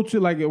they go to,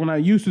 like, when I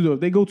used to do, if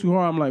they go too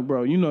hard, I'm like,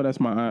 bro, you know that's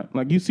my aunt.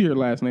 Like, you see her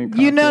last name.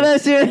 You know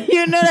that's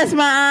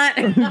my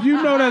aunt.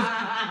 You know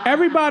that's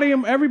everybody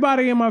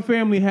in my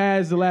family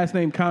has the last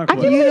name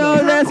Conquest. You know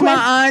that's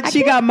my aunt.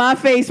 She got my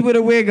face with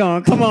a wig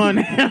on. Come on.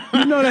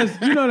 You know that's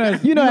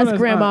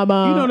Grandma Aunt,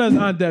 Mom. You know that's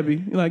Aunt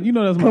Debbie. Like, you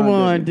know that's my Come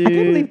Aunt on, Debbie. dude. I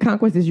can't believe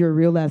Conquest is your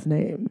real last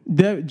name.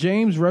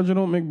 James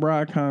Reginald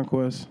McBride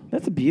Conquest.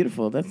 That's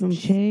beautiful. That's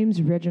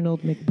James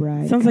Reginald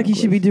McBride. sounds like you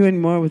should be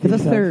doing more with the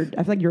yourself. third.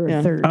 I feel like you're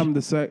a third. I'm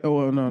the second.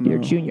 Oh, no. You're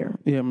a junior.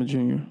 Yeah, I'm a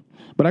junior.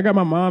 But I got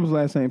my mom's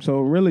last name, so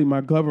really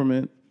my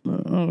government.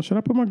 Should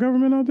I put my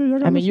government out there? Y'all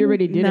got I mean, my you shit?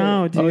 already did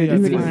No, it. dude. Oh, yeah, You that's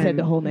already fine. said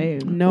the whole name.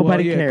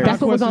 Nobody Well, yeah, cares.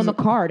 That's what was Conquest on the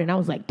is- card, and I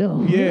was like,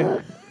 duh.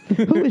 Yeah.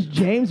 Who is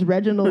James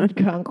Reginald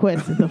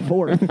Conquest the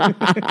fourth?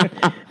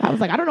 I was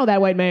like, I don't know that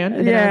white man.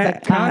 And then I was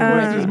like,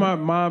 Conquest is my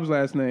mom's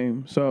last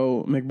name,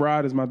 so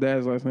McBride is my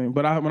dad's last name.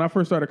 But when I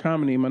first started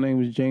comedy, my name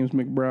was James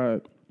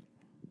McBride.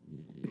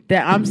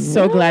 I'm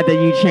so glad that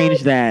you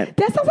changed that.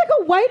 that sounds like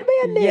a white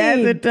man name. Yes,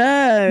 it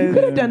does. You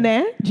could have done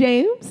that,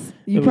 James.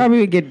 You probably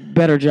would get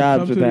better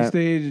jobs Come with to the that.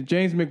 stage,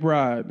 James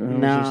McBride.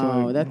 And I was just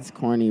No, like, that's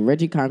corny.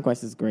 Reggie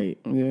Conquest is great.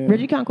 yeah.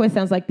 Reggie Conquest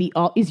sounds like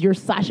is your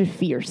Sasha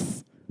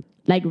Fierce.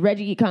 Like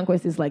Reggie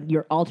Conquest is like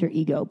your alter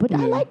ego. But I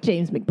like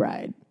James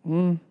McBride. I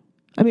mean,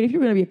 if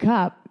you're going to be a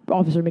cop,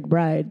 Officer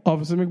McBride.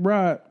 Officer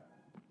McBride.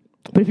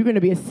 But if you're going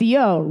to be a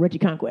CO, Reggie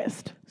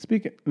Conquest.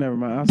 Never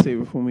mind. I'll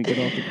save it when we get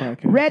off the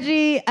podcast.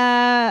 Reggie,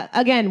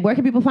 again, where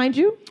can people find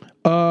you?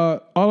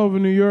 All over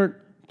New York,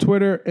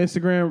 Twitter,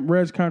 Instagram,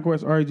 Reg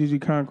Conquest,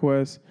 REGG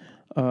Conquest,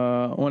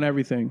 on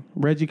everything.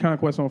 Reggie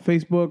Conquest on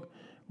Facebook,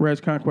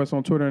 Reg Conquest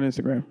on Twitter and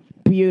Instagram.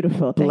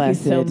 Beautiful. Thank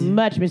Blessed. you so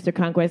much, Mr.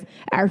 Conquest,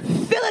 our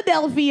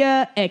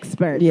Philadelphia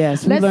expert.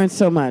 Yes, we learned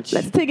so much.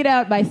 Let's take it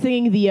out by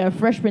singing the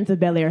Fresh Prince of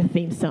Bel-Air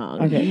theme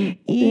song. Okay.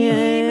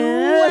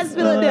 In West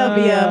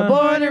Philadelphia,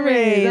 born and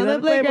raised on the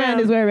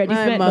playground is where Reggie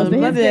spent most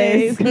of his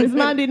days. His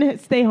mom didn't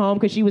stay home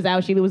because she was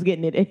out. Sheila was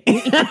getting it.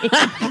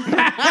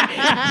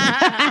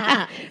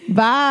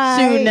 Bye.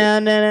 Shooting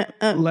down the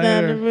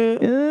Later. roof.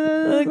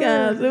 Oh,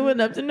 guys, it went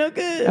up to no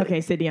good.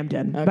 Okay, Sydney, I'm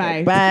done.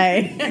 Okay,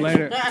 Bye. Bye.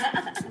 Later.